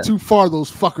 going too far,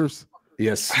 those fuckers.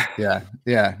 Yes, yeah,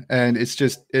 and it's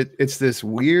just it's this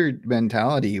weird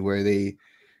mentality where they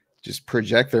just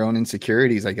project their own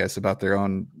insecurities, I guess, about their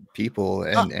own people,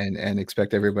 and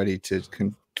expect everybody to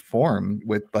conform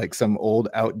with like some old,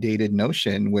 outdated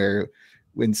notion. Where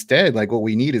instead, like, what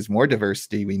we need is more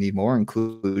diversity. We need more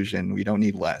inclusion. We don't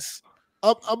need less.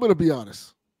 I'm gonna be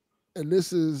honest, and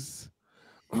this is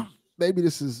maybe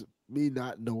this is me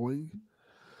not knowing.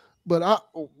 But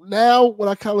now when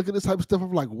I kind of look at this type of stuff,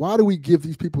 I'm like, why do we give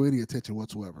these people any attention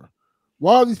whatsoever?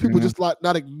 Why are these people just like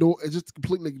not ignored, just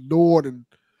completely ignored and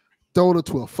thrown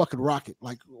into a fucking rocket?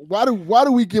 Like, why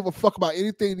do we give a fuck about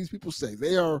anything these people say?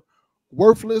 They are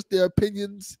worthless. Their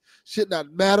opinions should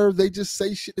not matter. They just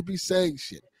say shit to be saying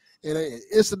shit, and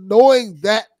it's annoying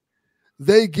that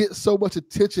they get so much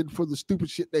attention for the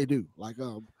stupid shit they do. Like,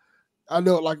 I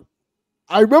know, like,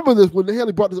 I remember this when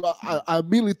Haley brought this up. I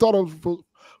immediately thought of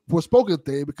Forspoken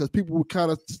thing because people were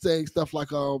kind of saying stuff like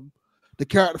the the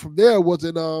character from there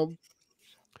wasn't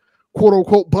quote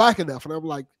unquote black enough. And I'm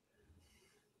like,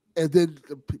 and then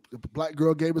the black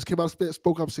girl gamers came out and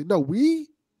spoke up and said, no, we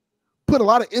put a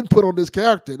lot of input on this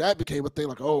character. And that became a thing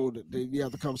like, oh, you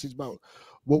have the conversation about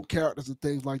woke characters and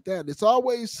things like that. And it's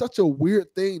always such a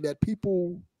weird thing that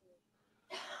people,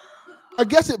 I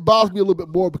guess it bothers me a little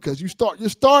bit more because you're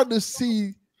starting to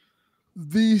see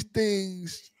these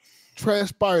things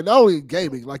transpire, not only in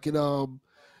gaming, like in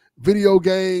video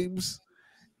games,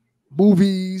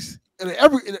 movies, and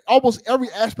in almost every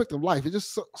aspect of life.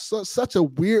 It's just such a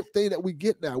weird thing that we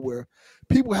get now where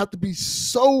people have to be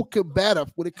so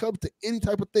combative when it comes to any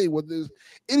type of thing, whether there's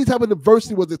any type of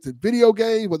diversity, whether it's in video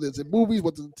games, whether it's in movies,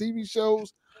 whether it's in TV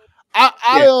shows.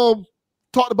 I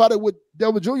talked about it with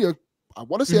Delvin Jr., I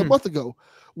want to say a month ago,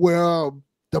 where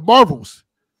the Marvels,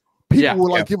 people were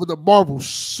like giving the Marvels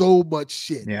so much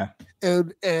shit. Yeah.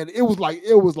 And it was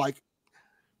like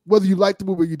whether you liked the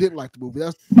movie or you didn't like the movie,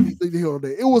 that's the thing to hear on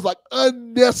there. It was like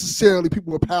unnecessarily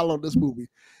people were piling on this movie.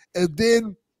 And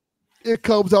then it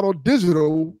comes out on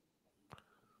digital.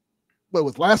 What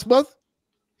was last month?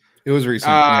 It was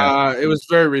recent. It was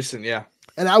very recent, yeah.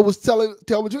 And I was telling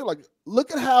you, like,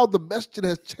 look at how the messaging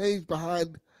has changed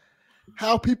behind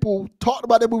how people talked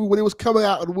about that movie when it was coming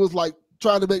out and was like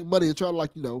trying to make money and trying to,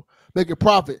 like, you know, make a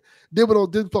profit. Then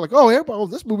didn't feel like, oh, everybody,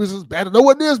 this movie is as bad. And no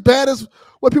one is as bad as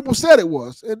what people said it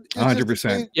was. And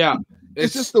 100%.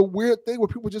 It's just a weird thing where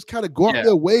people just kind of go out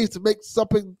their ways to make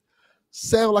something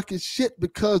sound like it's shit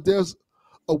because there's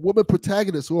a woman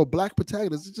protagonist or a black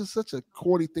protagonist. It's just such a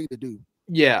corny thing to do.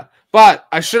 Yeah, but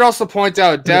I should also point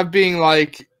out, Dev being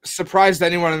like surprised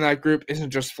anyone in that group isn't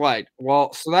just flagged.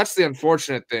 Well, so that's the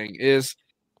unfortunate thing is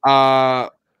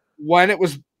when it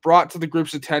was brought to the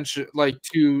group's attention, like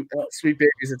to Sweet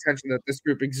Baby's attention that this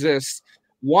group exists,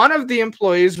 one of the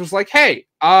employees was like, hey,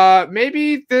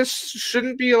 maybe this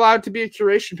shouldn't be allowed to be a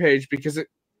curation page because it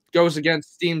goes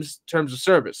against Steam's terms of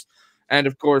service. And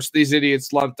of course, these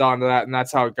idiots lumped onto that, and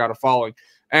that's how it got a following.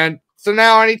 And so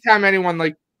now anytime anyone,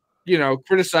 like, you know,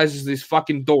 criticizes these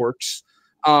fucking dorks,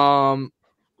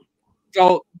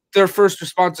 their first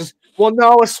response is, well,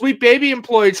 no, a Sweet Baby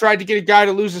employee tried to get a guy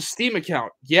to lose his Steam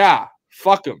account. Yeah,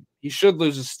 fuck him. He should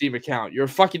lose his Steam account. You're a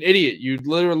fucking idiot. You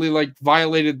literally, like,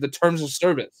 violated the terms of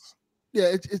service. Yeah,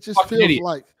 it just fucking feels idiot.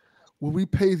 like when we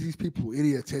pay these people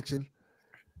any attention,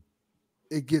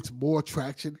 it gets more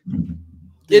traction.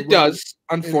 It does,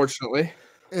 unfortunately.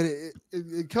 And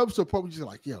it comes to a point where you're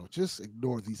like, yo, just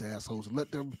ignore these assholes and let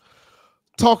them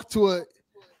talk to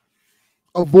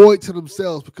a void to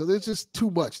themselves because it's just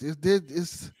too much.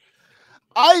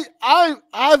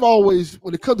 I've always,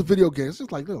 when it comes to video games,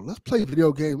 it's like, no, let's play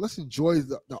video games. Let's enjoy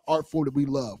the art form that we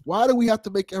love. Why do we have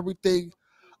to make everything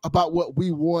about what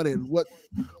we want and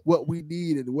what we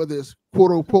need and whether it's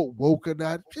quote unquote woke or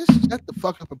not? Just shut the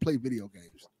fuck up and play video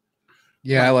games.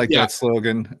 Yeah, I like that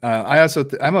slogan. I also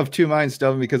I'm of two minds,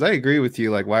 Delvin, because I agree with you.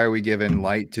 Like, why are we giving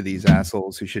light to these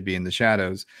assholes who should be in the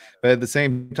shadows? But at the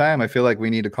same time, I feel like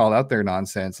we need to call out their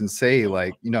nonsense and say,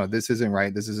 like, you know, this isn't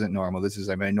right. This isn't normal. This is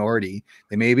a minority.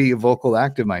 They may be a vocal,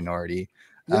 active minority,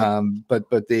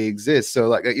 but they exist. So,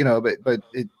 like, you know, but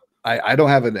I don't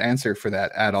have an answer for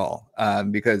that at all,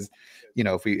 because, you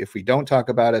know, if we don't talk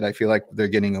about it, I feel like they're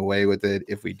getting away with it.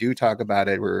 If we do talk about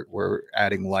it, we're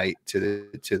adding light to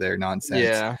their nonsense.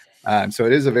 Yeah. So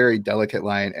it is a very delicate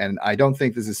line, and I don't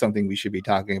think this is something we should be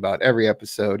talking about every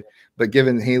episode. But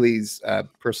given Hayley's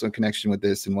personal connection with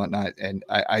this and whatnot, and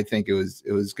I think it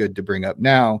was good to bring up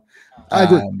now. I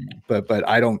agree. But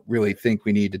I don't really think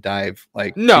we need to dive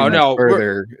like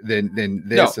further than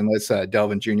this, unless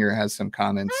Delvin Jr. has some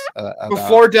comments.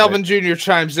 Before Delvin Jr.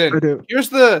 chimes in, here's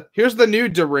the new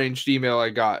deranged email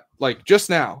I got like just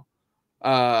now.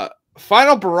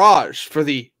 Final barrage for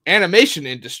the animation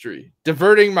industry,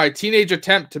 diverting my teenage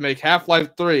attempt to make Half-Life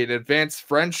 3 and advance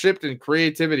friendship and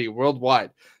creativity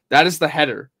worldwide. That is the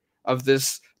header of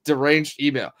this deranged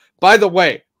email. By the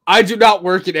way, I do not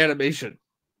work in animation.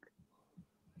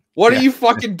 What are you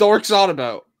fucking dorks on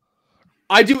about?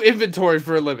 I do inventory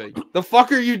for a living. The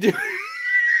fuck are you doing?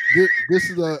 This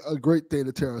is a great thing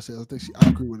that Tara says. I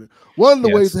agree with it. One of the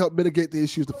ways to help mitigate the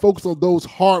issue is to focus on those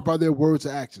harmed by their words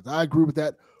and actions. I agree with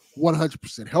that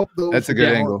 100%. Help those. That's a good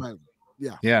angle.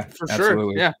 Yeah, for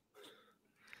sure. Yeah.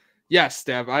 Yes,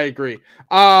 Dev, I agree.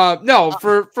 No,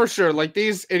 for sure. Like,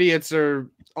 these idiots are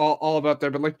all about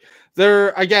there, but like they're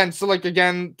again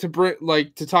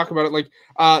to talk about it, like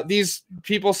these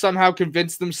people somehow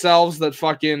convinced themselves that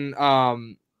fucking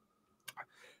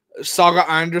Saga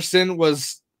Anderson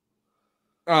was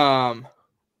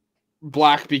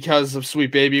black because of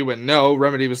Sweet Baby, when no,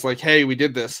 Remedy was like, hey, we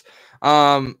did this.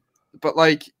 But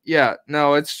like, yeah,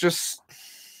 no, it's just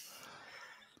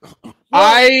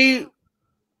I've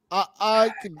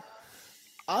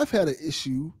had an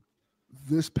issue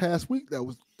this past week that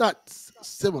was not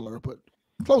similar, but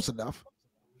close enough.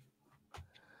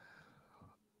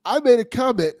 I made a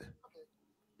comment,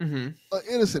 an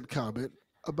innocent comment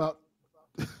about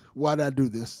why did I do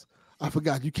this. I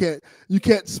forgot you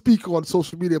can't speak on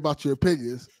social media about your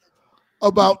opinions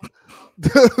about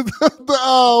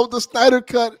the Snyder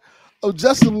cut of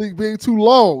Justice League being too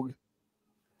long.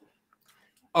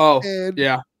 Oh, and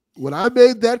yeah. When I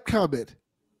made that comment,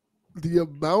 the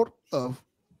amount of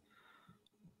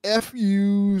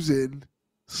FUs and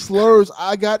slurs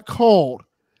I got called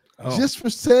just for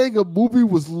saying a movie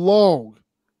was long.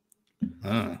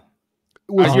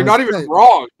 You're not even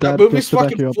wrong. That movie's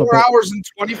fucking 4 hours and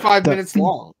 25 minutes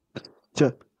long.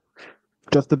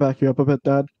 Just to back you up a bit,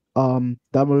 Dad.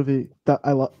 That movie that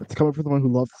I love. It's coming from someone who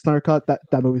loves the Snyder Cut.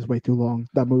 That movie's way too long.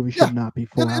 That movie should not be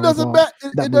 4 hours it doesn't long. matter.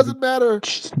 It doesn't matter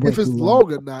if it's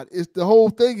long or not. It's the whole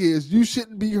thing is you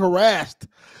shouldn't be harassed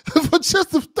for just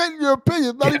stating your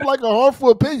opinion. Not even like a harmful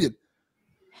opinion.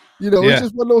 It's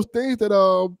just one of those things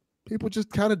that people just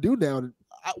kind of do now. And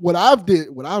what I've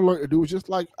learned to do is just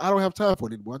like I don't have time for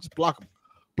it anymore. I just block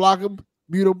them,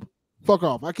 mute them, fuck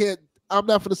off. I'm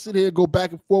not going to sit here and go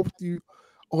back and forth with you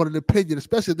on an opinion,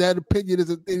 especially if that opinion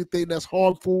isn't anything that's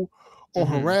harmful or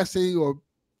harassing or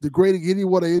degrading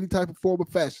anyone in any type of form or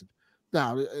fashion.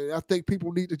 Now, I think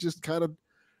people need to just kind of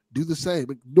do the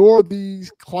same. Ignore these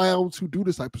clowns who do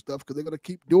this type of stuff because they're going to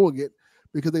keep doing it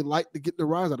because they like to get the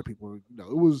rise out of people.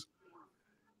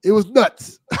 It was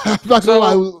nuts. I'm not gonna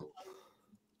lie.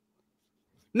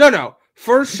 No.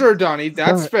 For sure, Donnie.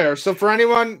 That's fair. So for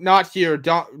anyone not here,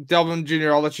 Delvin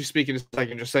Jr., I'll let you speak in a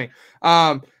second, just saying.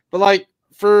 But like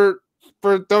for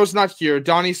those not here,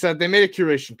 Donnie said they made a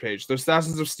curation page. There's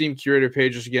thousands of Steam curator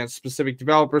pages against specific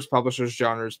developers, publishers,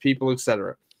 genres, people,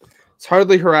 etc. It's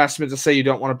hardly harassment to say you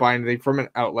don't want to buy anything from an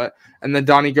outlet. And then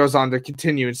Donnie goes on to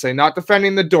continue and say, not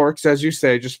defending the dorks, as you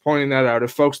say, just pointing that out.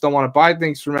 If folks don't want to buy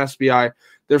things from SBI,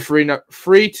 they're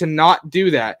free to not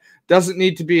do that. Doesn't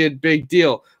need to be a big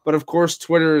deal. But of course,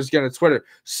 Twitter is going to Twitter.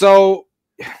 So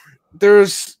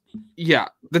the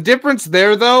difference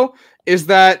there, though, is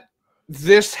that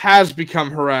this has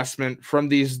become harassment from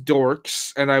these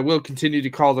dorks, and I will continue to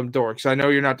call them dorks. I know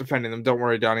you're not defending them. Don't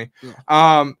worry, Donnie.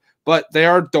 Yeah. But they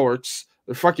are dorks.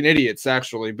 They're fucking idiots,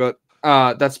 actually. But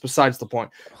that's besides the point.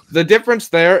 The difference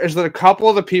there is that a couple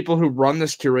of the people who run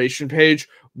this curation page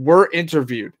were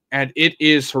interviewed, and it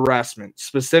is harassment,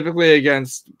 specifically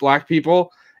against Black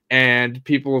people and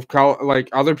people of color, like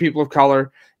other people of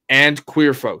color and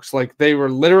queer folks. Like, they were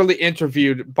literally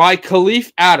interviewed by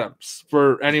Khalif Adams,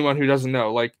 for anyone who doesn't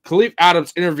know. Like, Khalif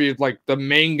Adams interviewed, like, the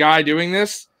main guy doing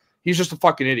this. He's just a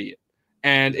fucking idiot.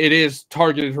 And it is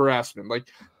targeted harassment. Like,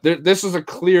 this is a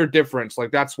clear difference. Like,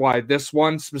 that's why this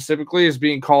one specifically is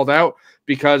being called out,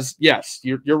 because, yes,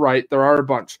 you're right, there are a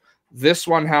bunch. This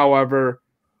one, however,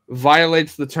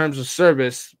 violates the terms of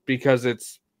service because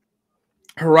it's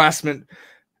harassment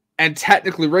and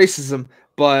technically racism,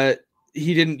 but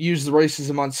he didn't use the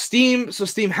racism on Steam, so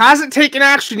Steam hasn't taken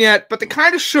action yet, but they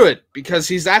kind of should, because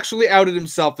he's actually outed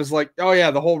himself as like, oh yeah,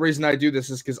 the whole reason I do this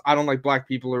is because I don't like Black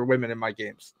people or women in my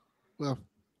games. Well,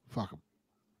 fuck him.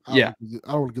 I don't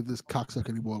want to give this cocksucker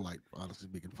any more light, honestly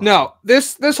speaking. No,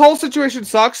 this whole situation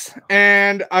sucks,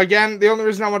 and again, the only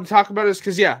reason I want to talk about it is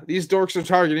because, yeah, these dorks are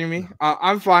targeting me.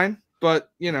 I'm fine,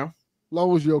 but, As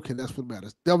long as you're okay, that's what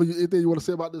matters. Delvin, anything you want to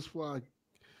say about this before I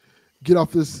get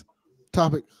off this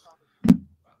topic?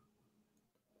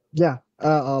 Yeah, a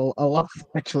lot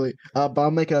actually, but I'll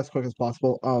make it as quick as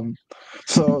possible.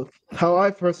 So how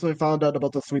I personally found out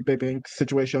about the Sweet Baby Inc.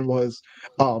 situation was,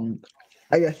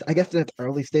 I guess in its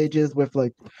early stages with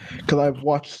because I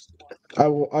watched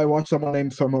someone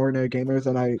named Some Ordinary Gamers,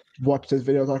 and I watched his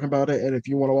video talking about it. And if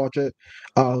you want to watch it,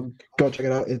 go check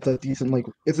it out. It's a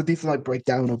decent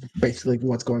breakdown of basically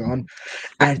what's going on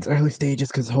at its early stages.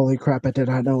 Because holy crap, I did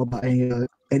not know about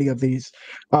any of these.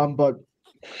 But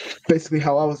basically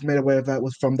how I was made aware of that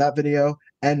was from that video,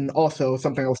 and also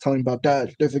something I was telling about that.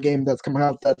 There's a game that's coming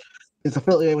out that is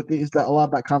affiliated with these, that a lot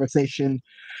of that conversation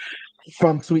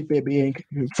from Sweet Baby Inc.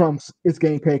 is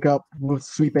getting take up with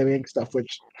Sweet Baby Inc. stuff,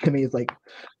 which to me is like,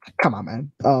 come on,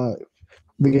 man.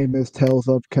 The game is Tales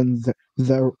of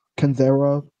Kanzera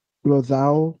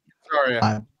Rosal. Sorry,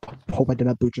 I hope I did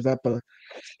not butcher that, but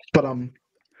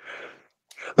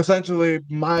essentially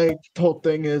my whole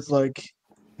thing is like,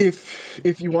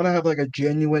 if you want to have a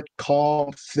genuine,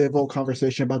 calm, civil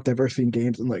conversation about diversity in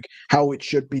games and how it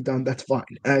should be done, that's fine.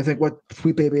 And I think what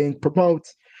Sweet Baby Inc.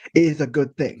 promotes is a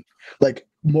good thing.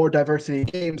 More diversity in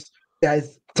games that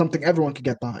is something everyone could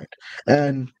get behind.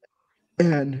 And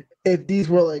if these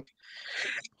were like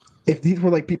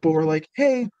people were like,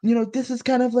 hey, this is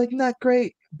kind of like not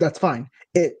great, that's fine.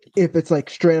 If it's like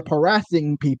straight up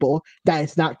harassing people, that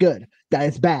is not good. That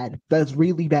is bad. That is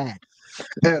really bad.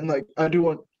 And like I do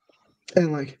want,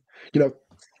 and like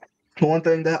one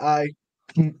thing that I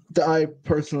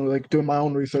personally like doing my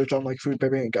own research on like Sweet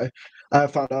Baby Inc. I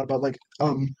found out about like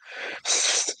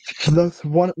that's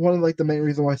one of like the main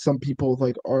reason why some people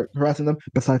like are harassing them,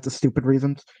 besides the stupid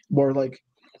reasons, were like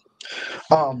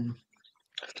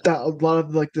that a lot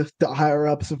of like the higher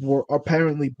ups were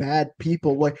apparently bad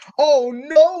people. Like, oh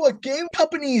no, a game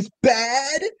company is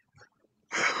bad.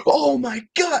 Oh my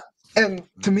god! And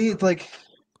to me, it's like,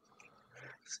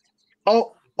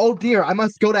 oh dear, I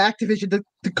must go to Activision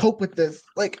to cope with this.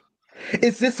 Like,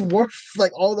 is this worth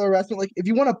like all the harassment? Like, if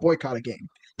you want to boycott a game,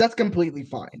 that's completely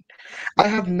fine. I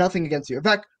have nothing against you. In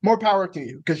fact, more power to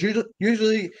you. Because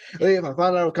usually, if I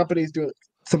find out a company's doing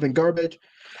something garbage,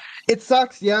 it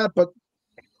sucks, yeah, but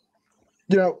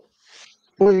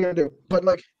what are you gonna do? But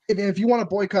like, if you want to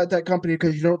boycott that company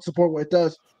because you don't support what it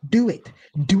does, do it.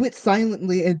 Do it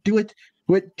silently and do it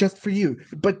just for you.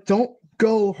 But don't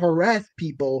go harass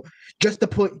people just to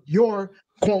put your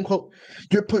quote unquote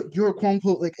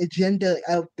like agenda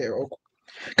out there.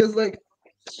 Because like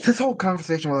this whole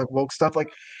conversation with like woke stuff,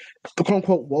 like the quote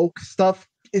unquote woke stuff,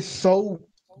 is so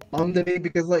on to me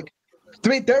because like to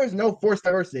me there is no forced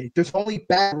diversity. There's only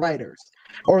bad writers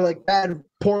or like bad,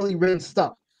 poorly written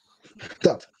stuff.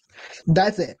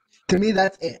 That's it. To me,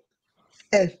 that's it.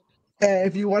 And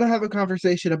if you want to have a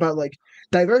conversation about like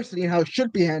diversity and how it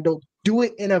should be handled, do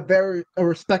it in a very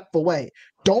respectful way.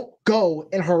 Don't go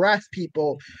and harass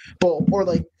people, or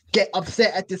like get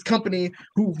upset at this company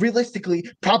who realistically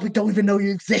probably don't even know you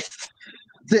exist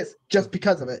just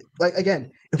because of it. Like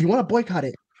again, if you want to boycott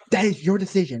it, that is your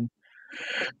decision.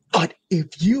 But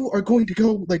if you are going to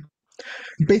go like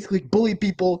basically bully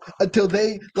people until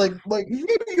they like maybe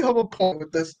you have a point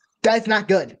with this, that's not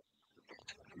good.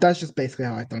 That's just basically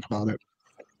how I think about it.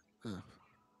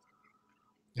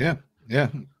 Yeah.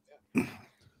 All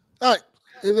right.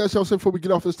 Anything else y'all say before we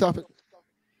get off this topic?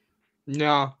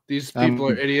 No, these people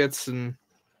are idiots, and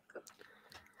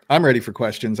I'm ready for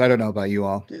questions. I don't know about you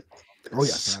all. Oh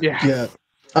yes. yeah.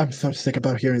 I'm so sick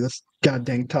about hearing this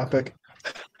goddamn topic.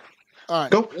 All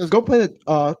right. Go play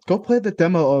the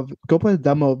demo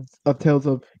of Tales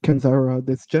of Kenzara.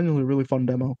 It's genuinely a really fun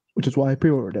demo, which is why I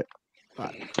pre-ordered it. All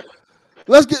right.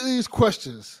 Let's get these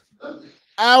questions.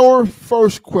 Our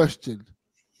first question.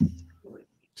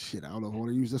 Shit, I don't know if I want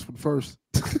to use this one first.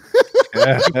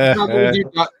 Let's do Donnie's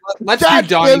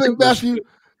Matthew.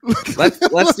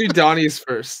 Let's do Donnie's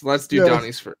first. Let's do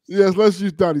Donnie's first. Yes, let's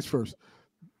use Donnie's first.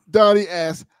 Donnie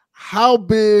asks, how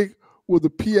big will the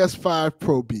PS5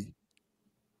 Pro be?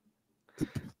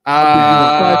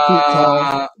 5 feet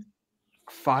tall.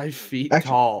 5 feet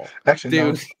tall. Actually,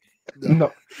 dude.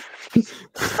 No.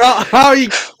 How you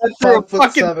get through a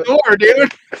fucking door,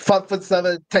 dude?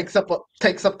 5'7" takes up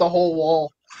the whole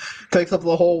wall. Takes up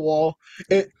the whole wall.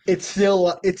 It's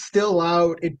still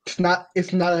loud. It's not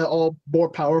at all more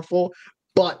powerful,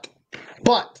 but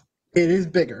it is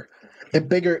bigger. And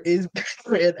bigger is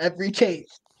better in every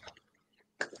case.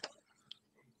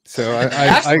 So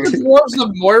ask the dwarves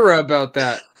of Moira about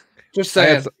that. Just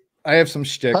saying. I have some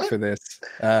shtick for this.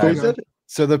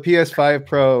 So the PS5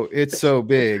 Pro, it's so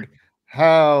big.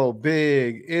 How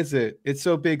big is it? It's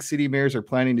so big, city mayors are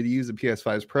planning to use the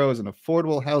PS5 Pro as an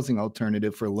affordable housing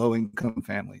alternative for low-income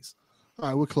families. All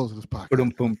right, we're closing this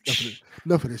podcast.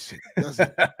 Enough of this shit. That's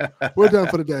it. We're done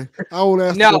for the day. I won't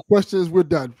ask no questions. We're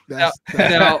done. No,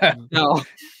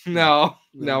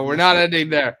 we're not ending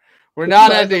there. We're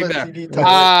not ending there.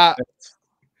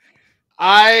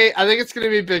 I think it's going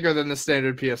to be bigger than the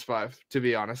standard PS5, to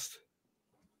be honest.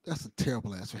 That's a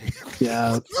terrible answer.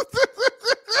 Yeah.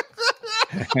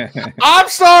 I'm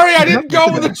sorry, I didn't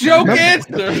go with a joke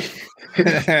answer.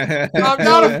 I'm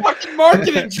not a fucking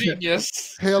marketing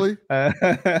genius. Hayley,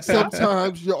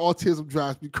 sometimes your autism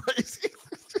drives me crazy.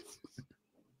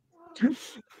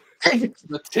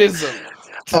 Autism.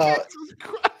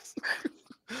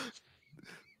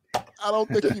 I don't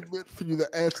think he meant for you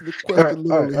to answer the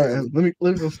question. All right. Let me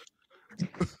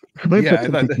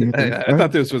I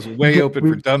thought this was way open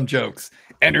for dumb jokes.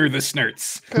 Enter the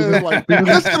Snerts. Like,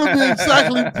 that's going to be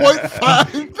exactly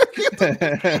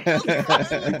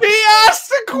 0.5. He asked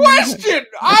the question.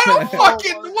 I don't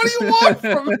fucking. What do you want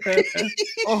from me?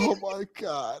 Oh my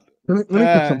god. Let me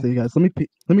put something, you guys. Let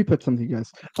me put something, you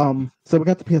guys. So we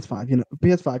got the PS5.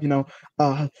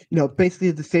 PS5. Basically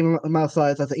the same amount of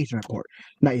size as the Ethernet port.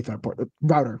 Not Ethernet port. The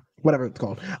router. whatever it's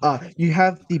called. You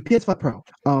have the PS5 Pro.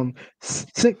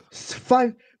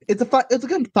 5. It's a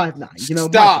good 5.9. You know,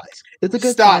 my Stop. size. It's a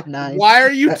good Stop. 5.9. Why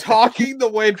are you talking the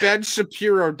way Ben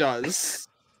Shapiro does?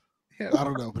 I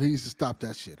don't know, but he needs to stop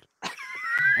that shit.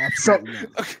 So,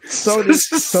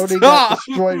 Sony got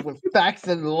destroyed with facts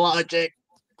and logic.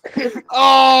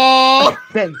 Oh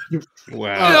Ben,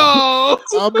 Wow.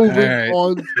 no! I'm moving All right.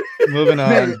 on. Moving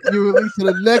Ben, on. you released To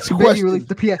the next then question. you released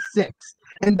the PS6,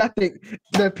 and that thing,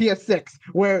 the PS6,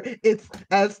 where it's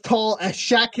as tall as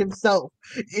Shaq himself.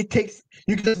 You can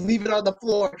just leave it on the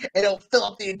floor, and it'll fill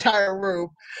up the entire room.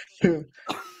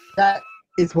 That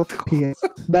is what that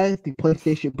is the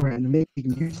PlayStation brand,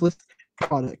 making useless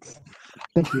products.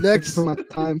 Thank you. Next for my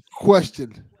time.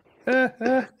 question.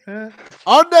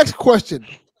 Our next question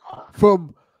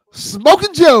from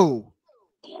Smoking Joe.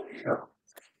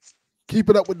 Keep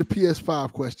it up with the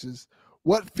PS5 questions.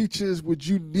 What features would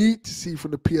you need to see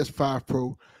from the PS5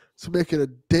 Pro to make it a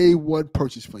day one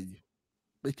purchase for you?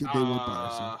 Make it day one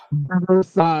buy. Better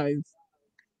size.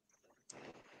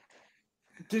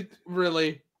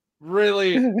 Really?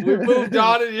 We moved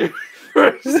on in your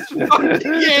first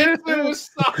fucking answer was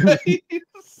size.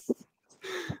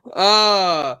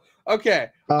 Okay.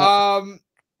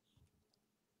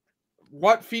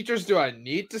 What features do I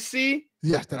need to see?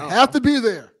 Yes, that have to be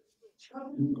there.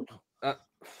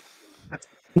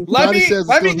 Let me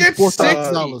get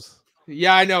 $4,000.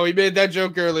 Yeah, I know. He made that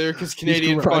joke earlier because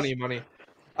Canadian funny money.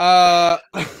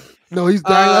 No, he's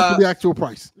dying. That's for the actual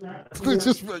price. It's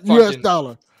just US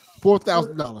dollar.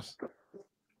 $4,000.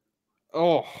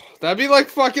 Oh, that'd be like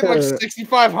fucking like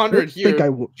 6,500 here. Think I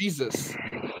would. Jesus.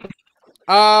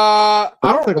 I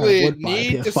don't think I really would buy a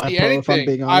need to PS5 see Pro, if I'm anything.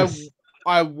 being honest.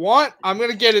 I'm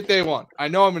gonna get it day one. I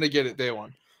know I'm gonna get it day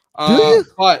one. Do you?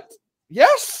 But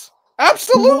yes,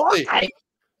 absolutely.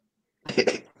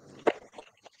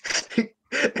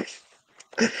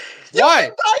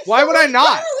 Why? Why would I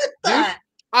not? Dude,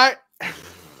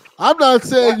 I'm not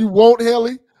saying you won't,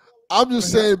 Haley. I'm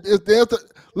just saying if there's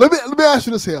let me ask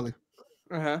you this, Haley.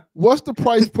 What's the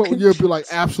price point when you'll be like,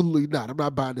 absolutely not? I'm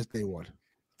not buying this day one.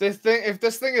 If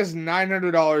this thing is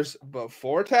 $900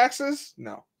 before taxes,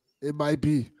 no. It might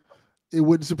be. It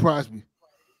wouldn't surprise me.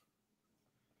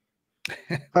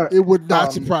 It would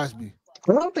not surprise me.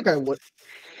 I don't think I would.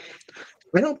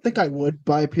 I don't think I would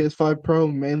buy a PS5 Pro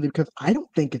mainly because I don't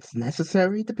think it's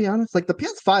necessary, to be honest. Like the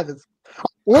PS5 is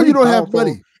Or you don't have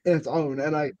money in its own,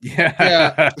 and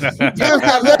Yeah. There's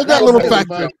that little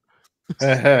factor.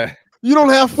 You don't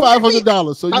have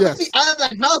 $500, so I'm yes. gonna be out of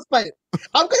that house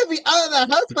I'm gonna be out of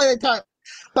that house by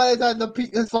the time the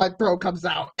PS5 Pro comes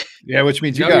out. Yeah, which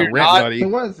means you No, got you're rent, not. buddy. You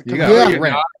Yeah. got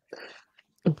rent.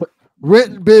 Rent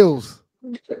and bills.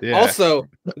 Yeah. Also,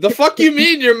 the fuck you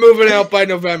mean you're moving out by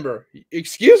November?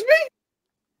 Excuse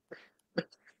me?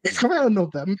 It's coming out in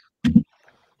November.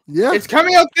 Yeah. It's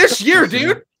coming out this year,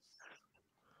 dude.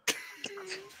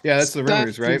 Yeah, that's the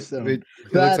rumors, right? It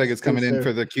looks like it's coming in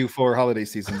for the Q4 holiday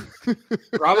season.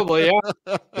 Probably,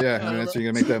 yeah. Yeah, I mean, that's where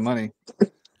you're gonna make that money.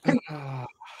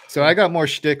 So I got more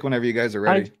shtick whenever you guys are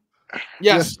ready.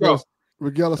 Yes, go.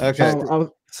 Regardless. Okay.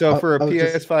 So for a I was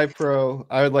PS5 Pro,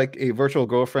 I would like a virtual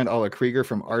girlfriend a la Krieger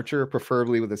from Archer,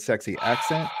 preferably with a sexy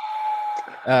accent.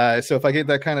 So if I get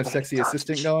that kind of sexy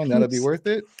assistant going, that'll be worth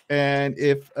it. And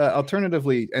if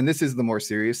alternatively, and this is the more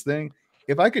serious thing,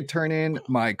 if I could turn in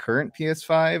my current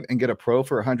PS5 and get a Pro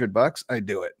for $100, I'd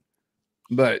do it.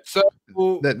 But So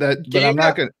but I'm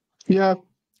not gonna. Yeah.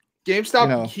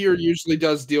 GameStop here usually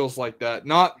does deals like that.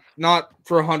 Not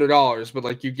for $100, but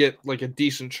like you get like a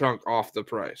decent chunk off the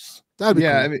price. That'd be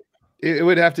cool. I mean, it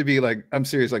would have to be like, I'm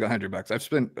serious, like $100. I've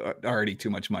spent already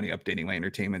too much money updating my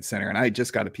entertainment center, and I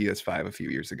just got a PS5 a few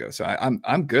years ago, so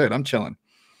I'm good. I'm chilling.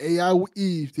 AI with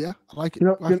Eve, yeah, I like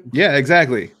it. Yeah,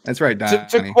 exactly. That's right, Donnie.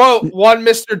 To quote one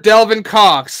Mr. Delvin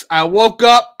Cox, I woke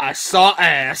up, I saw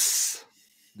ass.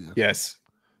 Yeah. Yes.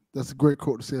 That's a great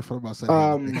quote to say in front of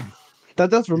myself.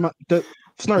 That does remind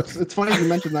Snerts. It's funny you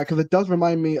mentioned that because it does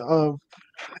remind me of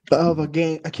a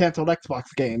canceled Xbox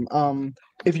game.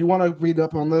 If you want to read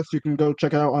up on this, you can go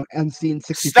check it out on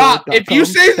Unseen64. Stop! If you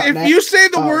say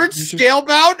the word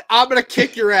scalebound, I'm gonna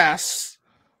kick your ass.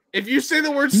 If you say the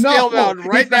word scalebound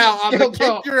right now, I'm gonna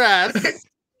kick your ass.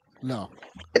 No,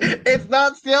 it's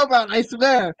not scalebound. I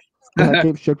swear. That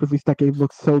game should release. That game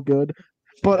looks so good.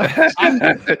 But that's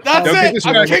it.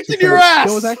 I'm kicking your ass.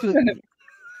 It was actually.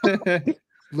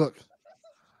 Look,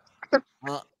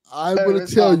 I'm going to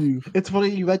tell you. It's funny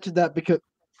you mentioned that because.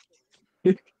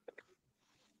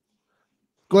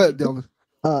 Go ahead, Delvin.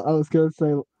 I was gonna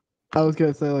say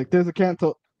like there's a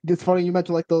cancel. It's funny you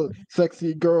mentioned like the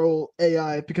sexy girl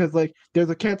AI because like there's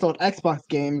a canceled Xbox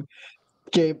game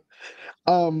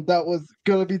that was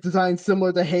gonna be designed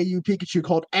similar to Hey You Pikachu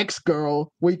called X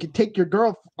Girl, where you could take your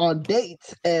girl on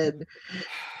dates and.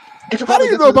 How do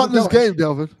you know about this game,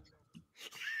 Delvin?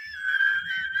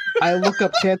 I look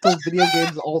up canceled video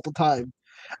games all the time.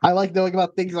 I like knowing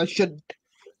about things I shouldn't.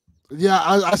 Yeah,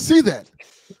 I see that.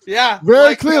 Yeah,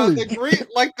 very clearly. The Green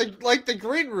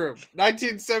Room,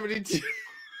 1972.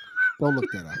 Don't look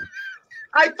that up.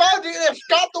 I found you in a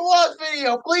Scott the Walls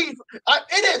video. Please, I'm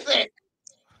innocent.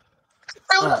 It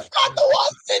was a Scott the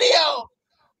Walls video.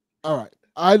 All right,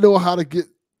 I know how to get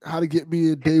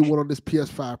me in day one on this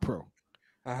PS5 Pro.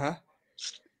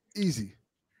 Easy.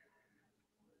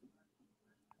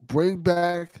 Bring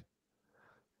back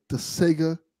the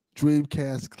Sega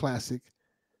Dreamcast classic,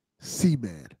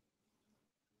 Seaman.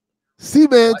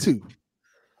 Seaman 2.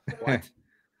 What?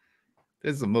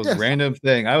 This is the most random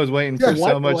thing. I was waiting for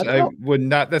so much. I would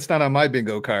not. That's not on my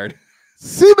bingo card.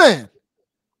 Seaman.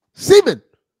 Seaman.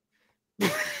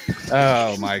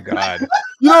 Oh my god.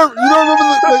 You don't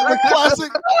remember the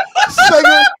classic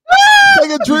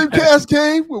Sega Dreamcast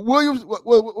game with Williams?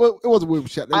 Well, it wasn't William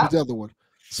Shatner. It was the other one.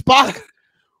 Spock.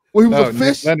 Where he was a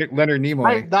fish. Leonard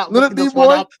Nimoy. Leonard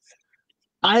Nimoy.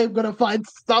 I am gonna find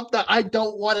stuff that I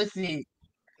don't want to see.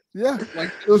 Yeah,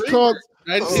 like it was called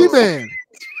Seaman.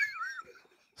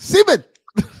 Seaman.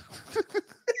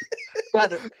 They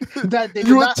did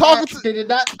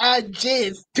not add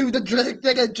jizz to the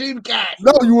Dreamcast.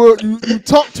 No, you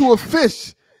talked to a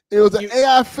fish. It was an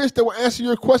AI fish that would answer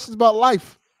your questions about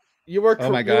life. You were.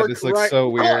 Oh my god, this looks so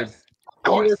weird. Of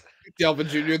course. Delvin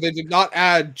Jr. They did not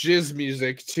add jizz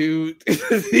music to the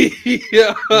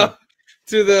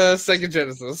Sega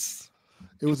Genesis.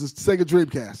 It was a Sega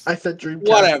Dreamcast. I said Dreamcast.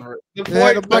 Whatever. The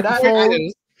point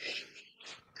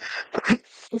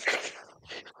is,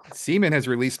 Seaman has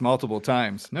released multiple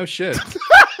times. No shit.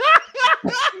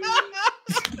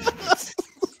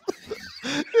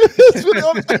 It's been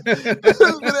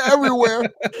everywhere.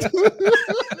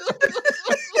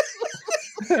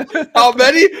 How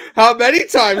many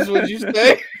times would you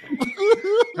say?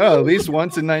 Oh, at least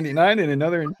once in '99 and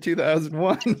another in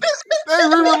 2001. They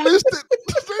re-released it.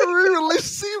 They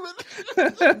re-released Seaman.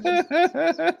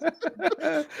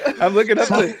 I'm looking up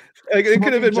it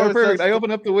could have been more perfect. I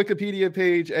opened up the Wikipedia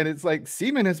page and it's like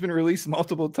Seaman has been released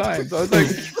multiple times. I was like,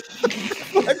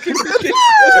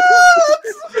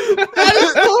 That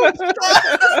is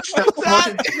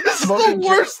the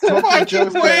worst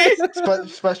fucking way.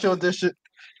 Special edition.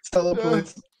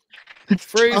 Points.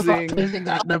 Phrasing.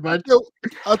 I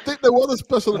think there was a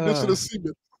special edition of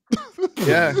Seaman.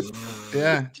 Yeah.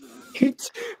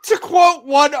 To quote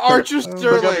one Archer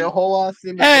Sterling, a whole lot of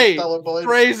Seaman. hey,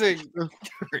 phrasing.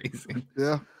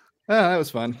 Yeah. Oh, that was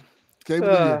fun.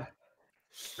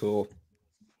 Cool.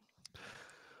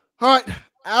 All right.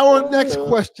 Our next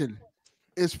question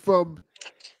is from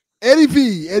Eddie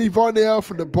Varnell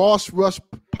from the Boss Rush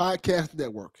Podcast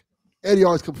Network. Eddie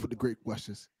always comes with the great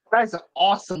questions. That's an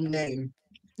awesome name.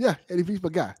 Yeah, Eddie V's my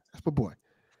guy. That's my boy.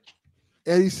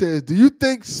 Eddie says, do you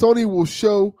think Sony will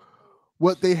show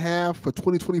what they have for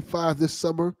 2025 this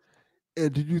summer?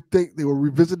 And do you think they will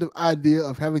revisit the idea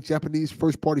of having Japanese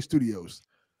first-party studios?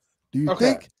 Do you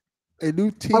think a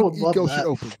new Team Eco should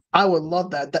open? I would love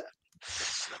that.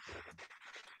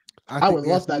 I would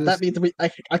love that. That means I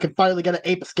can finally get an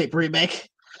Ape Escape remake.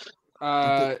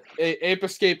 Ape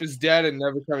Escape is dead and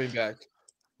never coming back.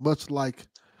 Much like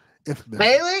Infamous.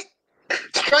 Hayley,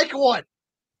 strike one.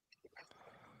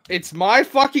 It's my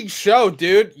fucking show,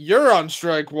 dude. You're on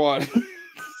strike one.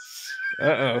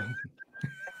 Uh-oh.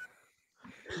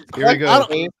 Here we go.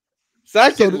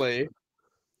 Secondly,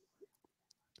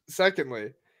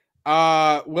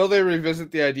 will they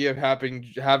revisit the idea of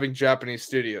having Japanese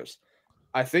studios?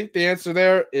 I think the answer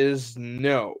there is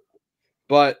no,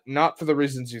 but not for the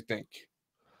reasons you think.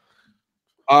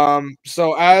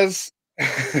 So as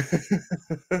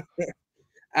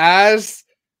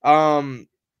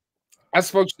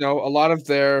folks know, a lot of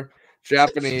their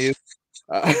Japanese,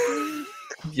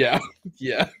 yeah,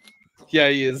 he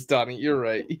is, Donnie. You're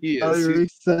right. He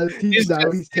is. He's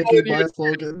taking my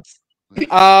slogans.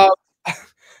 At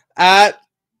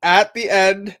the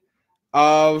end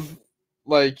of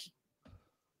life.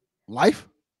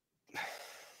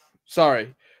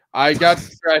 Sorry, I got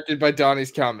distracted by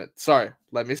Donnie's comment. Sorry.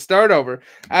 Let me start over.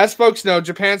 As folks know,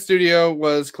 Japan Studio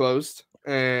was closed,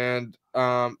 and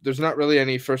there's not really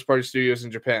any first-party studios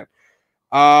in Japan.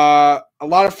 A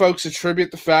lot of folks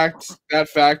attribute that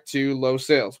fact to low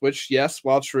sales, which, yes,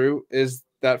 while true, is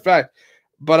that fact.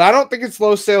 But I don't think it's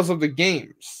low sales of the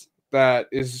games that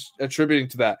is attributing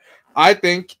to that. I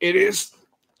think it is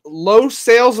low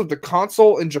sales of the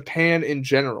console in Japan in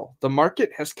general. The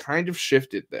market has kind of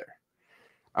shifted there.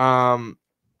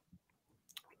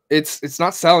 It's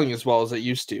not selling as well as it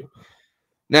used to.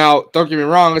 Now, don't get me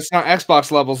wrong, it's not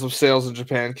Xbox levels of sales in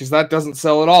Japan because that doesn't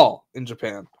sell at all in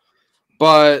Japan.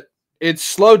 But it's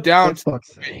slowed down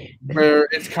where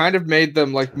it's kind of made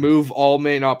them like move all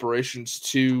main operations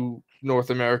to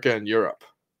North America and Europe.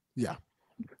 Yeah.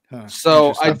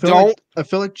 So I feel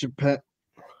like Japan.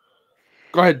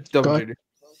 Go ahead, Delvin Jr.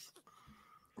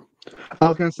 I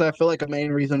was gonna say I feel like a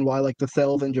main reason why like the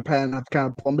sales in Japan have kind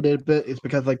of plummeted a bit is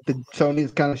because like the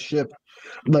Sony's kind of shift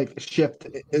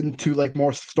into like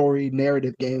more story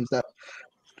narrative games that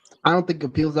I don't think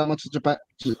appeals that much to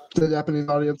the Japanese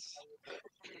audience.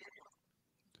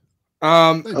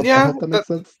 I hope that makes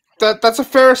sense. That's a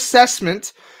fair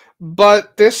assessment,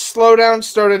 but this slowdown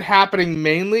started happening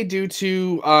mainly due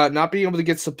to not being able to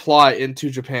get supply into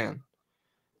Japan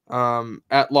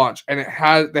at launch, and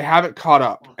they haven't caught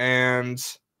up, and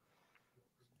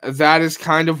that is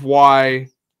kind of why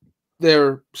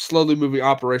they're slowly moving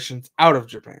operations out of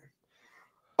Japan.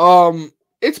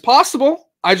 It's possible.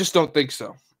 I just don't think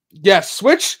so. Yes,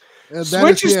 Switch is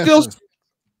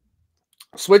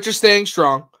staying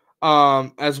strong.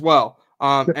 As well.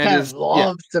 Japan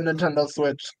loves the Nintendo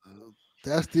Switch.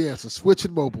 That's the answer. Switch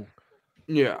and mobile.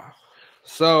 Yeah.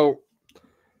 So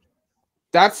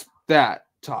that's that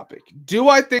topic. Do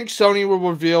I think Sony will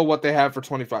reveal what they have for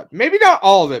 25? Maybe not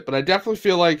all of it, but I definitely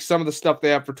feel like some of the stuff they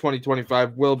have for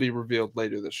 2025 will be revealed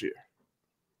later this year.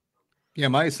 Yeah,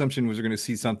 my assumption was we're going to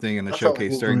see something in the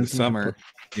showcase during the summer.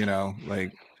 You know,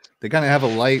 like they kind of have a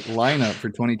light lineup for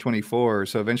 2024,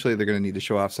 so eventually they're going to need to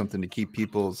show off something to keep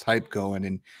people's hype going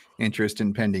and interest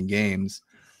in pending games.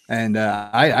 And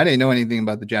I didn't know anything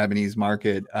about the Japanese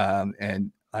market,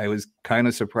 and I was kind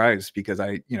of surprised because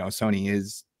Sony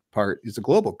is a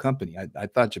global company. I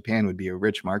thought Japan would be a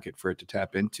rich market for it to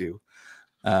tap into,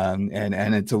 and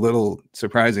it's a little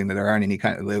surprising that there aren't any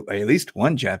at least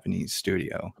one Japanese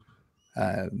studio.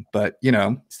 But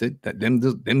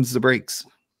them's the breaks.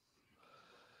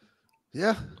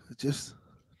 Yeah,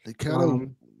 they kind of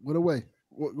went away.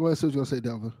 Go ahead, see what you're gonna say,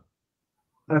 Delvin.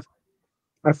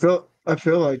 I feel like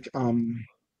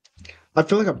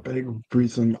a big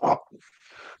reason. I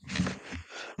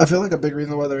feel like a big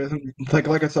reason why there isn't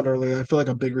like I said earlier. I feel like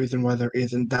a big reason why there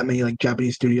isn't that many like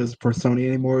Japanese studios for Sony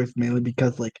anymore is mainly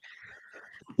because like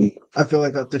I feel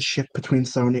like the shift between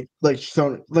the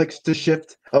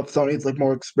shift of Sony's like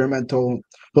more experimental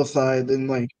side and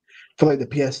like for like the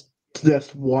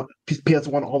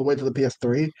PS1 all the way to the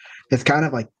PS3, it's kind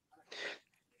of like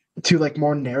to like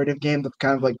more narrative game that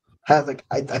kind of like has like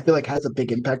I feel like has a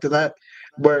big impact of that.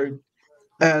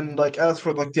 And like as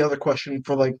for like the other question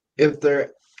for like if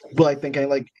they're like thinking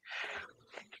like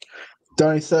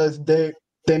Donnie says they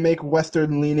make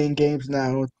Western leaning games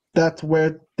now. That's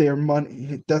where their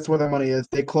money is.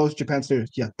 They closed Japan studios.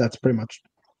 Yeah, that's pretty much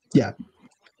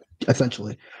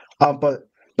essentially. But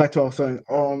back to what I was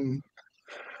saying.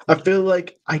 I feel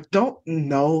like I don't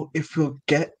know if we'll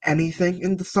get anything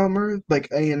in the summer, like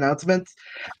any announcements.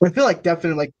 But I feel like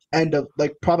definitely like end of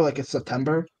like probably like in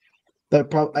September. That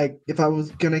probably if I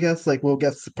was gonna guess, like we'll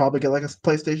probably get like a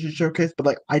PlayStation showcase. But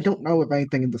like I don't know if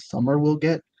anything in the summer we'll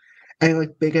get any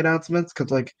like big announcements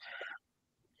because like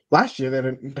last year they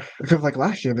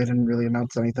didn't really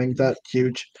announce anything that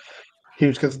huge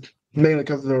because mainly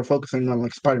because they were focusing on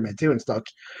like Spider-Man 2 and stuff.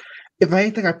 If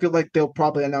anything, I feel like they'll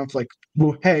probably announce like,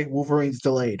 "Hey, Wolverine's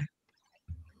delayed."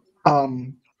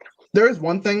 There is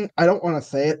one thing I don't want to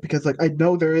say it because like I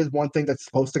know there is one thing that's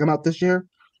supposed to come out this year.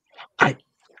 I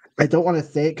don't want to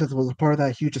say it because it was a part of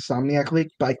that huge Insomniac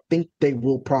leak, but I think they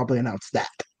will probably announce that.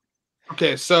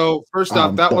 Okay, so first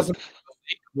off, that wasn't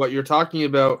what you're talking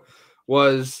about.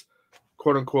 Was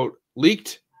quote unquote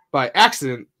leaked by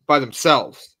accident by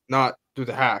themselves, not through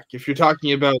the hack. If you're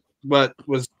talking about what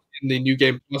was in the New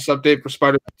Game Plus update for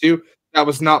Spider-Man 2, that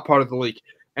was not part of the leak.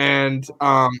 And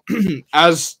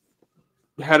as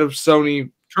current head of Sony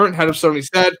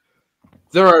said,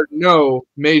 there are no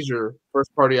major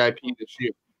first-party IP this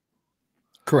year.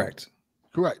 Correct.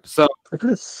 So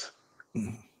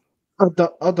I'll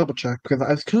double check because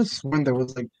I could have sworn there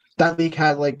was like that leak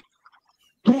had like.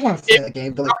 I don't want to say the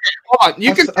game, but like, okay, hold on.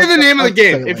 You can say the name of the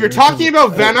game. If you're talking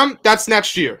about Venom, that's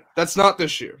next year. That's not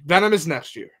this year. Venom is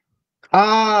next year.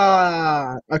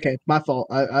 Okay, my fault.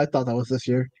 I thought that was this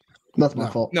year. That's my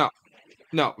fault. No.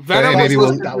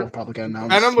 Venom that will probably get announced.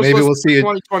 Venom was maybe we'll see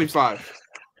 2025.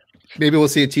 Maybe we'll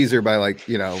see a teaser by like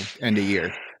end of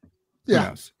year.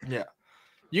 Yeah.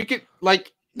 You could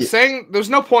saying there's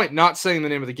no point not saying the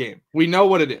name of the game. We know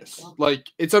what it is. Like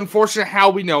it's unfortunate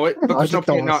how we know it, but there's no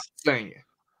point not saying it.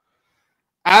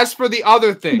 As for the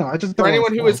other thing, No, I just for don't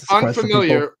anyone who want is to surprise the people.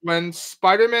 unfamiliar, when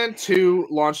Spider-Man 2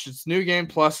 launched its New Game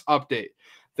Plus update,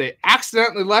 they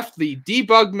accidentally left the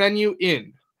debug menu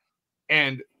in.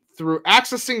 And through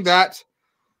accessing that,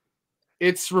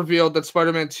 it's revealed that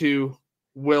Spider-Man 2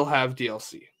 will have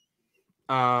DLC.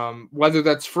 Whether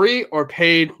that's free or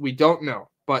paid, we don't know.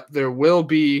 But there will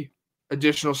be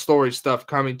additional story stuff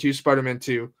coming to Spider-Man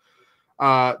 2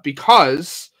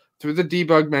 because through the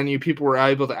debug menu, people were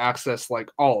able to access like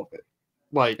all of it.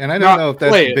 Like, and I don't know if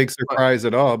that's a big but surprise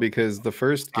at all because the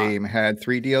first game had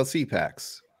 3 DLC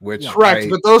packs, which correct,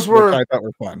 but those which were I thought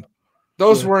were fun.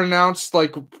 Those were announced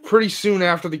like pretty soon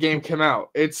after the game came out.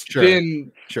 It's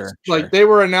been like they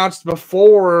were announced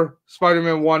before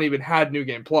Spider-Man 1 even had New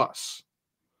Game Plus.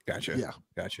 Gotcha. Yeah.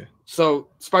 Gotcha. So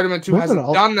Spider-Man 2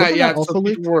 hasn't done that yet. So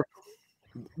people were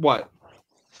what?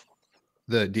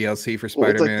 The DLC for Well,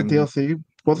 Spider-Man. like the DLC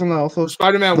wasn't that also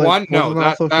Spider-Man like, 1? No,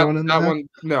 that that one.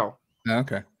 No.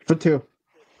 Okay. For 2.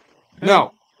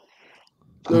 No.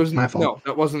 There was my fault. No,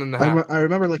 that wasn't in the half. I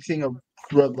remember like seeing a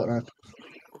roadmap.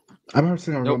 I remember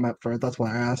seeing a roadmap for it. That's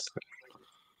why I asked.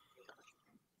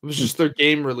 It was just their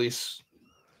game release.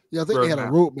 Yeah, I think they had a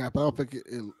roadmap. I don't think it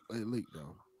leaked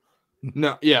though.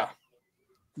 No, yeah,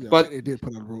 but it did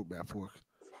put on a roadmap for it.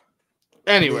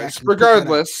 Anyways,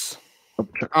 regardless,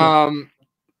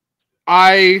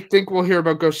 I think we'll hear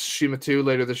about Ghost of Tsushima 2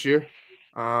 later this year.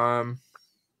 Yeah.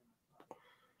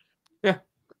 All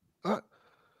right.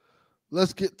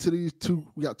 Let's get to these two.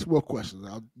 We got 2 more questions.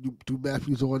 I'll do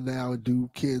Matthew's on now and do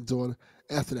Ken's on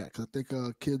after that because I think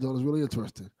Ken's on is really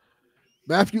interesting.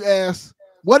 Matthew asks,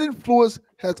 what influence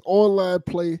has online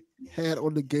play had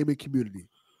on the gaming community?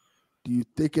 Do you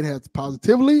think it has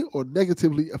positively or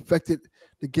negatively affected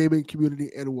the gaming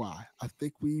community and why? I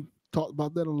think we talked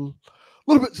about that a little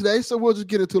bit today, so we'll just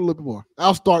get into it a little bit more.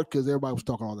 I'll start because everybody was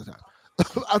talking all the time.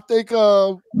 I think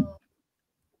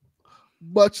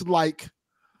much like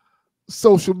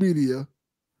social media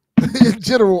in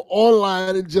general,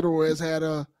 online in general has had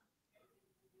I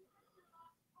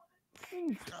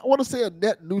want to say a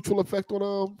net neutral effect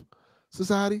on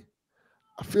society.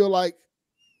 I feel like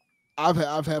I've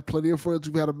had plenty of friends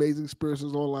who've had amazing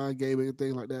experiences online gaming and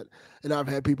things like that, and I've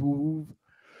had people who've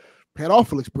had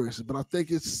awful experiences. But I think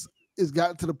it's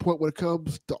gotten to the point when it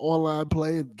comes to online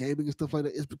play and gaming and stuff like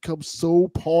that, it's become so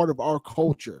part of our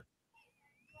culture.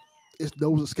 It's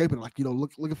no escaping. Like,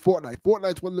 look at Fortnite.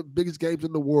 Fortnite's one of the biggest games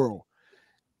in the world.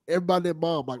 Everybody and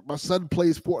mom, like my son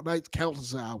plays Fortnite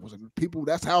countless hours, and people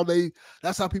that's how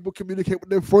people communicate with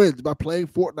their friends by playing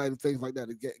Fortnite and things like that.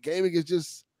 Gaming is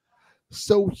just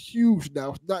so huge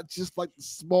now. It's not just like the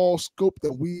small scope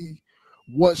that we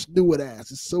once knew it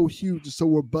as. It's so huge and so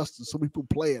robust, and so many people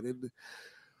play it. And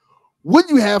when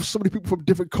you have so many people from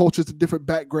different cultures and different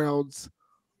backgrounds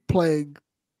playing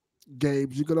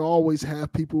games, you're gonna always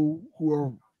have people who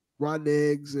are rotten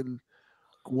eggs and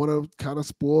want to kind of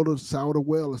spoil or sour the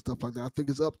well and stuff like that. I think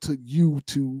it's up to you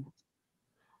to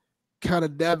kind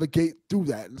of navigate through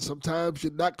that. And sometimes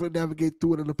you're not going to navigate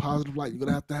through it in a positive light. You're going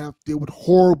to have to deal with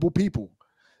horrible people.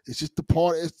 It's just the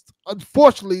part. It's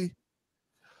unfortunately,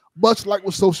 much like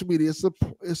with social media,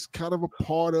 it's kind of a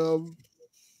part of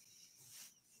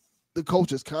the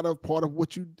culture. It's kind of part of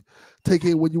what you take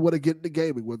in when you want to get into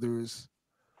gaming, whether it's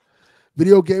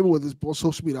video gaming, whether it's on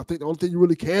social media. I think the only thing you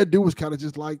really can do is kind of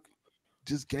just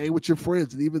game with your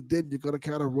friends. And even then, you're going to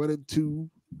kind of run into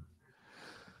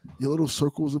your little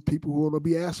circles of people who are going to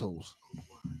be assholes.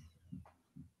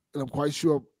 And I'm quite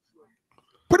sure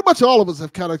pretty much all of us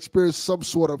have kind of experienced some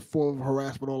sort of form of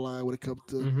harassment online when it comes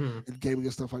to gaming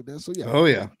and stuff like that. So, yeah. Oh,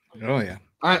 yeah.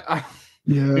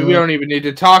 We don't even need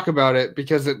to talk about it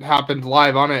because it happened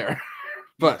live on air.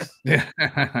 But yeah.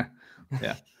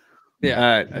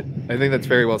 Yeah, I think that's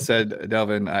very well said,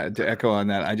 Delvin. To echo on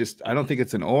that, I don't think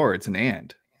it's an or, it's an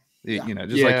and. Like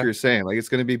you're saying, like it's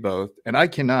going to be both. And I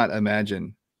cannot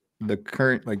imagine the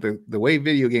current, like the way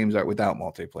video games are without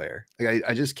multiplayer. Like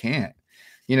I just can't.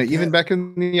 Even back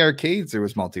in the arcades, there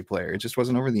was multiplayer. It just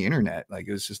wasn't over the internet. Like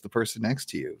it was just the person next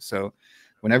to you. So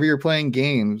whenever you're playing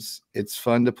games, it's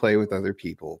fun to play with other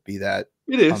people. Be that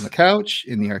on the couch,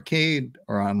 in the arcade,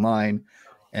 or online.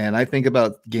 And I think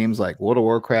about games like World of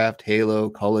Warcraft, Halo,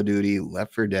 Call of Duty,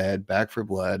 Left 4 Dead, Back 4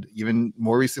 Blood, even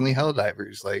more recently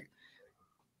Helldivers. Like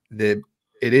it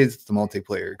is the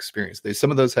multiplayer experience.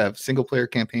 Some of those have single player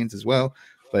campaigns as well,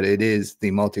 but it is the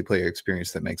multiplayer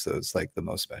experience that makes those like the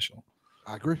most special.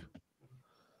 I agree.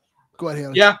 Go ahead,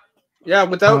 Hayley. Yeah.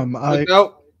 Without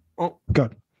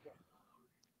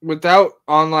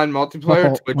online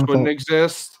multiplayer, Twitch wouldn't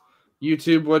exist.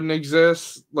 YouTube wouldn't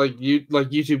exist, like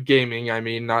YouTube gaming. I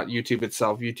mean, not YouTube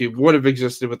itself. YouTube would have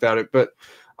existed without it, but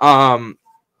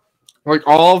like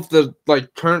all of the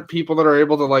like current people that are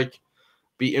able to like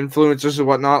be influencers and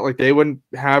whatnot, like they wouldn't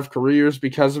have careers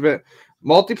because of it.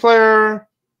 Multiplayer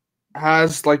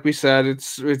has, like we said,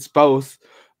 it's both,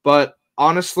 but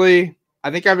honestly,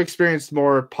 I think I've experienced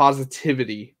more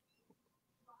positivity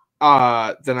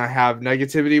than I have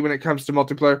negativity when it comes to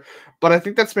multiplayer. But I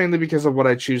think that's mainly because of what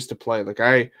I choose to play. Like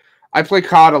I play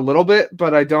COD a little bit,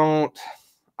 but I don't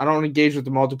engage with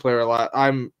the multiplayer a lot.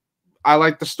 I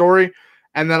like the story,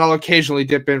 and then I'll occasionally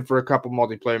dip in for a couple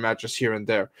multiplayer matches here and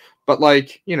there. But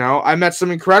like, you know, I met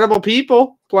some incredible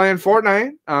people playing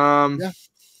Fortnite.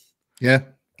 Yeah.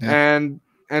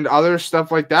 And other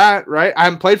stuff like that, right? I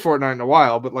haven't played Fortnite in a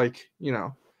while, but like, you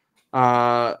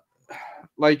know,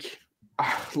 like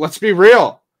let's be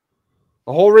real.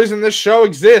 The whole reason this show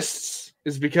exists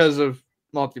is because of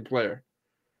multiplayer.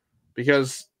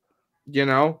 Because, you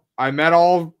know, I met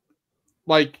all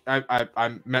like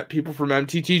I met people from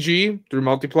MTTG through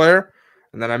multiplayer,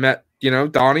 and then I met, you know,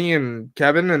 Donnie and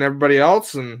Kevin and everybody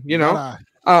else, and you know,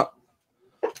 I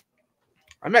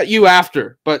met you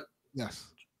after, but yes,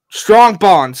 strong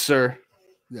bonds, sir.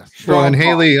 yes. Well, and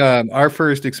Hayley, our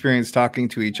first experience talking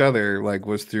to each other like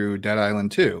was through Dead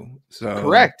Island 2. So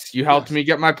correct, you helped me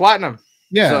get my platinum.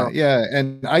 Yeah, yeah,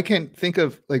 and I can't think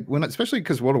of like when, especially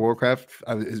because World of Warcraft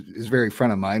is very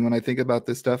front of mind when I think about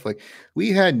this stuff. Like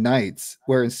we had nights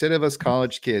where instead of us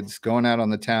college kids going out on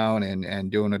the town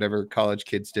and doing whatever college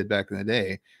kids did back in the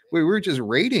day, we were just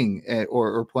raiding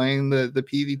or playing the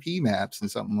PvP maps and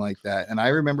something like that. And I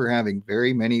remember having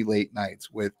very many late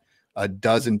nights with a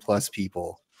dozen plus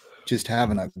people, just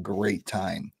having a great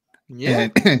time. Yeah.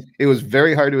 And it was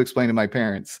very hard to explain to my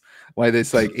parents why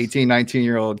this like 18,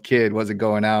 19-year-old kid wasn't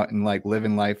going out and like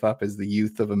living life up as the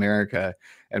youth of America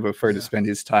and preferred to spend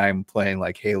his time playing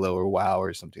like Halo or WoW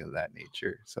or something of that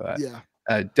nature. So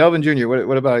Delvin Jr.,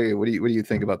 what about you? What do you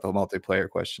think about the multiplayer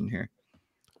question here?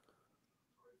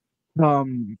 No,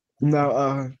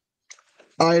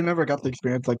 I never got the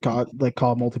experience like call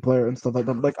multiplayer and stuff like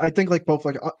that. Like I think like both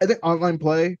like I think online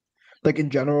play, like in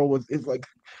general, is like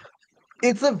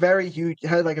it's a very huge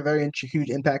had like a very huge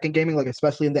impact in gaming, like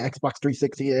especially in the Xbox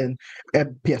 360 and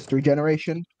PS3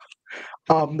 generation.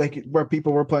 Like where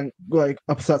people were playing like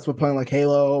obsessed with playing like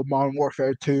Halo, Modern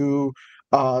Warfare 2,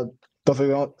 stuff like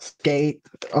that, Skate.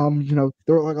 You know,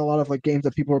 there were like a lot of like games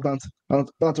that people were bounce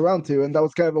around to, and that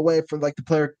was kind of a way for like the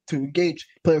players to engage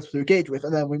with.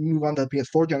 And then we move on to the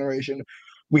PS4 generation,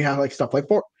 we have like stuff like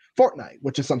Fortnite,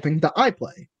 which is something that I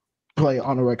play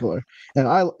on a regular, and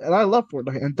I love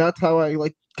Fortnite, and that's how I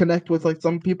like connect with like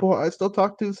some people I still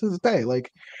talk to this day.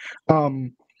 Like, I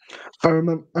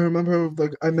remember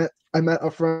like I met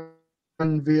a friend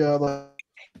via a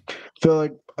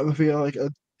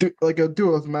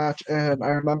duos match, and I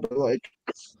remember like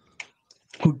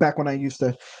back when I used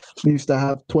to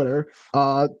have Twitter.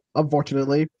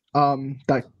 Unfortunately,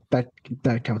 that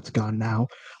account's gone now.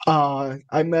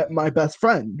 I met my best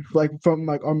friend like from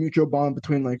like our mutual bond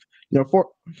between like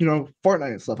Fortnite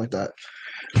and stuff like that.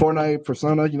 Fortnite,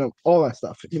 Persona, all that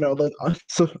stuff.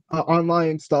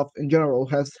 Online stuff in general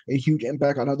has a huge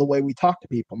impact on the way we talk to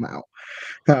people now.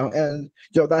 And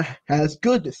that has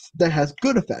good effects. That has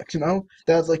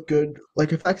like good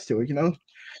like effects to it.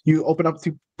 You open up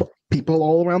to people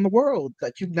all around the world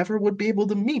that you never would be able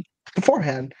to meet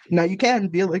beforehand. Now you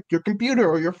can via like your computer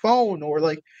or your phone or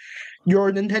like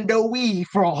your Nintendo Wii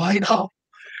for all I know.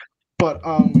 But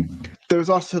there's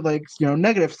also like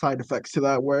negative side effects to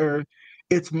that where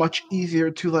it's much easier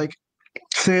to like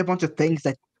say a bunch of things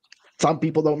that some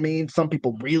people don't mean, some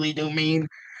people really do mean,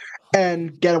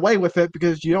 and get away with it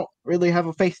because you don't really have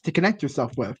a face to connect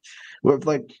yourself with. With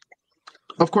like,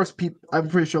 of course, I'm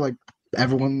pretty sure like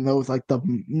everyone knows like the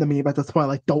meme at this point,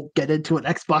 like don't get into an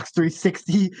Xbox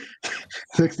 360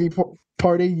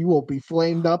 party, you will be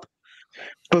flamed up.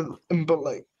 But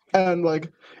like, and like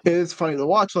it is funny to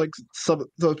watch like some of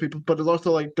those people, but there's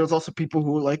also people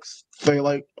who like say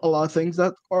like a lot of things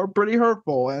that are pretty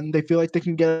hurtful, and they feel like they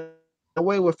can get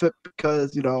away with it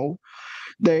because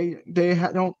they're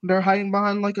hiding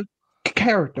behind like a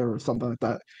character or something like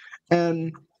that.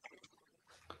 And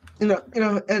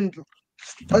and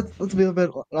let's be a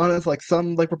bit honest, like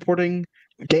some like reporting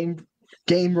game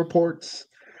reports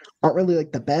aren't really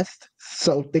like the best,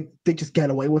 so they just get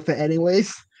away with it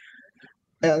anyways.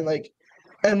 And like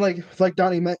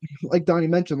Donnie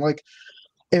mentioned, like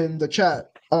in the chat,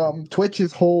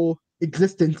 Twitch's whole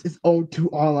existence is owed to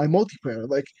online multiplayer.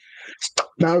 Like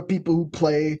now people who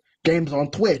play games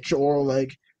on Twitch or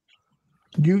like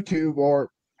YouTube or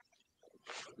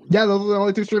those are the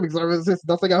only two streaming services,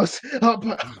 nothing else.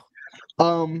 The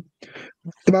amount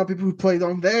of people who played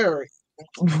on there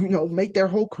make their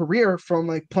whole career from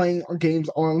like playing games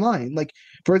online. Like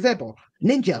for example,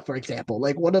 Ninja, for example,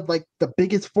 like one of like the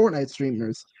biggest Fortnite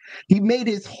streamers, he made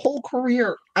his whole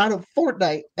career out of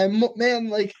Fortnite, and man,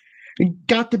 like he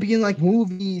got to be in like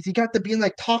movies, he got to be in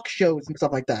like talk shows and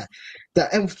stuff like that.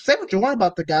 And say what you want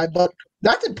about the guy, but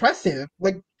that's impressive.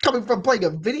 Like coming from playing a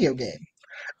video game,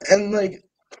 and like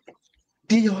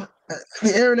the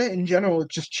internet in general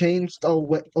just changed a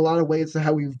lot of ways to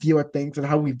how we view our things and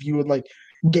how we view like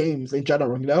games in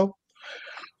general.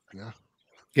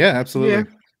 Yeah, absolutely. Yeah.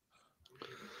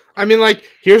 I mean, like,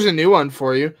 here's a new one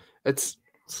for you. It's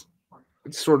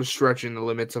sort of stretching the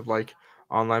limits of like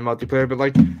online multiplayer, but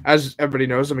like as everybody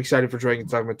knows, I'm excited for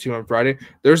Dragon's Dogma 2 on Friday.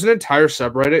 There's an entire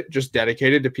subreddit just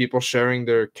dedicated to people sharing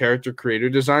their character creator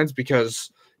designs because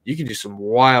you can do some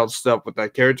wild stuff with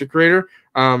that character creator.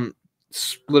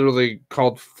 It's literally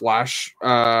called Fashion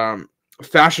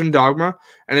Dogma,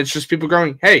 and it's just people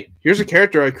going, hey, here's a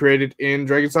character I created in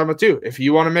Dragon's Dogma 2. If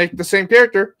you want to make the same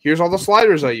character, here's all the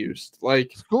sliders I used.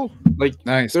 Like, cool. Like,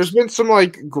 nice. There's been some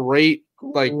like great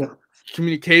like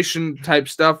communication type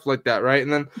stuff like that, right?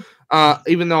 And then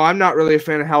even though I'm not really a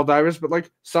fan of Helldivers, but like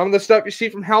some of the stuff you see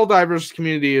from Helldivers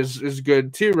community is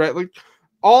good too, right? Like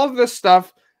all of this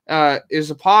stuff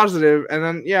is a positive, and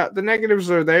then yeah, the negatives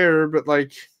are there, but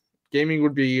like gaming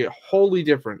would be wholly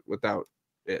different without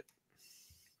it.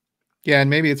 Yeah, and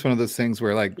maybe it's one of those things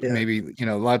where like maybe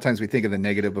a lot of times we think of the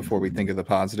negative before we think of the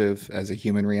positive as a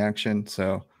human reaction.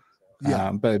 So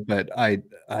but I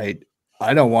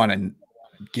don't want to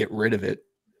get rid of it.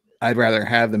 I'd rather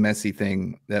have the messy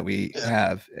thing that we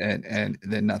have and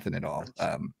than nothing at all.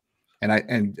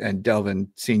 And Delvin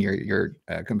Sr, your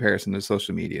comparison to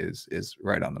social media is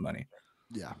right on the money.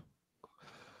 Yeah.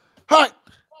 All right.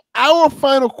 Our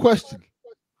final question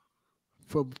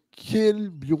from Ken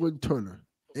Bjorn Turner,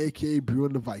 aka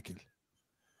Bjorn the Viking.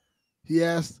 He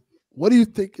asked, what do you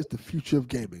think is the future of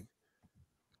gaming?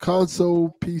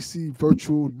 Console, PC,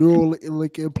 virtual, neural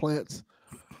link implants?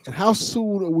 And how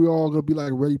soon are we all going to be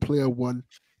like Ready Player One,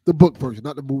 the book version,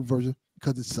 not the movie version,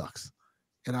 because it sucks.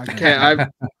 And I've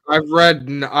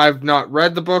not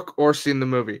read the book or seen the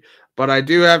movie, but I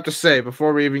do have to say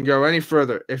before we even go any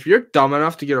further, if you're dumb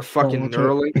enough to get a fucking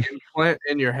Neuralink implant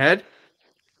in your head,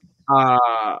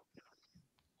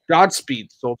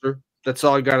 Godspeed, soldier. That's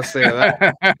all I gotta say to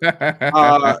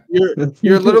that.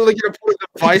 You're literally gonna put a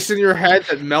device in your head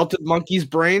that melted monkeys'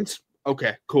 brains.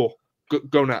 Okay, cool.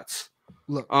 Go nuts.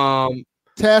 Look,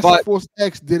 Task Force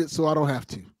X did it, so I don't have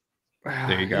to.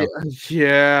 There you go.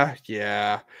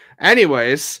 Yeah.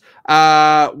 Anyways,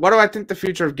 what do I think the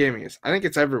future of gaming is? I think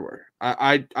it's everywhere.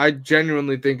 I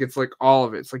genuinely think it's like all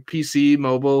of it. It's like PC,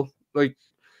 mobile, like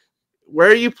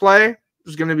where you play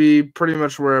is going to be pretty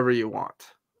much wherever you want.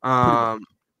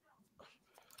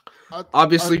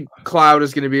 Obviously, cloud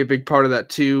is going to be a big part of that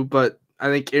too, but I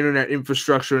think internet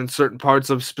infrastructure in certain parts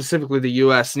of specifically the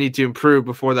U.S. need to improve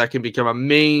before that can become a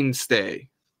mainstay.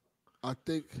 I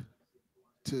think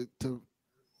to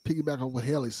piggyback on what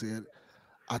Hayley said,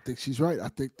 I think she's right. I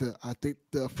think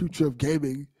the future of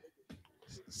gaming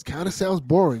kind of sounds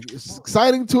boring. It's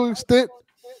exciting to an extent,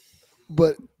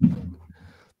 but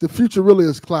the future really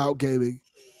is cloud gaming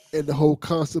and the whole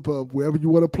concept of wherever you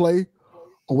want to play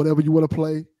or whatever you want to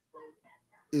play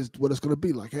is what it's going to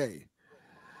be. Like, hey,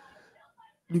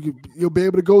 you'll be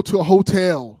able to go to a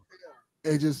hotel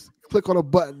and just click on a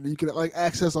button. You can like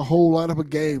access a whole lineup of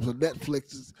games or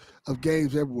Netflix of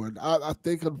games everywhere. I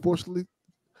think, unfortunately,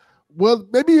 well,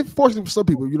 maybe unfortunately for some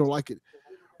people, you don't like it.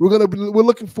 We're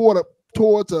looking forward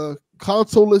towards a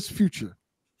console-less future.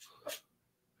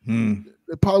 There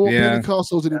probably won't be any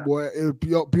consoles anymore. It'll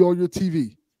be on your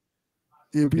TV.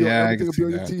 Everything will be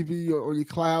on your TV or on your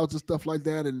clouds and stuff like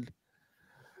that, and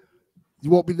you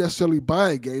won't be necessarily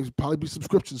buying games. It'll probably be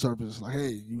subscription services like, hey,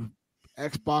 you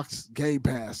Xbox Game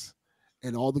Pass,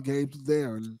 and all the games are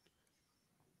there. And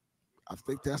I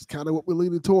think that's kind of what we're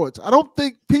leaning towards. I know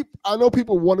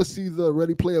people want to see the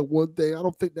Ready Player One thing. I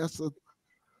don't think that's a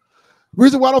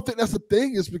reason why I don't think that's a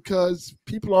thing is because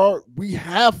we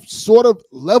have sort of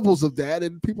levels of that,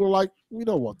 and people are like, we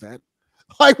don't want that.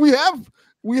 Like we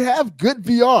have good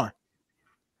VR.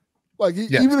 Like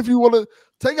even if you want to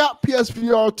take out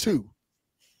PSVR 2,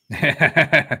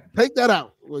 take that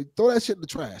out. Like, throw that shit in the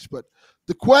trash. But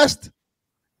the Quest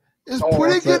is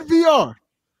pretty good VR.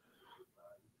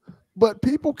 But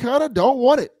people kind of don't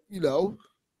want it,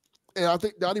 And I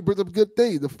think Donnie brings up a good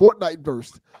thing, the Fortnite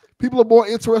burst. People are more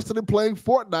interested in playing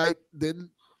Fortnite than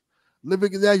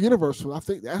living in that universe. So I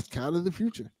think that's kind of the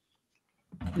future.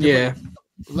 Yeah.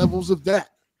 Levels of that.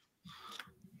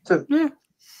 To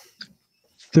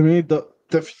me, the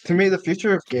to me the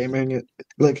future of gaming,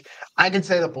 like I can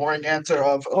say the boring answer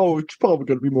of it's probably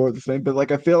going to be more of the same, but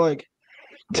like I feel like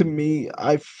to me,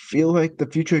 I feel like the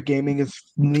future of gaming is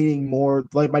leaning more,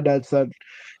 like my dad said,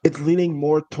 it's leaning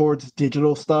more towards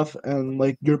digital stuff, and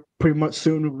like you're pretty much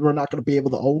soon we're not going to be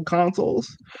able to own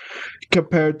consoles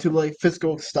compared to like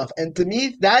physical stuff. And to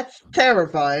me, that's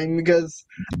terrifying because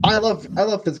I love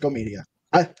physical media.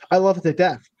 I love it to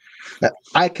death.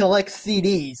 I collect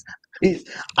CDs.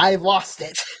 I lost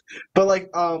it, but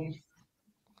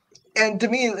and to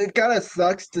me, it kind of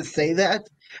sucks to say that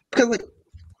because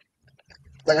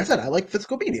like I said, I like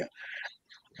physical media.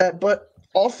 But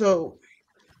also,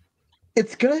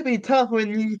 it's gonna be tough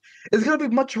it's gonna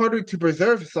be much harder to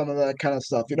preserve some of that kind of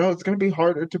stuff. It's gonna be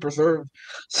harder to preserve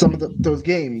some of those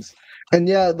games. And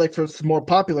yeah, like for some more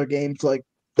popular games, like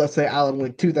let's say Alan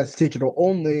Wake 2, that's digital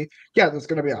only. Yeah, there's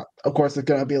gonna be, of course, there's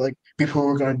gonna be like people who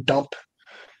are gonna dump.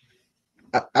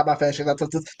 I'm not finishing that.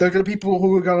 There's gonna be people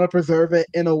who are gonna preserve it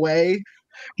in a way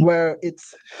where it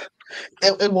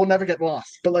will never get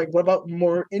lost. But like, what about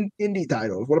more indie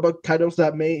titles? What about titles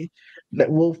that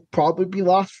will probably be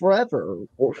lost forever,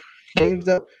 or games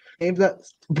that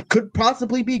could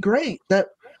possibly be great that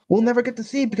we'll never get to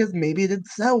see because maybe it didn't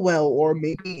sell well, or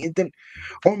maybe it didn't,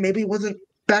 or maybe it wasn't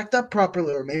backed up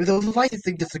properly, or maybe there was a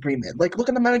licensing disagreement. Like, look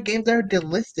at the amount of games that are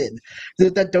delisted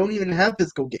that don't even have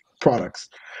physical products.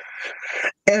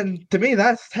 And to me,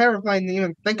 that's terrifying to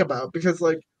even think about because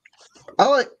I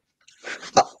like.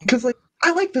 Because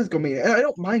I like physical media and I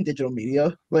don't mind digital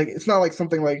media. Like it's not like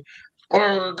something like,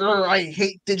 oh, I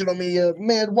hate digital media.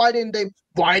 Man, why didn't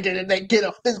they get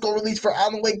a physical release for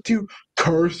Alan Wake 2?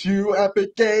 Curse you,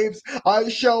 Epic Games! You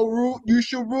shall rule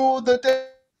the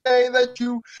day that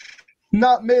you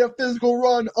not made a physical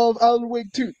run of Alan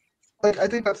Wake 2. Like I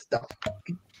think that's dumb.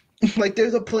 Like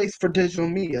there's a place for digital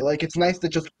media. Like it's nice to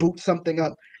just boot something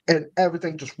up and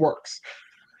everything just works.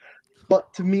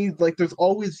 But to me, like, there's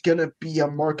always gonna be a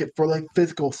market for like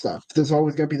physical stuff. There's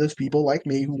always gonna be those people like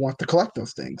me who want to collect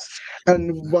those things.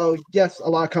 And well, yes, a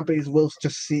lot of companies will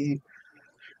just see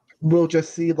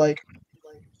like,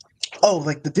 oh,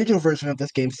 like the digital version of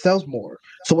this game sells more.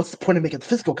 So what's the point of making a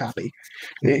physical copy?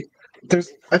 I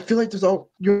feel like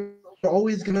you're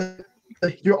always gonna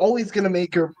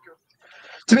make your.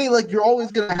 To me, like you're always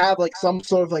gonna have like some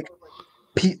sort of like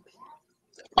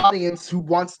audience who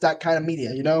wants that kind of media.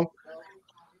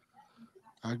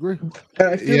 I agree. And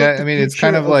I feel I mean, it's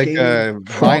kind of like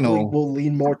vinyl. Will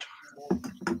lean more.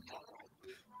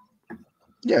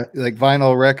 Yeah, like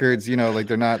vinyl records. Like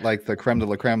they're not like the creme de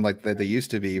la creme like that they used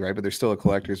to be, right? But there's still a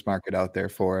collector's market out there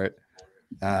for it.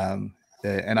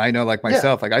 And I know, like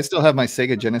myself, like I still have my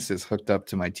Sega Genesis hooked up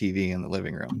to my TV in the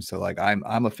living room. So like I'm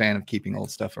a fan of keeping old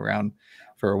stuff around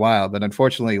for a while. But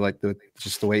unfortunately, like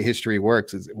just the way history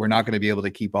works is we're not going to be able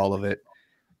to keep all of it.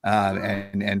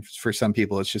 And for some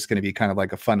people, it's just going to be kind of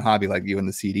like a fun hobby, like you and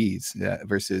the CDs,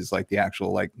 versus like the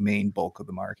actual like main bulk of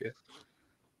the market.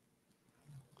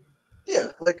 Yeah,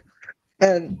 like,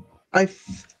 and I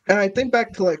think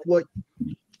back to like what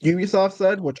Ubisoft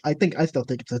said, which I still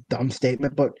think it's a dumb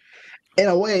statement, but in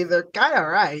a way they're kind of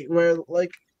right. Where like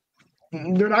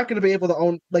they're not going to be able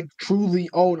to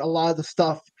truly own a lot of the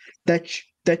stuff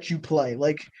that you play,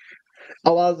 like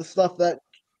a lot of the stuff that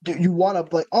you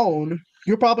want to own.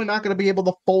 You're probably not going to be able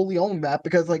to fully own that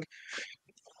because like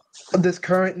this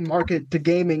current market to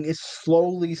gaming is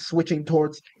slowly switching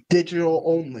towards digital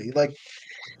only. Like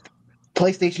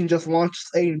PlayStation just launched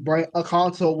a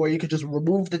console where you could just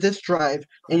remove the disc drive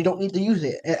and you don't need to use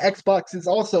it. And Xbox is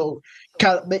also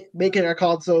kind of making a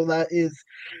console that is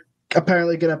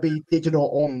apparently going to be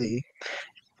digital only.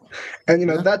 And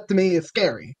that to me is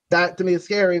scary. That to me is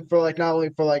scary for like not only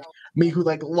for like me who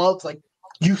like loves like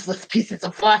useless pieces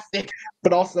of plastic,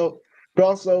 but also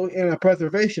in a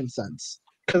preservation sense.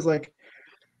 Because like,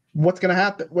 what's gonna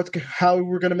happen? How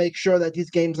we're gonna make sure that these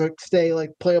games stay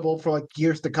like playable for like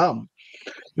years to come?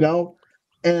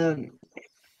 And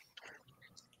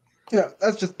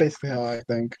that's just basically how I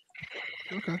think.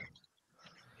 Okay.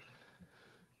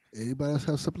 Anybody else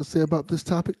have something to say about this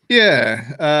topic?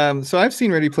 Yeah. So I've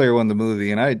seen Ready Player One, the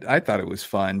movie, and I thought it was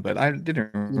fun, but I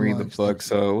didn't read the book,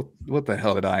 so what the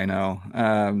hell did I know?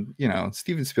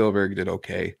 Steven Spielberg did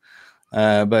okay.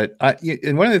 But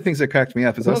and one of the things that cracked me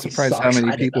up is I was surprised how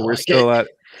many people were still at.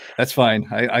 That's fine.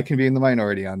 I can be in the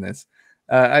minority on this.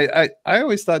 I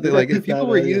always thought that like if people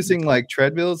were using like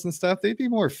treadmills and stuff, they'd be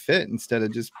more fit instead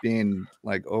of just being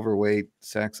like overweight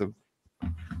sacks of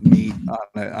meat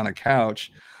on a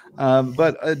couch.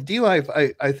 But D-Life,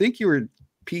 I think you were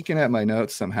peeking at my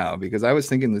notes somehow because I was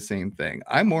thinking the same thing.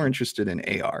 I'm more interested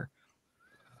in AR.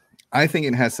 I think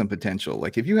it has some potential.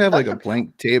 Like if you have like a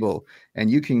blank table and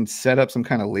you can set up some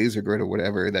kind of laser grid or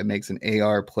whatever that makes an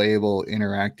AR playable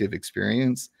interactive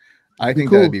experience, I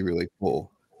think that'd be really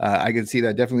cool. I could see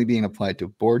that definitely being applied to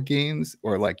board games,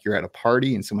 or like you're at a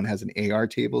party and someone has an AR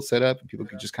table set up and people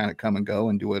can just kind of come and go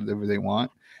and do whatever they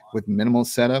want with minimal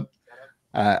setup.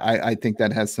 I think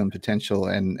that has some potential,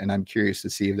 and I'm curious to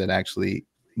see if that actually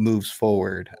moves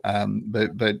forward.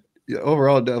 But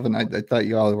overall, Delvin, I thought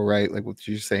you all were right. Like what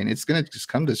you're saying, it's going to just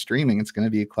come to streaming. It's going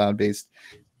to be a cloud-based.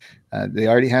 They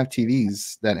already have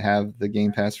TVs that have the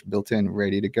Game Pass built in,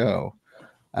 ready to go.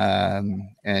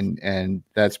 And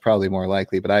that's probably more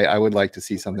likely, but I would like to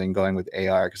see something going with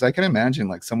AR, because I can imagine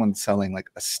like someone selling like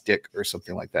a stick or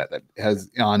something like that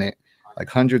has on it like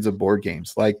hundreds of board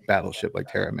games like Battleship, like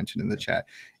Tara mentioned in the chat,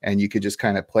 and you could just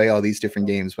kind of play all these different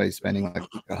games by spending like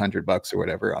 $100 or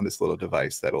whatever on this little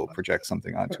device that'll project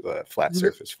something onto a flat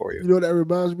surface for you. You know what that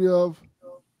reminds me of?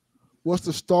 What's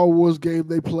the Star Wars game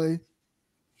they play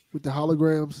with the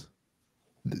holograms?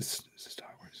 This is Star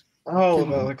Wars. Oh,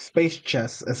 like space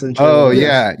chess, essentially. Oh,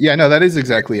 yeah. No, that is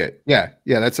exactly it. Yeah,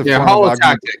 that's a form of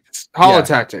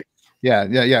holotactics. Yeah.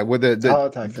 With the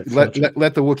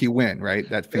let the Wookiee win, right?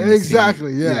 That famous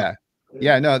exactly. Scene.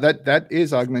 Yeah. No, that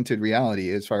is augmented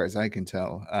reality as far as I can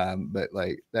tell. But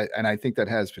like that, and I think that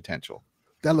has potential.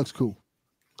 That looks cool.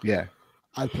 Yeah,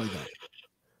 I'd play that.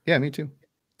 Yeah, me too.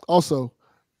 Also,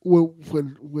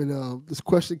 when this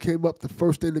question came up, the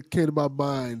first thing that came to my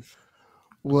mind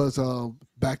was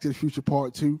Back to the Future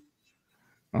Part 2,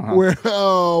 where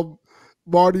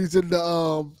Marty's in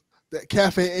the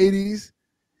Cafe 80s.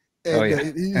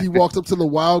 And he walks up to the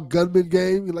Wild Gunman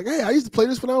game. You're like, hey, I used to play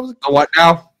this when I was a kid. What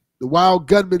now? The Wild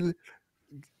Gunman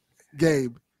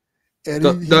game. And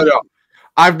no.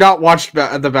 I've not watched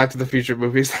the Back to the Future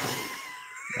movies.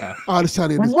 What is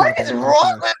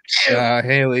wrong with you?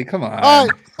 Hayley, come on. All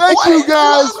right, thank you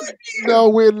guys. No,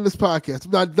 we're in this podcast.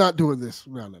 I'm not doing this.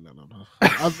 No.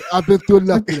 I've been through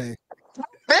enough today.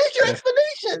 Finish your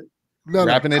explanation.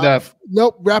 Wrapping it up.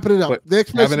 Nope, wrapping it up. The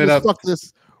explanation is fuck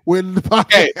this. We're in the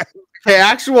podcast. Okay,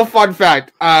 actual fun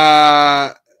fact.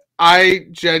 I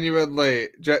genuinely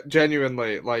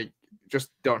like just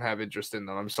don't have interest in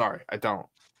them. I'm sorry, I don't.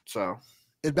 So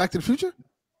in Back to the Future?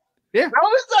 Yeah.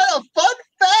 How is that a fun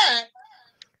fact?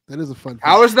 That is a fun fact.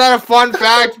 How is that a fun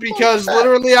fact? Because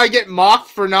literally I get mocked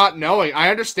for not knowing. I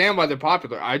understand why they're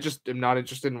popular. I just am not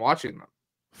interested in watching them.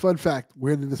 Fun fact.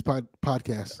 We're in this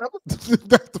podcast.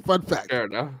 That's the fun fact. Fair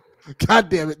enough. God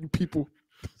damn it, you people.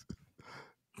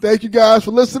 Thank you guys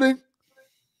for listening.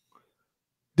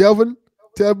 Delvin,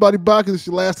 tell everybody bye, because it's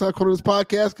your last time calling this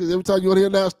podcast, because every time you want to hear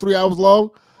now, it's 3 hours long.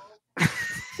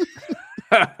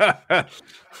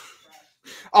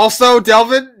 Also,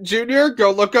 Delvin Jr., go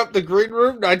look up The Green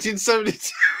Room,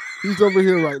 1972. He's over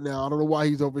here right now. I don't know why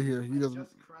he's over here. He doesn't.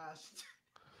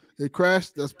 It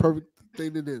crashed. That's perfect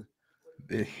thing to do.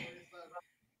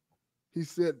 She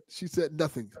said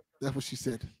nothing. That's what she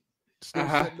said.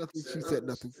 Said nothing. She said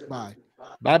nothing. Bye.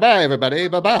 Bye, everybody.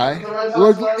 Bye.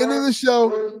 We're ending the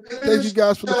show. Thank you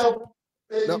guys for listening.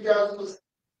 Nope.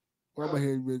 Why am I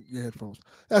hearing your headphones?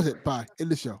 That's it. Bye. End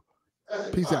the show.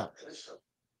 Peace out.